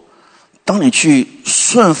做。当你去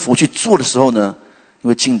顺服去做的时候呢，你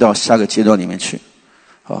会进到下个阶段里面去。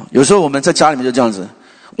好，有时候我们在家里面就这样子，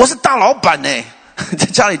我是大老板呢，在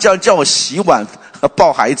家里叫我洗碗、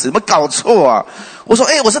抱孩子，有没有搞错啊？我说，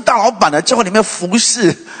我是大老板呢，教会里面服侍，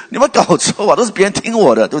你有没有搞错啊？都是别人听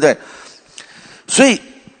我的，对不对？所以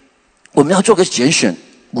我们要做个拣选。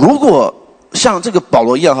如果像这个保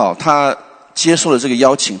罗一样哈，他接受了这个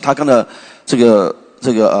邀请，他跟了这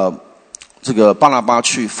个巴拿巴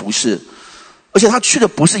去服侍，而且他去的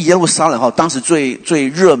不是耶路撒冷哈，当时最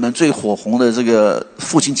热门、最火红的这个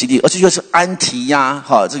复兴基地，而且就是安提亚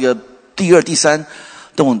哈，这个第2、第3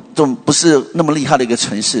这种不是那么厉害的一个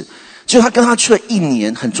城市。结果他跟他去了1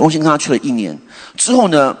年，很忠心跟他去了1年之后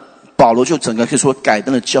呢，保罗就整个可以说改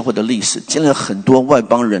变了教会的历史，建立了很多外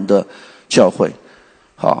邦人的教会。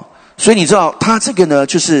好，所以你知道他这个呢，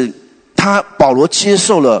就是保罗接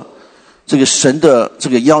受了这个神的这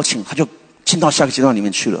个邀请，他就进到下个阶段里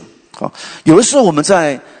面去了。好，有的时候我们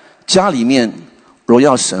在家里面荣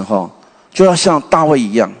耀神哈，就要像大卫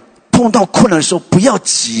一样，碰到困难的时候不要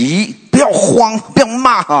急，不要慌，不要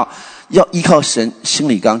骂哈，要依靠神，心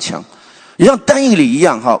里刚强。也像但以理一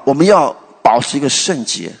样哈，我们要保持一个圣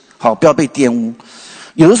洁，好，不要被玷污。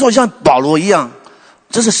有的时候像保罗一样，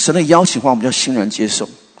这是神的邀请的话，我们要欣然接受。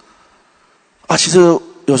其实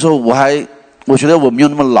有时候我觉得我没有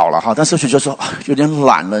那么老了哈，但是就说有点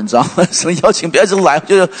懒了，你知道吗？神邀请不要一直来，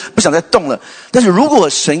就是不想再动了。但是如果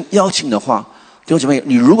神邀请的话，弟兄姐妹，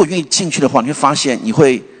你如果愿意进去的话，你会发现你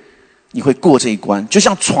会过这一关，就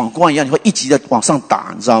像闯关一样，你会一级的往上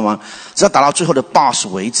打，你知道吗？直到打到最后的 boss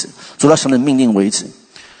为止，做到神的命令为止。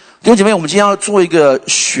弟兄姐妹，我们今天要做一个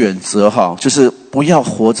选择哈，就是不要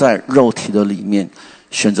活在肉体的里面，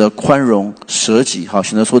选择宽容舍己，好，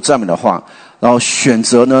选择说赞美的话。然后选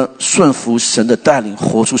择呢，顺服神的带领，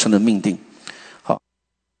活出神的命定。好，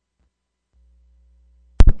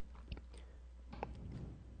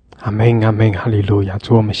阿们，阿们，哈利路亚！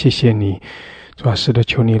主，我们谢谢你，主啊，是的，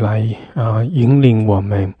求你来引领我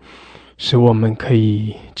们，使我们可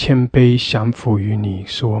以谦卑降服于你，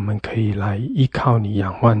使我们可以来依靠你、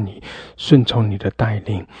仰望你、顺从你的带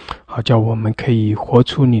领，好叫我们可以活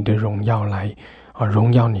出你的荣耀来，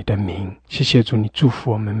荣耀你的名。谢谢主，你祝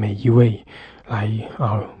福我们每一位。来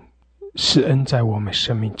施恩在我们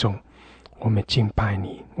生命中，我们敬拜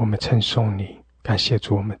你，我们称颂你，感谢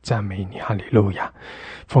主，我们赞美你，哈利路亚！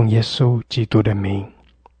奉耶稣基督的名，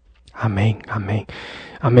阿们，阿们，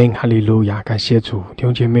阿们，哈利路亚！感谢主，弟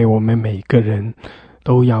兄姐妹，我们每一个人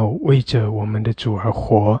都要为着我们的主而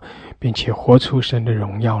活，并且活出神的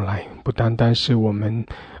荣耀来，不单单是我们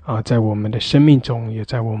在我们的生命中，也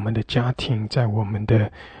在我们的家庭，在我们的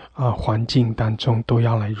环境当中，都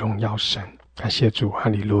要来荣耀神。感谢主，哈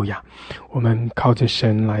利路亚！我们靠着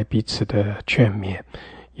神来彼此的劝勉，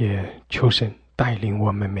也求神带领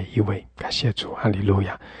我们每一位。感谢主，哈利路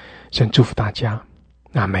亚！神祝福大家，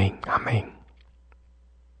阿们，阿们。